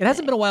 It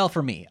hasn't been a while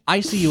for me.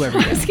 I see you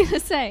every I was day. gonna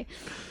say,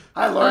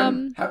 Hi,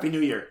 Lauren. Happy New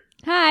Year.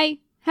 hi,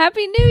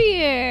 happy New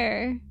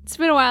Year. It's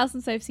been a while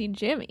since I've seen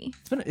Jimmy.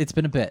 It's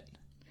been a bit.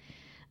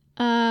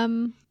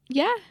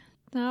 Yeah,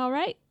 all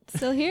right,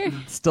 still here,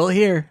 Still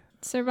here.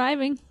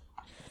 surviving.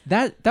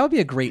 That would be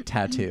a great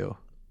tattoo.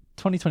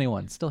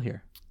 2021, still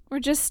here. We're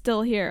just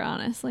still here,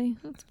 honestly.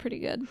 That's pretty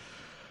good.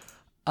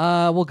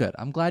 Well, good.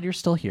 I'm glad you're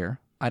still here.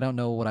 I don't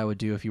know what I would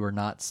do if you were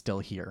not still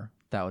here.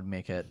 That would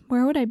make it.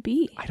 Where would I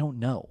be? I don't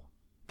know.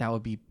 That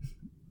would be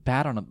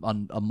bad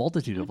on a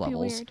multitude of That'd be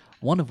levels. weird.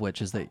 One of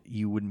which is that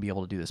you wouldn't be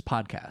able to do this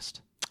podcast.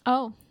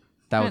 Oh,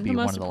 That Right, would be the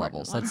one most of the important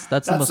levels. one.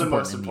 That's the most the important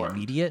most in important.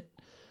 the immediate.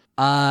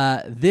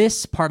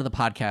 This part of the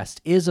podcast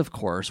is, of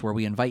course, where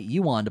we invite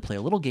you on to play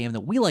a little game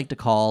that we like to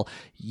call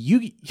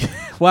you.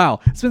 Wow,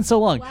 it's been so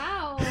long.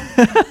 wow.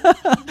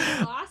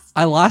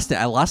 I lost it.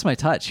 I lost my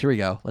touch. Here we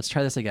go. Let's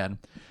try this again.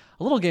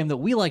 A little game that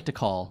we like to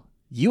call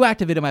You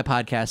Activated My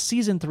Podcast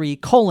Season 3,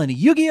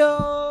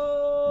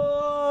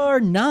 Yu-Gi-Oh! Or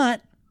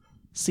Not.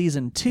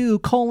 Season 2,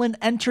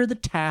 Enter the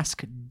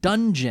Task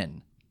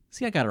Dungeon.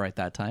 See, I got it right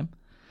that time.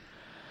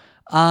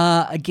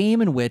 A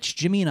game in which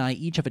Jimmy and I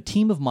each have a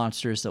team of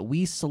monsters that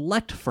we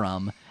select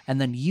from, and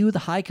then you, the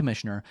High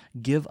Commissioner,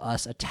 give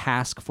us a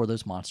task for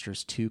those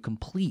monsters to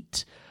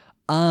complete.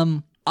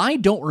 I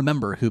don't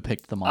remember who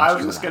picked the monster I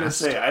was just going to last.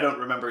 say, I don't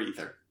remember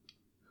either.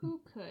 Who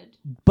could?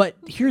 But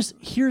here's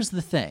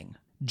the thing.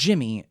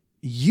 Jimmy,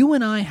 you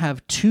and I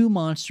have 2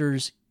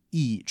 monsters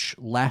each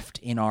left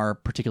in our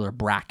particular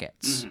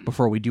brackets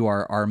before we do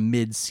our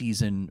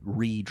mid-season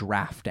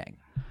redrafting.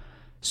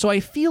 So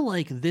I feel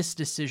like this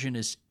decision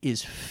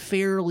is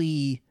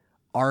fairly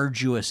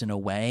arduous in a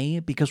way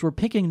because we're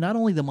picking not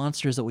only the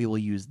monsters that we will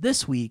use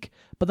this week,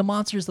 but the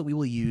monsters that we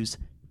will use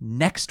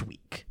next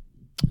week.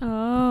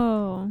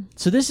 Oh,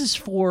 So this is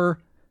for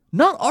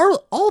not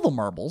all the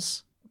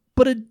marbles,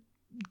 but a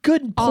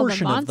good All the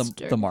portion of the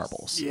monsters.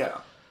 marbles. Yeah.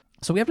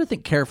 So we have to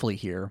think carefully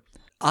here.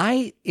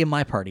 In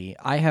my party,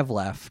 I have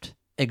left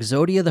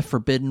Exodia the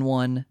Forbidden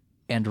One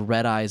and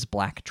Red Eyes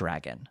Black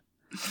Dragon.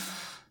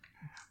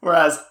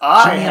 Whereas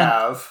I Jimmy,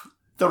 have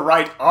the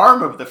right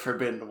arm of the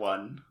Forbidden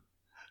One.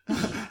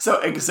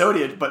 So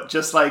Exodia, but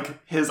just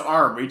like his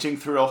arm reaching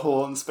through a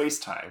hole in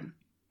space-time.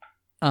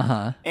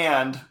 Uh-huh.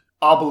 And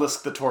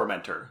Obelisk the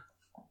Tormentor.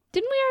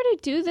 didn't we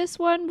already do this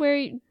one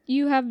where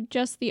you have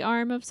just the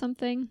arm of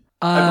something?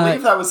 I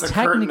believe that was the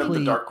Curtain of the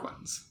technically- Dark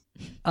Ones.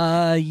 Yes,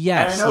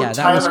 And I know yeah,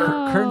 that was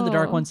Tyler- Curtain of the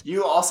Dark Ones.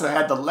 You also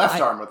had the left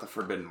arm of the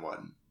Forbidden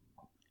One.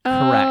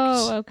 Correct.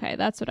 Oh, okay,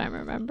 that's what I'm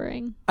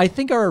remembering. I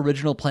think our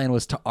original plan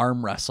was to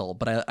arm wrestle,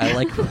 but I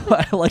like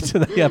I liked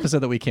the episode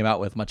that we came out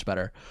with much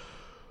better.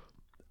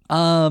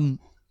 So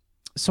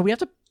we have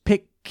to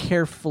pick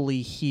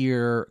carefully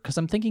here because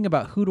I'm thinking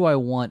about who do I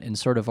want in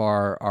sort of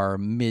our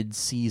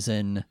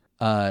mid-season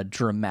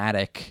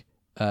dramatic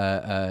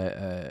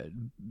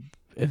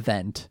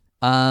event.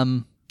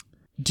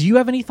 Do you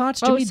have any thoughts,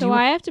 Jimmy? Oh, so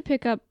I have to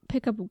pick up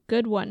a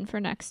good one for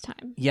next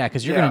time. Yeah,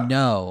 because you're Yeah. going to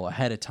know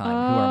ahead of time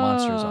who our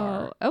monsters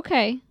are, Oh,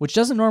 okay. which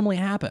doesn't normally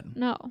happen.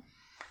 No.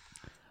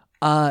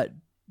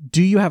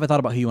 Do you have a thought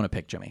about who you want to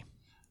pick, Jimmy?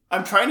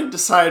 I'm trying to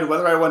decide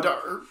whether I want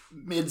our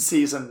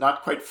mid-season,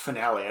 not quite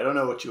finale, I don't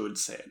know what you would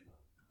say,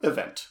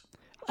 event.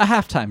 A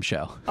halftime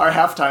show. Our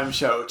halftime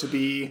show to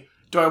be,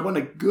 do I want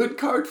a good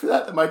card for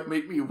that might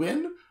make me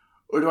win?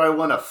 Or do I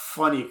want a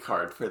funny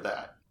card for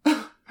that?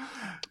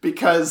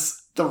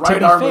 Because the To right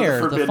be arm fair,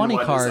 of the the Forbidden funny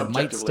One is card might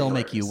objectively still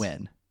make you hilarious.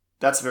 win.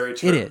 That's very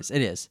true. It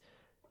is.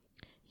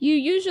 You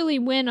usually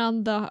win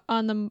on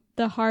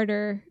the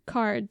harder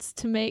cards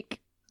to make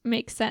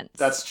sense.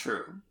 That's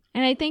true.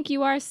 And I think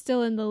you are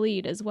still in the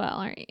lead as well,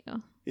 aren't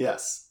you?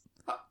 Yes.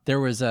 There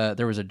was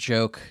a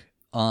joke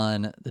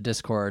on the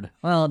Discord.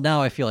 Well,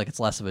 now I feel like it's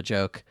less of a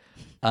joke.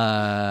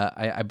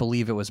 I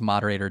believe it was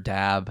moderator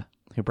Dab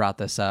who brought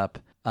this up.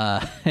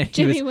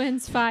 Jimmy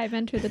wins 5.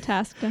 Enter the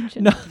task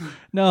dungeon.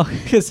 No,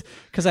 because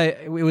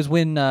it was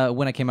when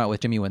I came out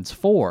with Jimmy wins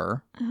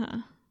 4,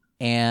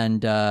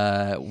 and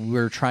we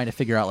were trying to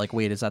figure out like,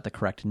 wait, is that the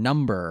correct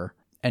number?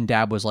 And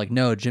Dab was like,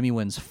 no, Jimmy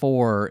wins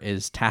 4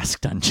 is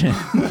task dungeon.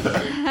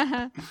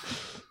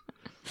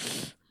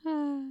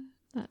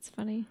 That's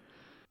funny.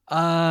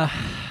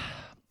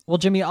 Well,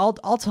 Jimmy, I'll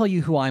tell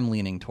you who I'm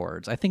leaning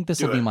towards. I think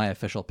this will be my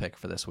official pick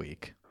for this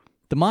week.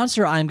 The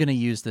monster I'm going to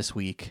use this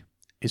week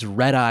is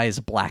Red Eye's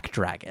Black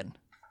Dragon.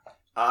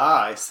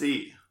 Ah, I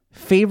see.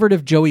 Favorite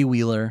of Joey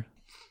Wheeler.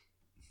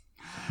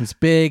 He's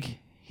big,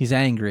 he's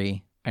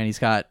angry, and he's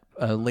got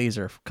a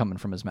laser coming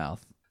from his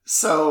mouth.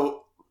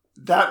 So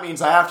that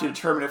means I have to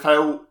determine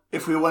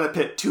if we want to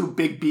pit 2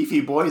 big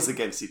beefy boys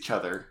against each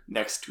other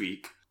next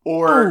week,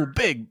 or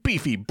big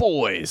beefy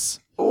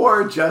boys,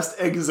 or just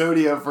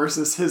Exodia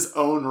versus his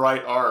own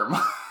right arm.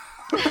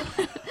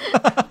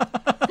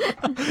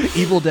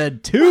 Evil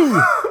Dead 2.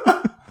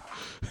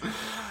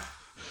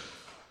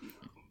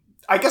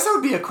 I guess that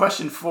would be a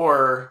question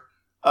for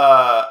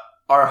our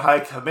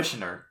High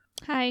Commissioner.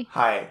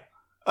 Hi.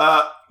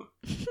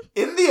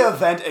 In the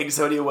event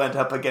Exodia went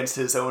up against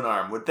his own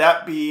arm, would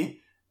that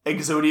be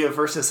Exodia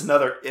versus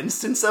another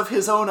instance of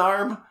his own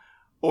arm?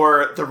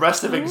 Or the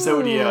rest of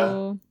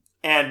Exodia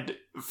and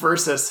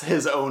versus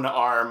his own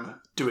arm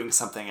doing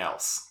something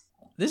else?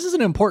 This is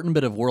an important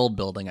bit of world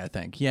building, I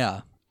think.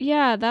 Yeah.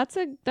 Yeah, that's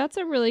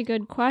a really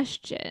good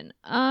question.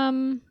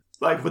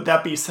 Like, would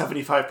that be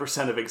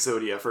 75% of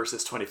Exodia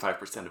versus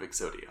 25% of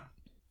Exodia?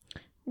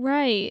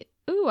 Right.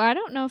 Ooh, I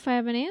don't know if I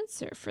have an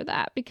answer for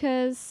that,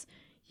 because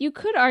you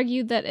could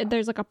argue that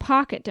there's like a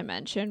pocket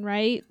dimension,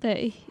 right? That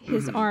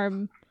his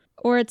arm,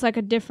 or it's like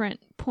a different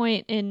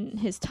point in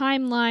his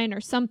timeline or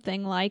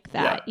something like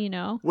that, you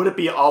know? Would it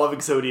be all of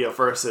Exodia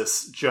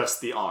versus just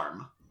the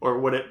arm? Or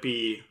would it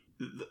be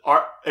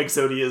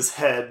Exodia's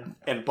head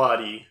and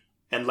body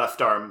and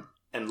left arm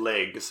and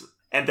legs,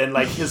 and then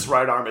like his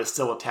right arm is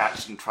still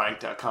attached and trying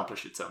to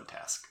accomplish its own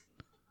task?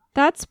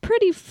 That's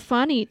pretty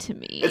funny to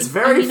me. It's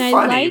very funny,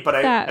 like but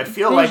I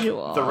feel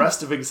visual. like the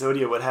rest of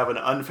Exodia would have an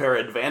unfair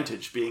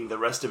advantage being the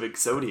rest of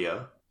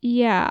Exodia.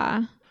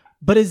 Yeah.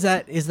 But is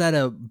that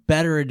a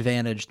better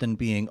advantage than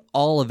being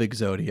all of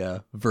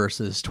Exodia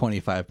versus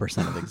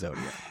 25% of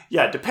Exodia?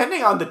 Yeah,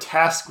 depending on the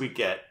task we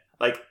get,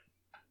 like,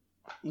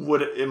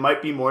 it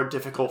might be more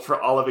difficult for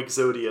all of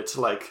Exodia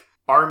to like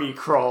army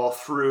crawl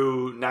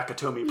through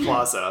Nakatomi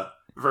Plaza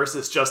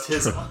versus just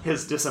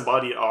his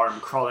disembodied arm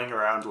crawling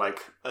around like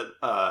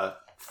a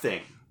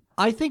thing.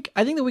 I think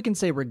that we can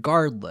say,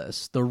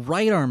 regardless, the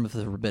right arm of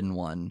the Forbidden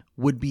One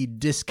would be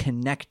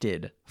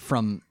disconnected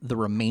from the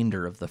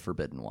remainder of the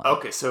Forbidden One.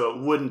 Okay, so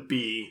it wouldn't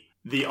be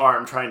the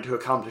arm trying to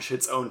accomplish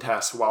its own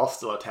task while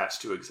still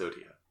attached to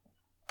Exodia.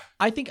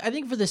 I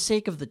think for the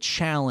sake of the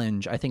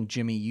challenge, I think,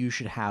 Jimmy, you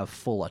should have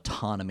full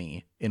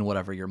autonomy in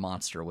whatever your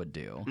monster would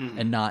do,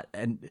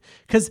 and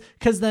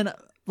because then,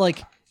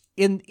 like,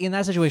 in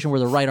that situation where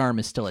the right arm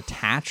is still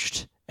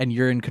attached and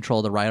you're in control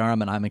of the right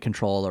arm and I'm in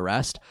control of the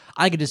rest,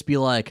 I could just be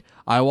like,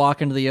 I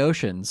walk into the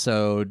ocean,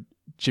 so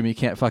Jimmy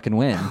can't fucking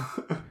win.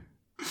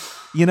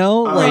 You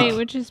know? Right,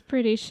 which is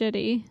pretty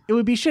shitty. It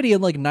would be shitty,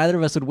 and like neither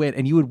of us would win,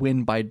 and you would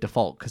win by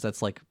default because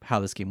that's like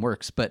how this game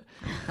works. But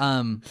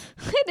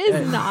it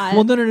is not.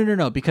 Well,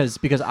 no, because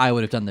I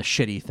would have done the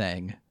shitty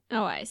thing.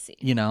 Oh, I see.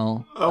 You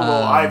know? Oh,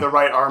 well, the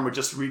right arm would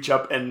just reach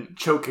up and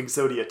choke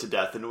Exodia to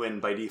death and win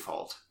by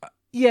default.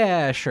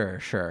 Yeah,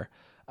 sure.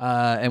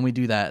 And we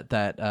do that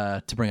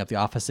to bring up The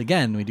Office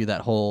again. We do that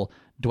whole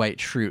Dwight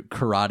Schrute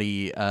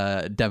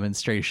karate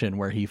demonstration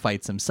where he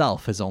fights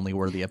himself, his only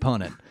worthy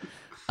opponent.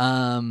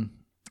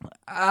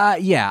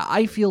 Yeah,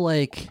 I feel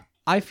like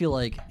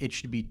it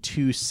should be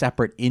 2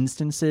 separate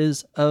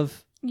instances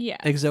of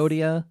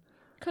Exodia.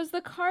 Because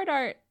the card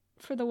art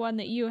for the one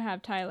that you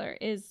have, Tyler,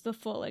 is the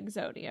full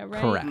Exodia,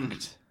 right?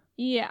 Correct.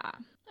 Yeah.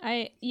 So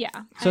I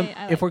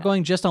if we're that.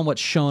 going just on what's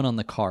shown on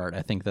the card,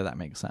 I think that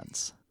makes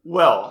sense.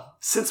 Well,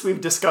 since we've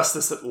discussed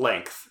this at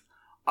length,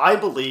 I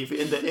believe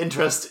in the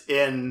interest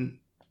in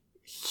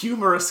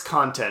humorous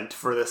content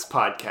for this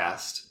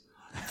podcast,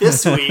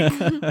 this week,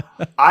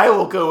 I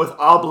will go with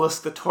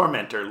Obelisk the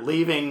Tormentor,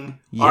 leaving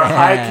our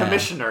High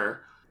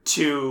Commissioner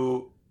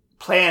to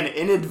plan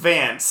in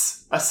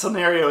advance a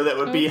scenario that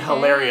would be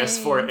hilarious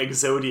for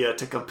Exodia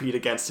to compete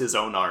against his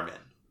own arm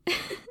in.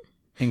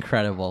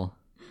 Incredible.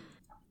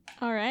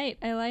 All right,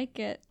 I like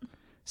it.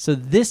 So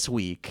this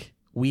week,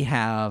 we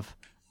have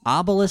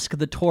Obelisk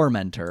the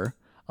Tormentor,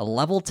 a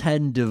level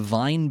 10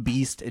 divine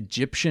beast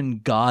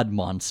Egyptian god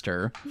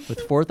monster with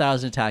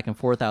 4,000 attack and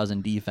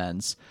 4,000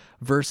 defense,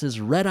 versus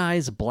Red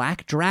Eye's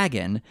Black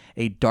Dragon,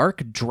 a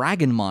dark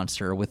dragon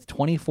monster with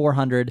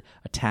 2,400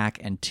 attack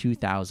and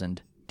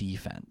 2,000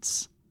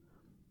 defense.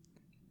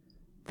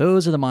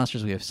 Those are the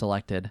monsters we have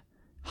selected.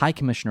 Hi,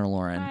 Commissioner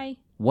Lauren. Hi.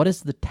 What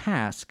is the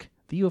task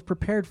that you have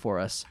prepared for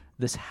us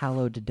this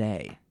hallowed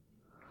day?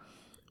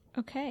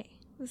 Okay,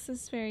 this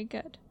is very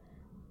good.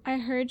 I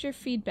heard your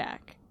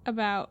feedback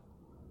about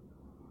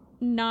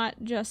not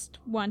just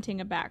wanting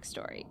a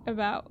backstory,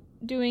 about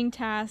doing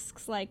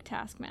tasks like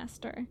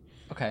Taskmaster,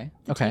 Okay.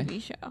 the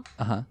TV show.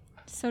 Uh-huh.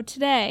 So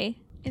today,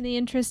 in the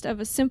interest of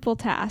a simple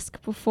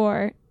task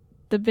before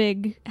the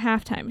big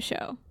halftime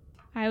show,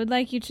 I would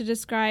like you to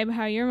describe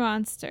how your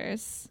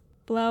monsters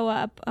blow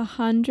up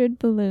 100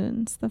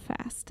 balloons the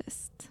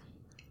fastest.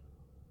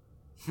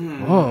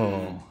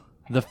 Whoa.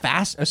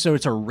 So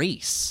it's a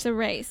race. It's a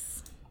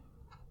race.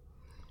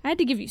 I had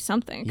to give you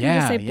something. Could Yeah,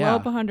 just say blow yeah.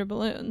 up 100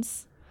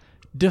 balloons.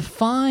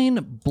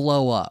 Define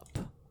blow up.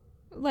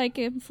 Like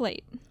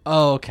inflate.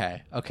 Oh,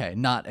 okay. Okay.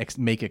 Not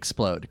make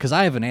explode. Because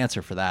I have an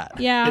answer for that.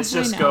 Yeah, It's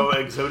just I know. go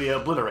Exodia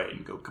Obliterate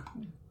and go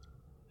kaboom.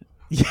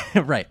 Yeah,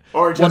 right.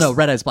 Or just, Well, no,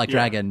 Red Eyes Black yeah.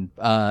 Dragon,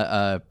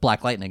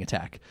 Black Lightning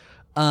attack.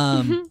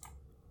 Tyler,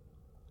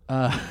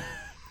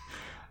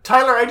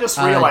 I just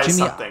realized Jimmy-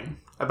 something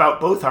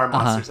about both our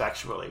monsters,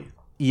 actually.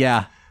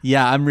 Yeah,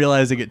 I'm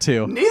realizing it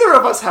too. Neither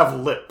of us have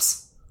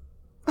lips.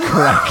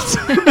 Correct.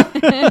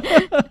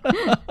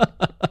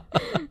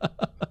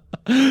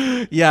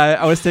 Yeah,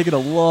 I was taking a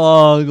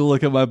long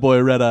look at my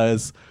boy Red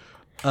Eyes.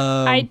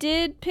 I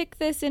did pick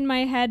this in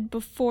my head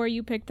before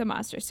you picked the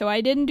monster, so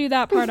I didn't do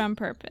that part on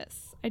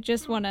purpose. I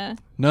just want to...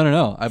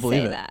 No. I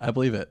believe Say it. that. I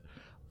believe it.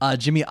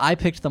 Jimmy, I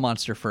picked the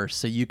monster first,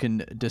 so you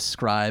can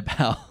describe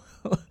how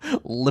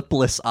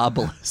lipless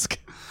obelisk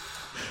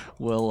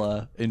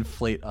will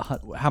inflate.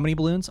 How many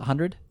balloons?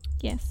 100?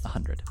 Yes.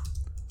 100.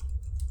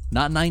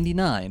 Not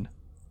 99.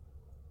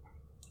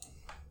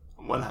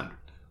 100.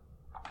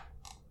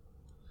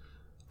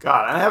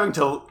 God, I'm having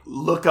to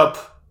look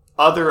up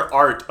other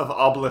art of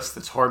Obelisk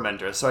the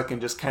Tormentor so I can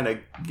just kind of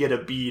get a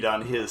bead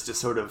on his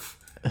just sort of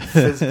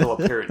physical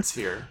appearance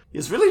here.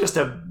 He's really just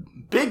a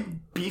big,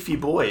 beefy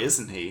boy,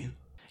 isn't he?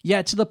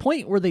 Yeah, to the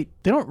point where they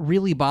don't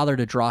really bother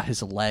to draw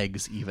his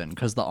legs even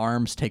because the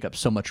arms take up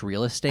so much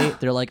real estate.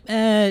 They're like,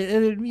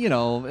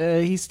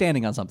 he's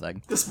standing on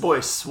something. This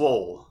boy's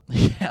swole.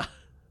 Yeah.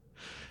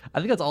 I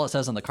think that's all it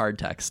says on the card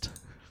text.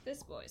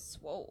 This boy's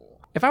swole.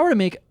 If I were to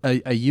make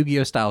a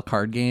Yu-Gi-Oh style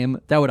card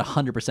game, that would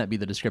 100% be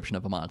the description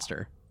of a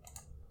monster.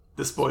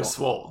 This boy's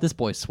swole. This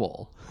boy's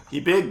swole. He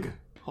big.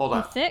 Hold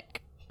on.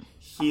 Thick.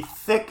 He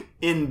thick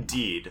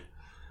indeed.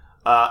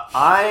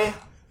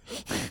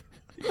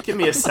 Give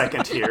me a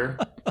second here.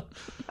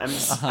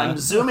 I'm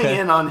zooming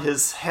in on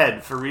his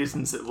head for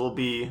reasons that will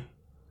be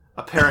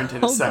apparent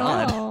in a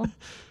second. Oh.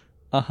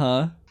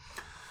 Uh-huh.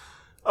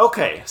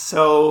 Okay,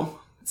 so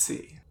let's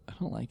see. I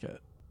don't like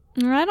it.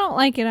 I don't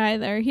like it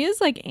either. He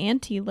has like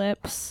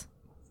anti-lips.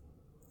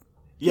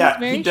 Yeah,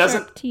 Very he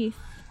doesn't. sharp teeth.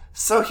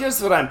 So here's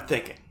what I'm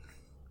thinking.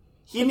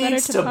 He Better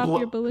needs to to pop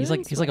your blow.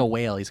 balloons. He's like a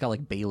whale. He's got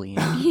like baleen.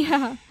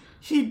 Yeah.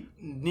 He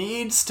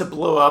needs to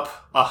blow up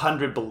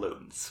 100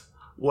 balloons.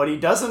 What he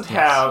doesn't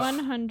have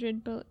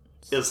 100 balloons.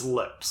 is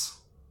lips.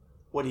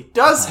 What he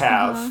does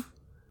have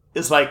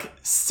is like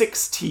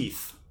 6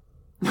 teeth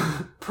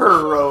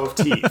per row of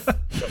teeth.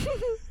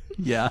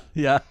 Yeah.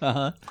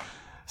 Uh-huh.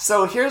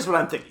 So here's what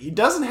I'm thinking. He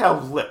doesn't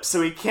have lips,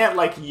 so he can't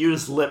like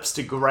use lips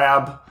to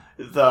grab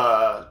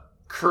the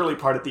curly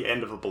part at the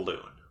end of a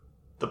balloon,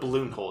 the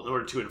balloon hole, in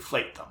order to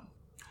inflate them.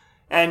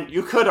 And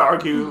you could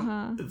argue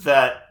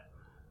that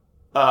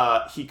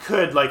he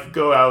could like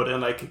go out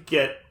and like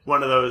get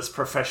one of those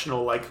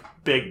professional like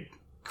big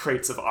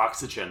crates of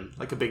oxygen,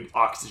 like a big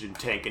oxygen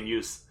tank, and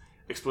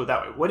explode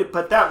that way.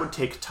 But that would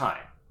take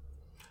time.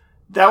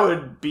 That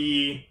would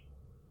be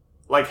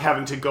like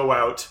having to go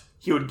out.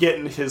 He would get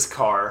in his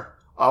car,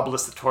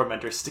 Obelisk the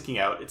Tormentor sticking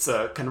out. It's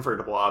a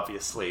convertible,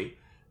 obviously,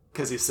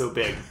 because he's so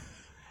big.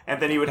 And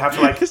then he would have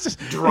to like It's just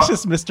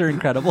Mr.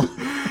 Incredible.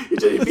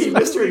 He'd be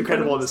Mr.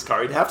 Incredible in his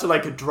car. He'd have to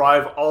like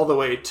drive all the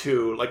way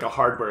to like a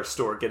hardware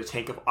store, get a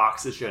tank of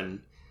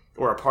oxygen,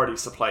 or a party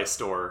supply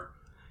store,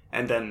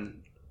 and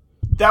then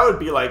that would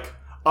be like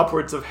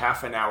upwards of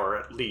half an hour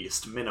at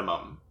least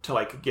minimum to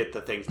like get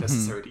the things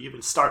necessary to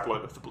even start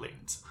blowing up the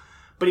balloons.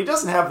 But he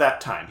doesn't have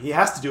that time. He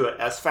has to do it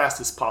as fast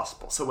as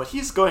possible. So what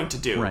he's going to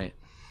do, Right.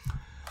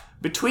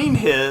 between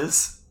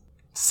his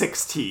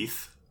 6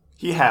 teeth,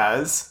 he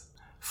has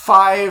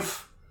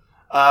 5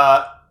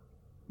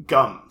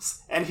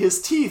 gums. And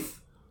his teeth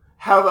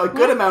have a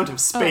good amount of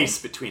space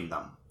between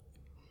them.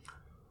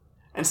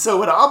 And so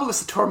what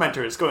Obelisk the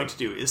Tormentor is going to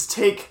do is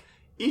take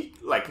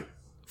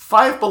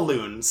 5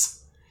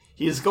 balloons.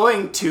 He is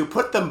going to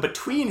put them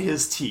between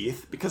his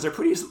teeth, because they're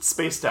pretty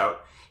spaced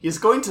out. He's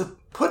going to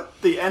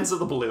put the ends of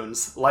the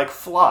balloons, like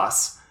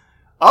floss,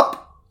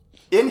 up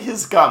in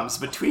his gums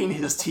between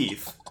his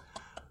teeth.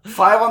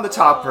 5 on the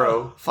top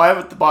row, 5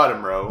 at the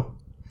bottom row.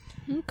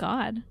 Oh,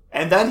 God.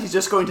 And then he's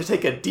just going to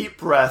take a deep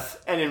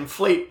breath and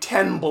inflate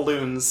 10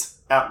 balloons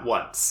at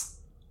once.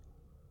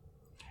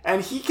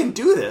 And he can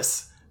do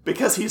this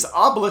because he's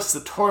Obelisk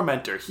the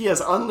Tormentor. He has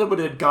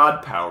unlimited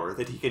god power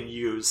that he can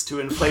use to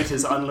inflate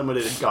his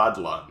unlimited god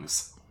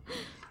lungs.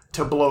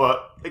 To blow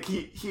up. Like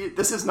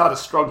this is not a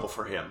struggle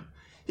for him.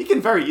 He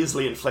can very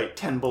easily inflate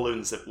 10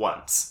 balloons at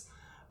once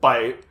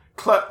by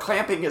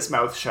clamping his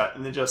mouth shut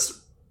and then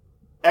just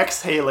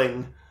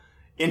exhaling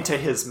into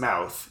his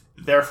mouth.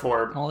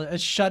 Therefore, Well,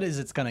 as shut as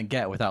it's gonna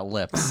get without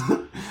lips.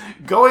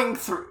 going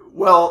through.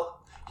 Well,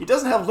 he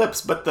doesn't have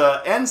lips, but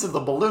the ends of the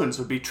balloons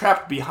would be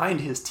trapped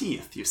behind his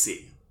teeth. You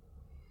see.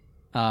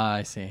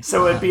 I see.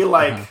 So it'd be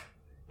like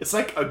it's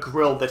like a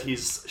grill that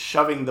he's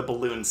shoving the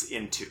balloons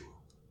into,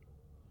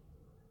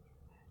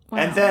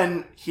 and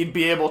then he'd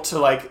be able to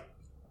like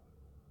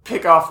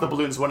pick off the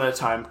balloons one at a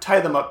time, tie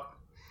them up,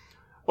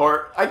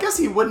 or I guess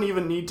he wouldn't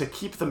even need to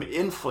keep them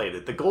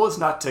inflated. The goal is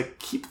not to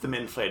keep them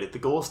inflated. The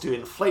goal is to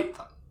inflate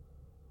them.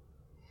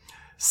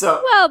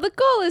 So Well, the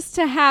goal is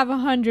to have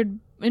 100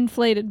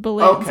 inflated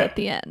balloons okay, at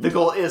the end. the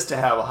goal is to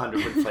have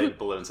 100 inflated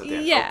balloons at the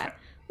end. Yeah, Okay.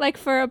 like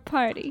for a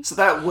party. So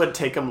that would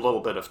take him a little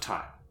bit of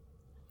time.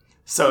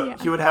 So Yeah.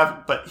 he would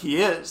have, but he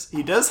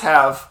does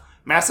have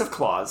massive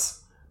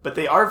claws, but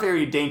they are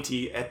very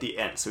dainty at the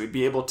end. So he'd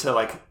be able to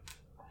like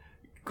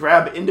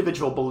grab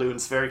individual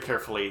balloons very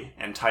carefully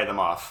and tie them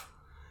off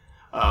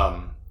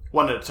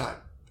one at a time,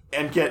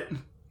 and get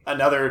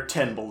another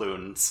 10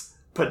 balloons,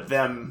 put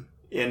them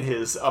in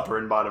his upper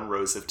and bottom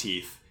rows of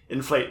teeth,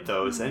 inflate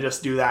those, and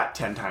just do that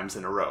 10 times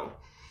in a row.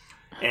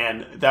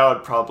 And that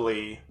would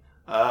probably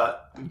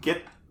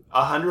get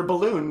 100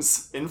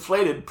 balloons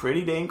inflated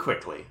pretty dang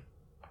quickly.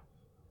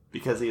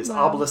 Because he is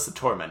Obelisk the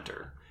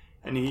Tormentor.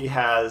 And he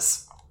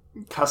has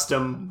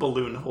custom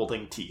balloon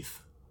holding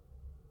teeth.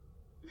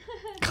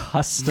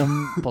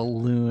 Custom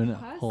balloon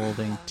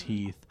holding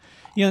teeth.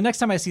 You know, next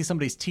time I see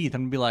somebody's teeth,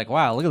 I'm gonna be like,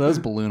 wow, look at those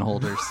balloon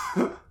holders.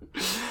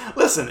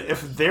 Listen,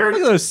 if they're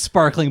Look at those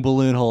sparkling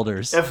balloon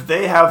holders. if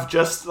they have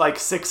just like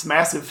 6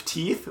 massive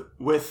teeth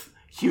with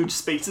huge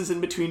spaces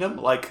in between them,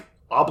 like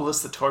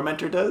Obelisk the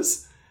Tormentor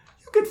does,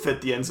 you could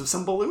fit the ends of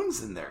some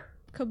balloons in there.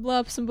 Could blow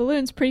up some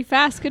balloons pretty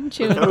fast, couldn't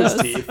you? With with those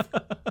those? teeth.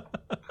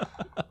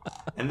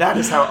 And that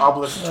is how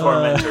Obelisk the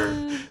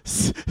Tormentor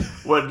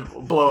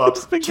would blow up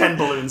 10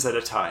 balloons at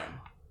a time.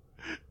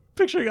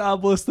 Picturing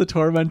Obelisk the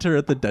Tormentor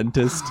at the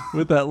dentist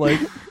with that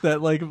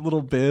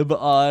little bib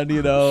on,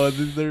 you know,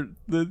 and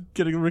they're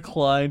getting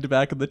reclined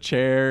back in the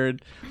chair,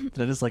 and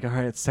then it's like, all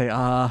right, say,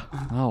 oh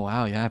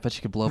wow, yeah, I bet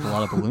you could blow up a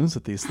lot of balloons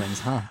with these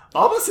things, huh?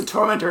 Obelisk the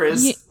Tormentor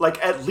is like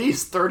at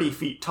least 30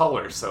 feet tall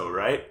or so,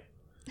 right?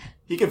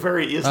 He could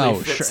very easily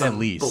fit sure, some at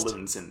least.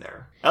 balloons in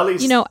there. At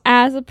least, You know,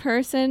 as a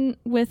person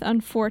with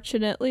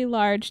unfortunately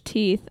large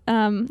teeth,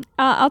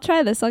 I'll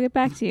try this. I'll get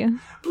back to you.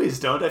 please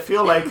don't. I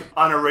feel like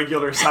on a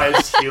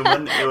regular-sized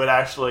human, it would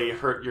actually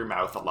hurt your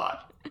mouth a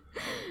lot.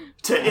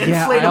 To inflate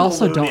Yeah, I a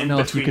also balloon don't in know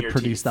if you between could your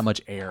produce teeth. that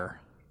much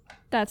air.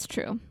 That's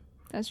true.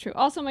 That's true.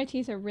 Also, my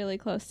teeth are really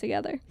close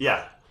together.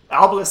 Yeah,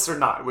 Obelisks are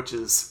not, which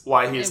is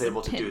why he is It would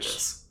able to do pinch.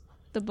 this.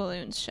 The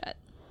balloons shut.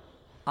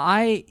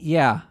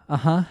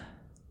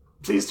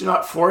 Please do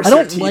not force I your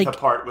don't teeth like-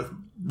 apart with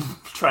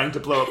trying to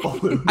blow up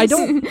balloons.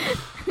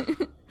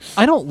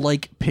 I don't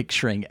like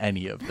picturing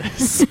any of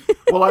this.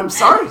 Well, I'm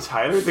sorry,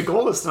 Tyler. The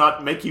goal is to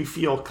not make you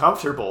feel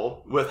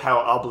comfortable with how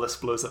Obelisk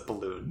blows up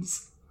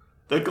balloons.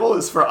 The goal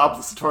is for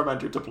Obelisk the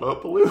Tormentor to blow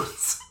up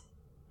balloons.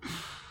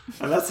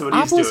 And that's what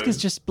he's Obelisk doing. is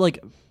just like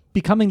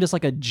becoming just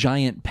like a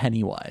giant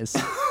Pennywise.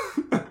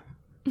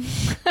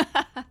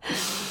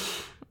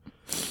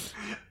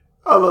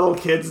 A little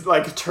kid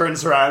like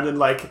turns around and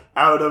like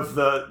out of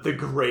the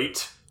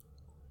grate,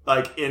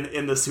 like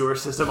in the sewer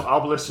system,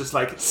 Obelisk just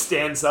like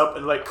stands up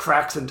and like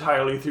cracks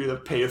entirely through the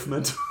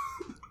pavement.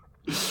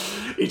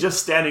 He's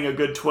just standing a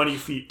good 20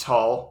 feet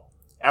tall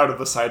out of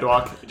the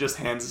sidewalk. Just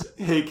hands,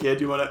 hey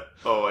kid, you wanna?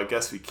 Oh, I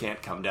guess we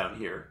can't come down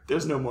here.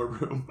 There's no more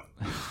room.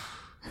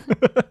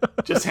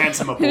 Just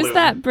hands him a balloon.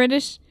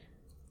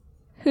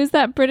 Who's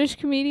that British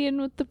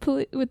comedian with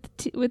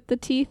the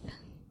teeth?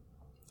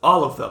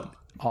 All of them.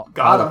 All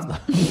Got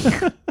of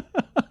him.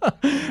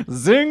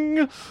 Zing!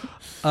 You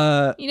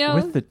know,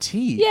 With the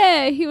teeth.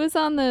 Yeah, he was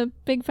on the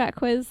Big Fat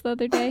Quiz the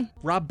other day.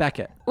 Rob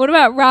Beckett. What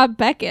about Rob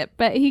Beckett?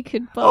 Bet he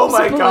could blow Oh up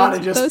my some god, I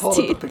balloons with just those pulled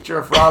up teeth. a picture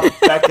of Rob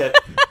Beckett.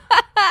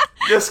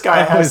 This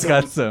guy has He's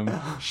got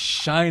some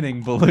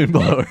shining balloon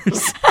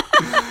blowers.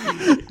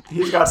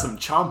 he's got some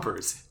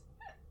chompers.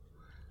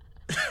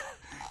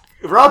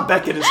 Rob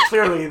Beckett is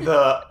clearly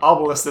the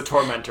Obelisk the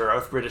Tormentor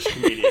of British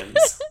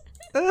comedians.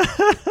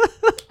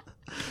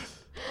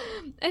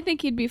 I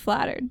think he'd be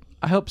flattered.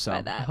 I hope so.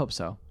 By that. I hope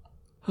so.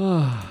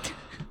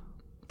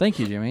 Thank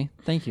you, Jimmy.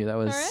 Thank you. That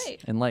was All right.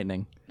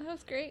 enlightening. That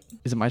was great.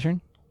 Is it my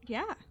turn?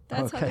 Yeah,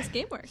 that's how Okay. this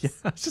game works. Yeah,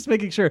 I was just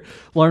making sure.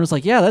 Lauren was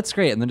like, "Yeah, that's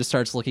great," and then just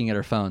starts looking at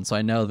her phone. So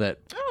I know that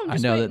Oh, I'm I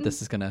just know that waiting-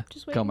 this is gonna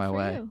just go waiting my for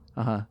way.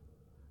 you.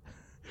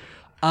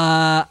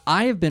 I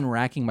have been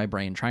racking my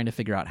brain trying to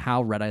figure out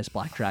how Red Eyes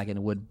Black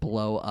Dragon would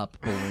blow up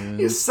balloons.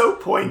 He's so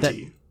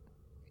pointy.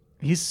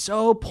 He's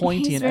so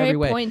pointy He's in very every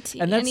way, pointy,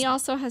 and and he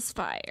also has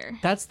fire.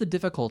 that's the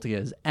difficulty.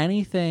 Is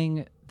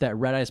anything that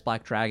Red Eyes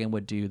Black Dragon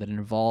would do that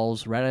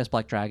involves Red Eyes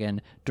Black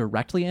Dragon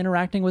directly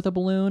interacting with a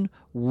balloon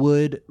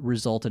would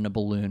result in a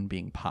balloon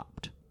being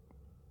popped.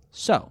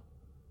 So,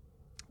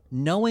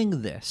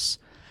 knowing this,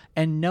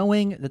 and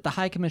knowing that the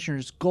High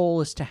Commissioner's goal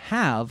is to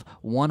have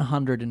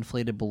 100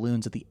 inflated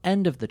balloons at the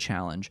end of the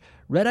challenge,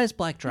 Red Eyes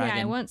Black Dragon...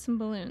 Yeah, I want some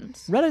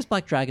balloons. Red Eyes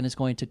Black Dragon is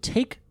going to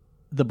take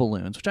the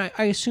balloons, which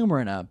I assume are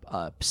in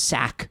a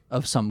sack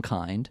of some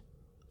kind,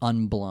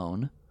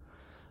 unblown,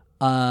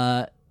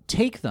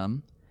 take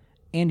them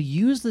and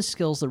use the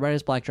skills that Red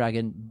Eyes Black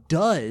Dragon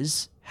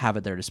does have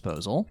at their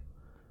disposal,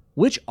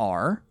 which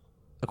are,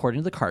 according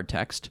to the card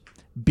text,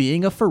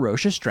 being a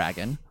ferocious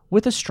dragon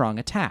with a strong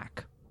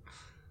attack.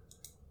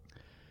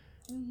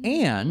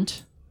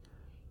 And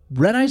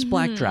Red Eyes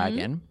Black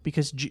Dragon,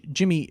 because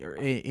Jimmy,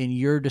 in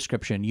your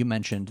description, you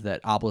mentioned that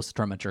Obelisk the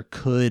Tormentor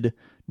could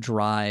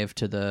drive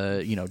to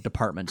the,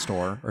 department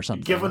store or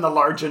something. Given a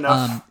large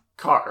enough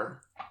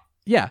car.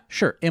 Yeah,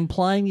 sure.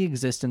 Implying the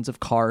existence of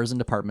cars and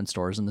department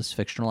stores in this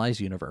fictionalized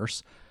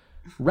universe.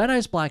 Red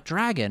Eyes Black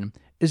Dragon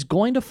is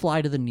going to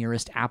fly to the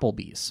nearest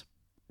Applebee's.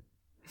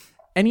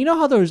 And you know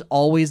how there's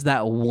always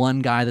that one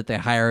guy that they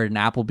hired in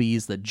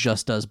Applebee's that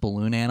just does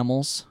balloon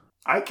animals?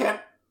 I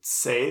can't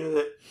say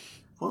that.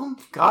 Well,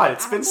 God,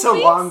 it's been so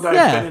long that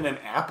I've been in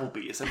an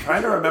Applebee's. I'm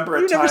trying to remember a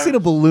time. You've never seen a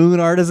balloon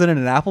artisan in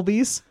an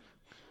Applebee's?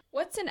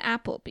 What's an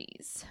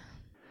Applebee's?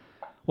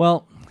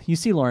 Well, you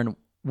see, Lauren,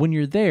 when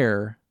you're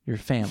there, you're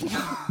family.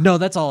 No,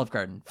 that's Olive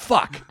Garden.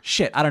 Fuck.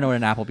 Shit, I don't know what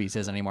an Applebee's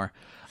is anymore.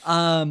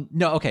 No,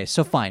 okay,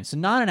 so fine. So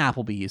not an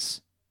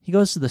Applebee's. He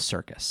goes to the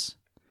circus.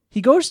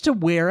 He goes to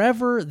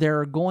wherever there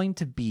are going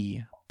to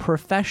be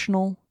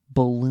professional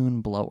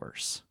balloon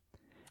blowers.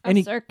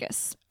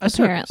 Circus, a circus.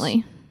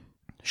 apparently.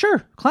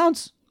 Sure,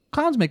 clowns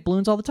make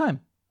balloons all the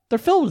time. They're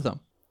filled with them.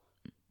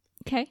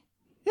 Okay.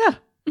 Yeah.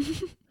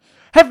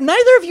 Have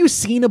neither of you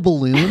seen a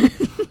balloon?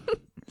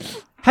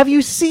 Have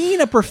you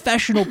seen a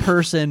professional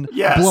person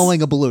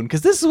blowing a balloon?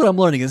 Because this is what I'm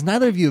learning: is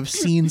neither of you have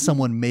seen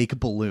someone make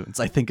balloons.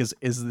 I think is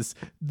this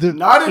the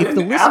not if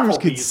the listeners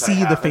could Applebee's,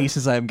 see the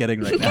faces I'm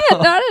getting right now. Yeah,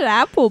 not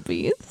at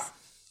Applebee's.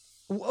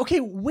 Okay,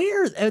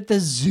 where at the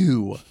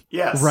zoo?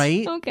 Yes.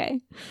 Right.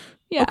 Okay.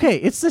 Yeah. Okay,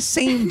 it's the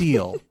same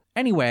deal.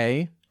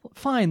 Anyway,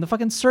 fine. The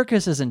fucking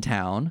circus is in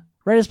town.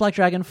 Red Eyes Black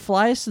Dragon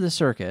flies to the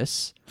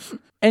circus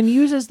and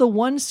uses the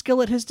one skill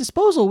at his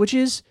disposal, which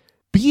is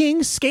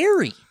being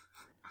scary.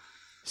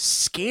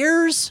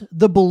 Scares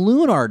the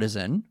balloon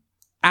artisan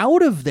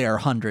out of their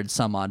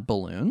 100-some-odd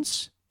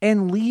balloons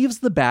and leaves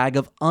the bag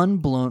of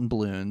unblown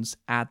balloons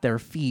at their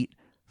feet,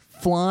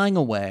 flying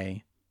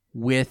away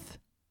with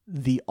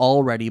the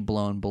already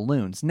blown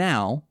balloons.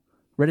 Now,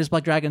 Red Eyes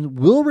Black Dragon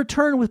will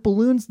return with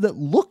balloons that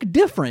look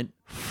different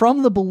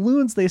from the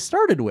balloons they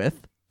started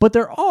with, but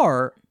there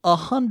are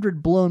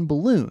 100 blown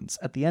balloons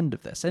at the end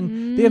of this.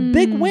 And they have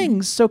big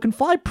wings, so can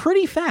fly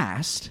pretty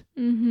fast.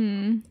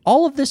 Mm-hmm.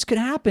 All of this could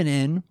happen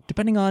in,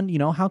 depending on,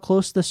 how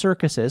close the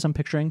circus is. I'm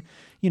picturing,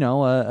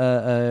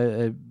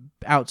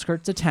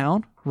 outskirts of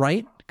town,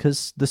 right?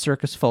 Because the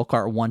circus folk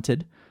are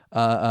wanted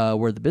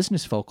where the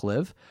business folk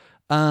live.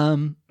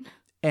 And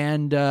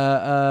they're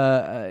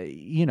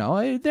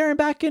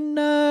back in,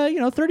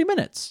 30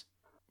 minutes.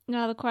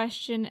 Now the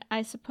question,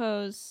 I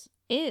suppose,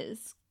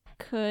 is,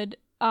 could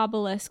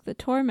Obelisk the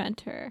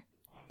Tormentor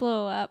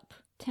blow up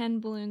 10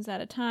 balloons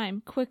at a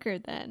time quicker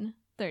than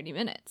 30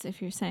 minutes,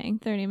 if you're saying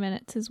 30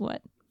 minutes is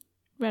what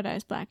Red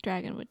Eyes Black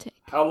Dragon would take?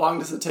 How long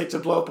does it take to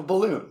blow up a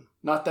balloon?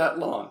 Not that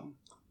long.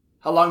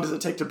 How long does it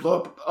take to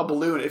blow up a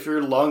balloon if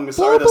your lungs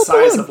are the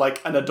size of,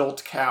 like, an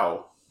adult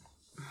cow?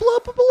 Blow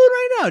up a balloon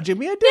right now,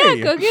 Jimmy. I dare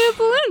you. Go get a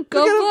balloon.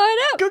 Go blow it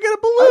up. Go get a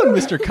balloon,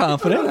 Mr. I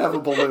Confident. don't have a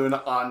balloon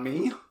on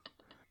me.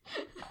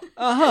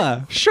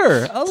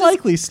 Sure. A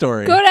likely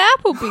story. Go to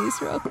Applebee's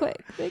real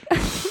quick.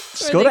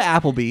 Just go to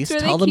Applebee's.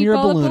 Tell them you're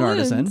a balloon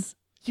artisan.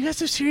 You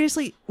guys are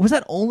seriously? Was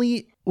that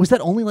only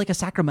like a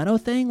Sacramento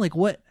thing? Like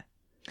what?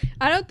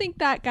 I don't think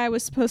that guy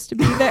was supposed to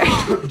be there.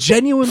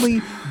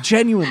 Genuinely.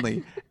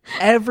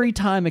 Every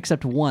time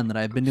except one that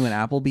I've been to an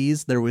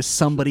Applebee's, there was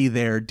somebody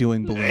there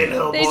doing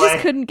balloons. They just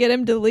couldn't get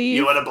him to leave.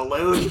 You want a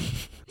balloon?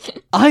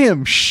 I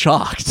am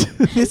shocked.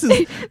 They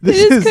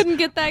just couldn't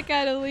get that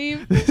guy to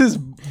leave. This is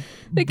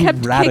They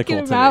kept kicking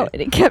him out,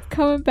 and he kept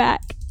coming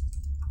back.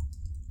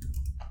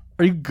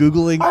 Are you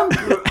Googling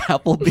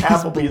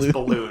Applebee's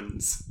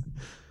balloons?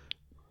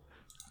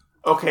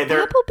 Okay,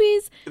 there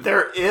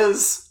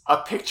is a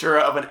picture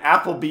of an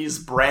Applebee's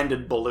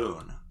branded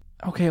balloon.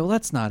 Okay, well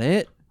that's not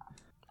it.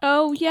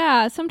 Oh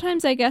yeah,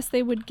 sometimes I guess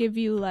they would give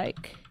you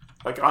like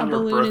on a your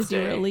balloon birthday. as you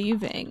were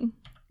leaving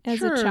as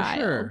Sure, a child.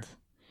 sure.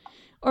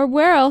 Or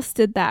where else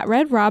did that?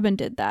 Red Robin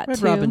did that too.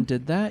 Red Robin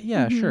did that.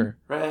 Yeah, sure.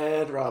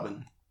 Red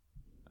Robin.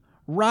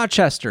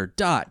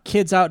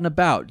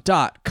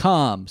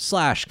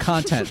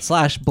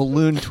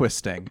 Rochester.kidsoutandAbout.com/content/balloon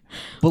twisting.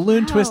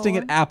 Balloon twisting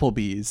at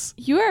Applebee's.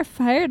 You are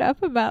fired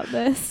up about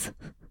this.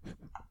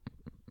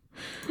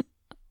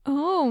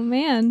 Oh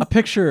man. A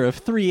picture of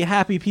 3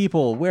 happy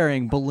people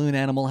wearing balloon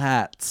animal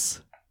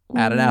hats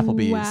at an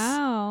Applebee's.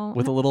 Wow.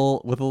 With a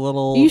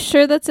little You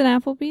sure that's an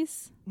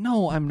Applebee's?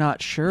 No, I'm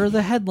not sure.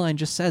 The headline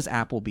just says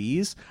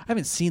Applebee's. I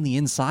haven't seen the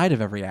inside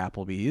of every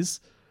Applebee's.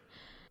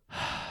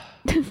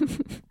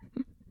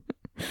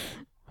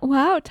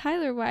 Wow,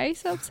 Tyler, why are you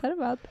so upset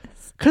about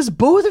this? Because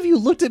both of you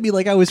looked at me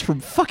like I was from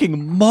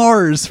fucking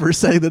Mars for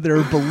saying that there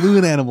are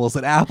balloon animals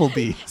at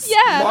Applebee's.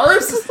 Yeah,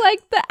 Mars this is like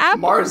the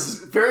Mars is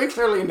very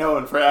clearly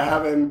known for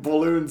having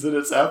balloons in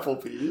its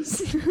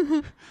Applebee's.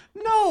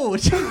 No.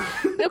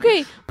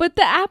 Okay, but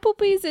the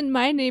Applebee's in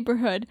my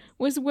neighborhood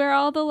was where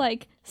all the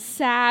like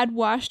sad,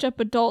 washed up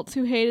adults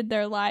who hated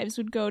their lives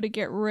would go to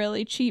get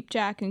really cheap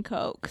Jack and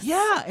Cokes.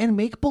 Yeah, and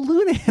make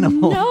balloon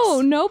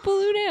animals. No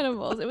balloon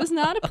animals. It was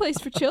not a place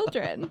for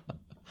children.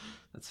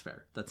 That's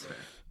fair. That's fair.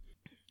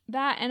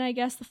 That, and I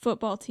guess the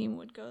football team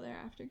would go there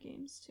after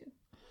games too.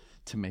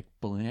 To make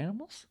balloon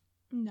animals?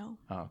 No.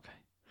 Oh, okay.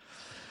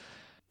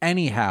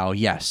 Anyhow,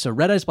 yes. So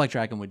Red Eyes Black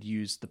Dragon would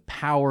use the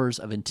powers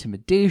of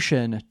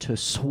intimidation to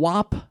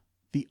swap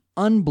the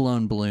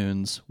unblown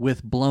balloons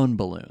with blown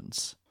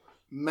balloons.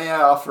 May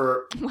I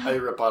offer a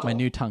rebuttal? My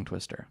new tongue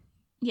twister.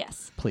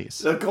 Yes. Please.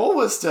 The goal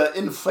was to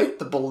inflate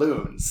the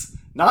balloons,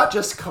 not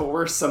just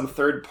coerce some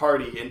third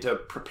party into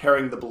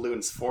preparing the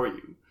balloons for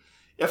you.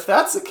 If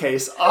that's the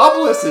case,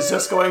 Obelisk is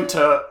just going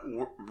to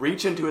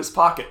reach into his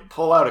pocket,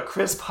 pull out a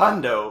crisp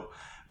hundo,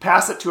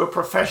 pass it to a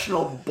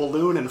professional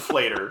balloon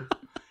inflator,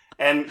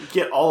 and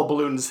get all the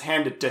balloons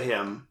handed to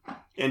him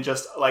in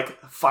just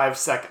like 5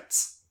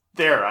 seconds.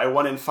 There, I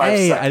won in 5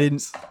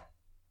 seconds.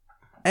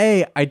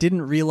 I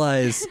didn't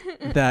realize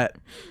that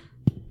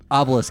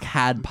Obelisk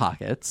had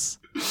pockets.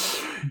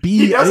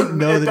 B, I didn't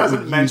know that it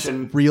would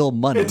mention real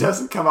money. It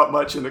doesn't come up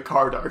much in the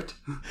card art.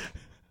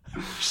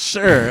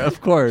 Sure,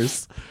 of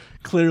course.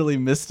 Clearly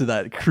missed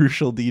that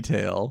crucial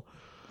detail.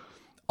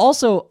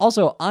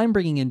 Also, I'm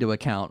bringing into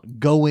account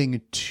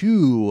going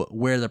to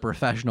where the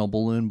professional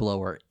balloon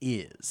blower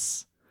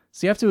is.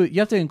 So you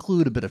have to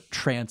include a bit of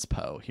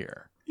transpo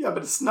here. Yeah,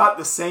 but it's not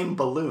the same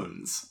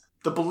balloons.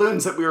 The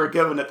balloons that we were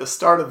given at the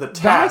start of the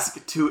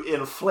task to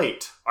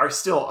inflate are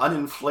still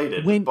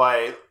uninflated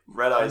by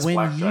Red Eyes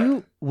Black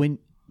Dragon.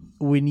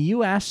 When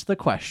you asked the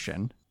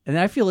question, and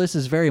I feel this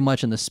is very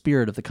much in the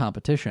spirit of the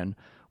competition,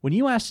 when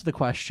you asked the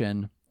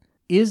question,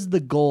 is the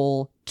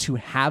goal to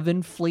have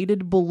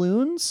inflated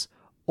balloons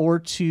or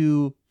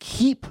to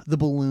keep the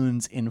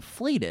balloons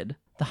inflated?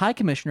 The High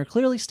Commissioner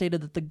clearly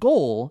stated that the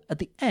goal at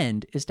the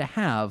end is to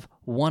have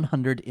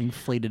 100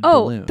 inflated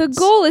balloons. The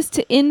goal is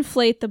to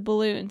inflate the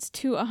balloons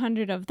to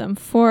 100 of them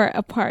for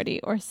a party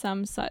or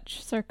some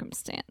such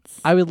circumstance.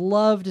 I would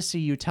love to see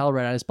you tell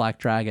Red Eyes Black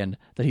Dragon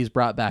that he's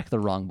brought back the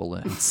wrong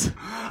balloons.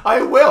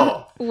 I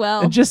will.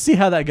 Well, and just see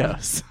how that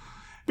goes.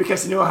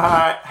 Because you know how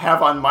I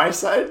have on my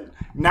side?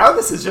 Now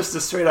this is just a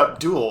straight up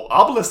duel.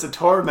 Obelisk the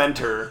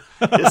Tormentor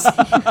is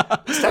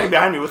standing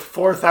behind me with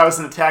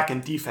 4,000 attack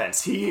and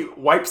defense. He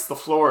wipes the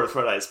floor with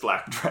Red Eyes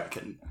Black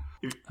Dragon.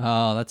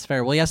 Oh, that's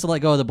fair. Well, he has to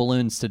let go of the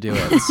balloons to do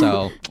it.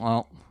 So,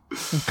 well,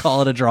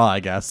 call it a draw, I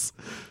guess.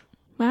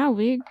 Wow,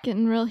 we're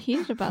getting real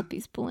heated about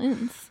these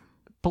balloons.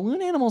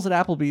 Balloon animals at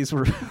Applebee's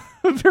were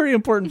a very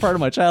important part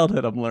of my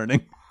childhood, I'm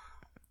learning.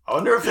 I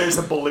wonder if there's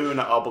a balloon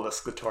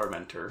Obelisk the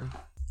Tormentor.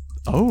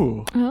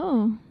 Oh.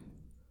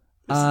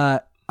 Oh.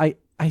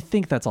 I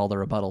think that's all the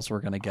rebuttals we're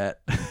going to get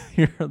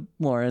here,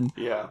 Lauren.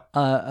 Yeah.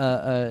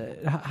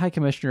 High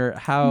Commissioner,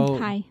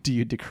 how do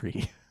you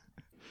decree?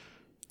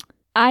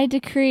 I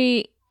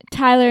decree,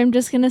 Tyler, I'm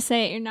just going to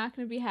say it. You're not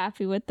going to be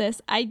happy with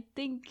this. I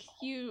think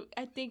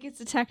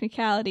it's a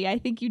technicality. I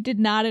think you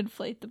did not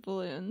inflate the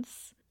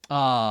balloons.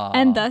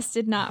 And thus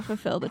did not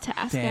fulfill the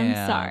task. Damn.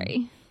 I'm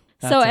sorry.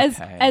 That's so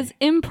okay. as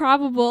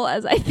improbable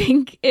as I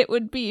think it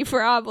would be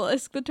for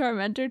Obelisk the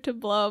Tormentor to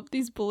blow up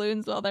these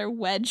balloons while they're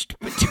wedged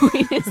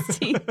between his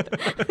teeth.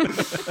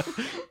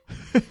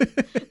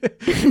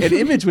 An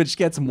image which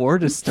gets more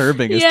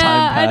disturbing as time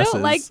passes. I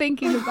don't like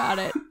thinking about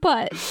it.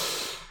 But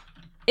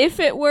if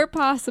it were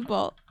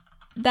possible,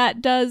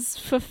 that does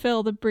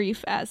fulfill the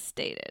brief as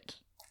stated.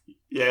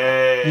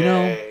 Yay. You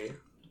know,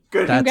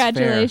 good.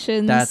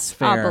 Congratulations, That's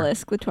fair.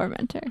 Obelisk the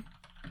Tormentor.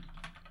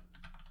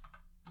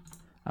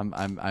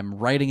 I'm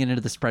writing it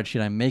into the spreadsheet.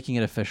 I'm making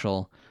it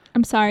official.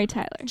 I'm sorry,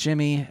 Tyler.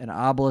 Jimmy and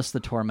Obelisk the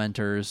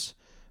Tormentors,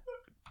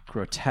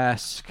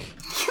 grotesque,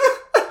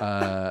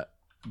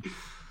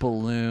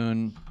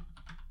 balloon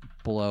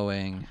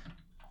blowing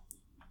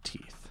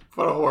teeth.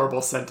 What a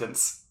horrible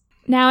sentence.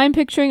 Now I'm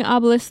picturing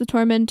Obelisk the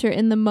Tormentor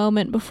in the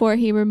moment before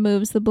he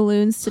removes the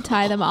balloons to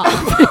tie them off.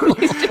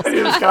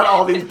 He's got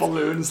all these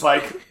balloons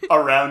like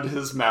around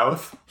his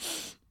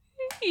mouth.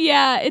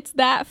 Yeah, it's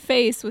that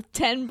face with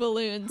 10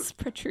 balloons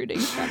protruding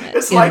from it.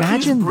 It's like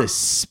imagine the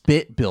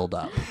spit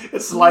buildup.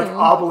 It's like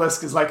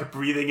Obelisk is like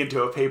breathing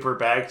into a paper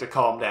bag to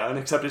calm down,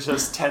 except it's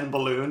just 10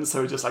 balloons,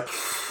 so it's just like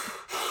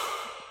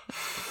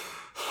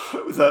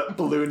with the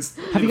balloons.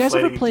 Have you guys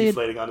ever played?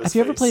 On his Have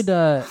you ever face. played?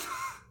 Have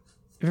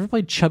you ever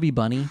played Chubby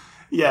Bunny?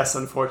 Yes,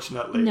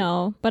 unfortunately.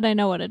 No, but I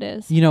know what it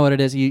is. You know what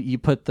it is. You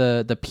put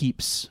the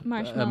Peeps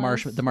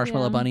Marshmallows, the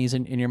marshmallow yeah. bunnies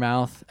in your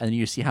mouth, and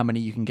you see how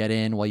many you can get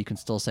in while you can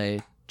still say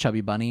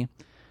Chubby Bunny.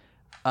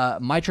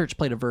 My church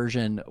played a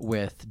version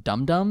with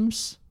Dum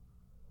Dums,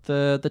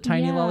 the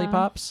tiny Yeah.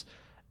 lollipops,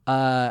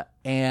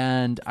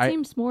 and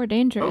Seems more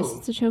dangerous. Oh.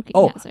 It's a choking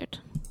Oh. hazard.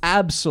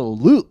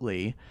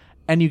 absolutely.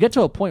 And you get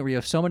to a point where you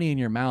have so many in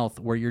your mouth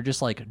where you're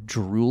just like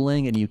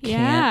drooling and you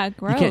can't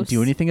gross.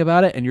 do anything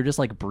about it, and you're just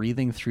like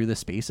breathing through the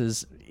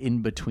spaces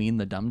in between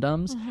the dum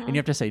dums, and you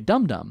have to say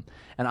dum dum.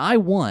 And I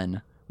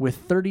won with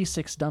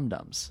 36 dum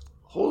dums.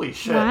 Holy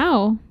shit.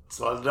 Wow. It's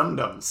a lot of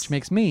dum-dums. Which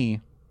makes me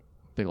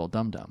big old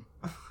dum-dum.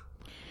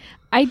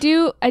 I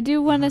do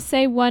want to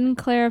say one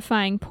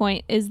clarifying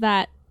point is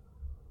that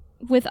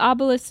with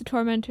Obelisk the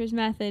Tormentor's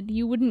method,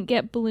 you wouldn't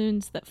get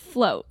balloons that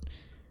float,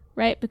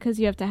 right? Because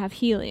you have to have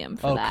helium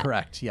for that. Oh,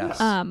 correct. Yes.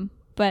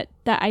 But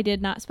that I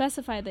did not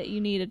specify that you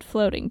needed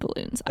floating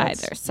balloons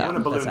either. So One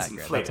of the balloons That's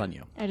accurate. inflated. That's on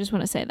you. I just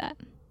want to say that.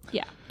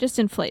 Yeah, just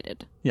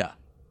inflated. Yeah.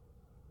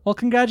 Well,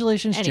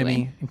 congratulations, Anyway.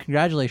 Jimmy, and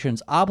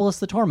congratulations, Obelisk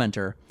the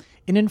Tormentor,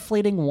 in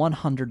inflating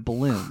 100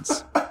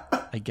 balloons.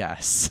 I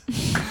guess.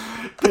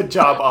 Good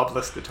job,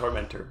 Obelisk the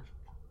Tormentor.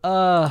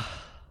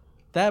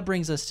 That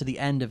brings us to the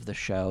end of the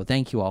show.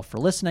 Thank you all for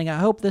listening. I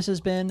hope this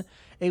has been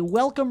a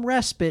welcome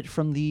respite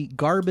from the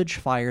garbage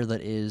fire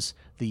that is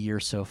the year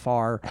so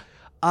far.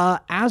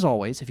 As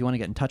always, if you want to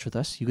get in touch with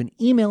us, you can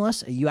email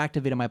us at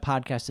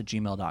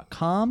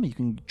youactivatedmypodcast@gmail.com. You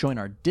can join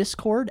our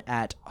Discord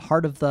at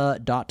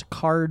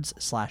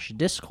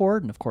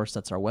heartofthe.cards/Discord. And of course,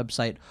 that's our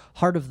website,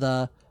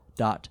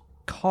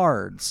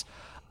 heartofthe.cards.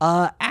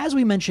 As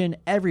we mention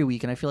every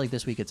week, and I feel like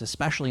this week it's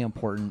especially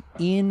important,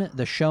 in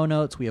the show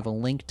notes we have a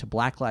link to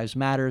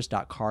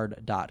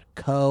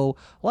blacklivesmatters.card.co.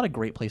 A lot of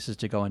great places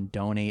to go and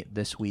donate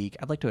this week.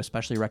 I'd like to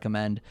especially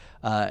recommend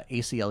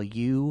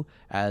ACLU,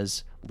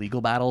 as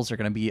legal battles are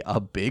going to be a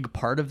big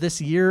part of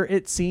this year,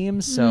 it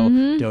seems. So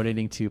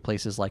donating to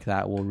places like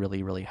that will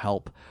really, really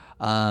help.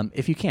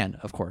 If you can,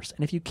 of course.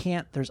 And if you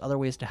can't, there's other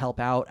ways to help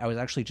out. I was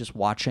actually just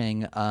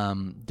watching,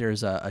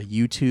 there's a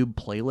YouTube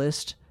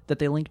playlist that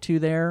they link to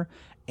there,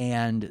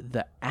 and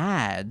the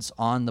ads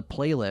on the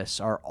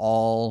playlists are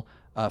all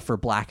for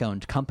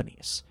Black-owned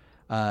companies.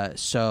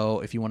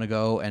 So if you want to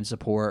go and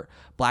support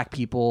Black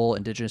people,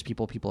 Indigenous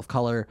people, people of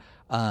color,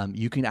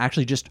 you can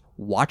actually just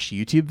watch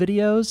YouTube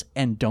videos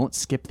and don't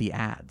skip the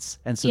ads.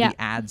 And so the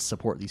ads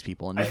support these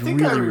people. And it's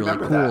really, really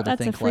cool to That's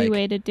think a free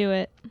way to do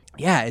it.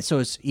 Yeah, so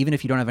it's even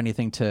if you don't have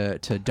anything to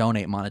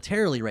donate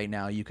monetarily right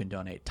now, you can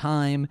donate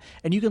time,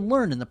 and you can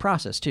learn in the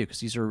process too,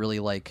 because these are really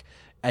like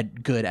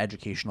good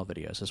educational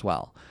videos as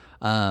well.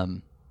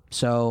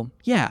 So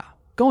yeah,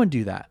 go and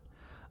do that.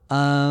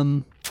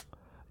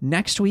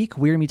 Next week,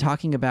 we're going to be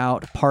talking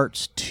about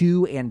parts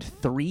 2 and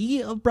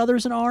 3 of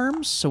Brothers in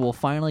Arms. So we'll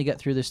finally get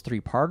through this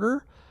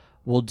 3-parter.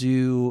 We'll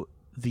do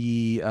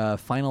the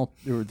final,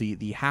 or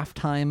the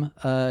halftime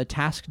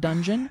task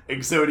dungeon.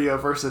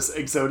 Exodia versus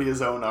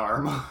Exodia's own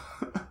arm.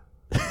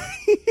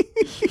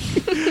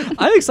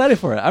 I'm excited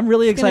for it. I'm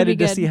really excited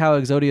to good. see how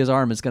Exodia's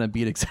arm is going to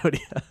beat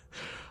Exodia.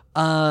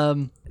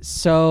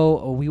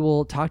 So we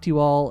will talk to you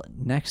all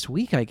next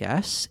week, I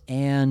guess.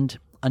 And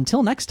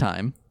until next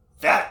time.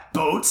 That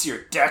boat's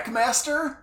your deck master?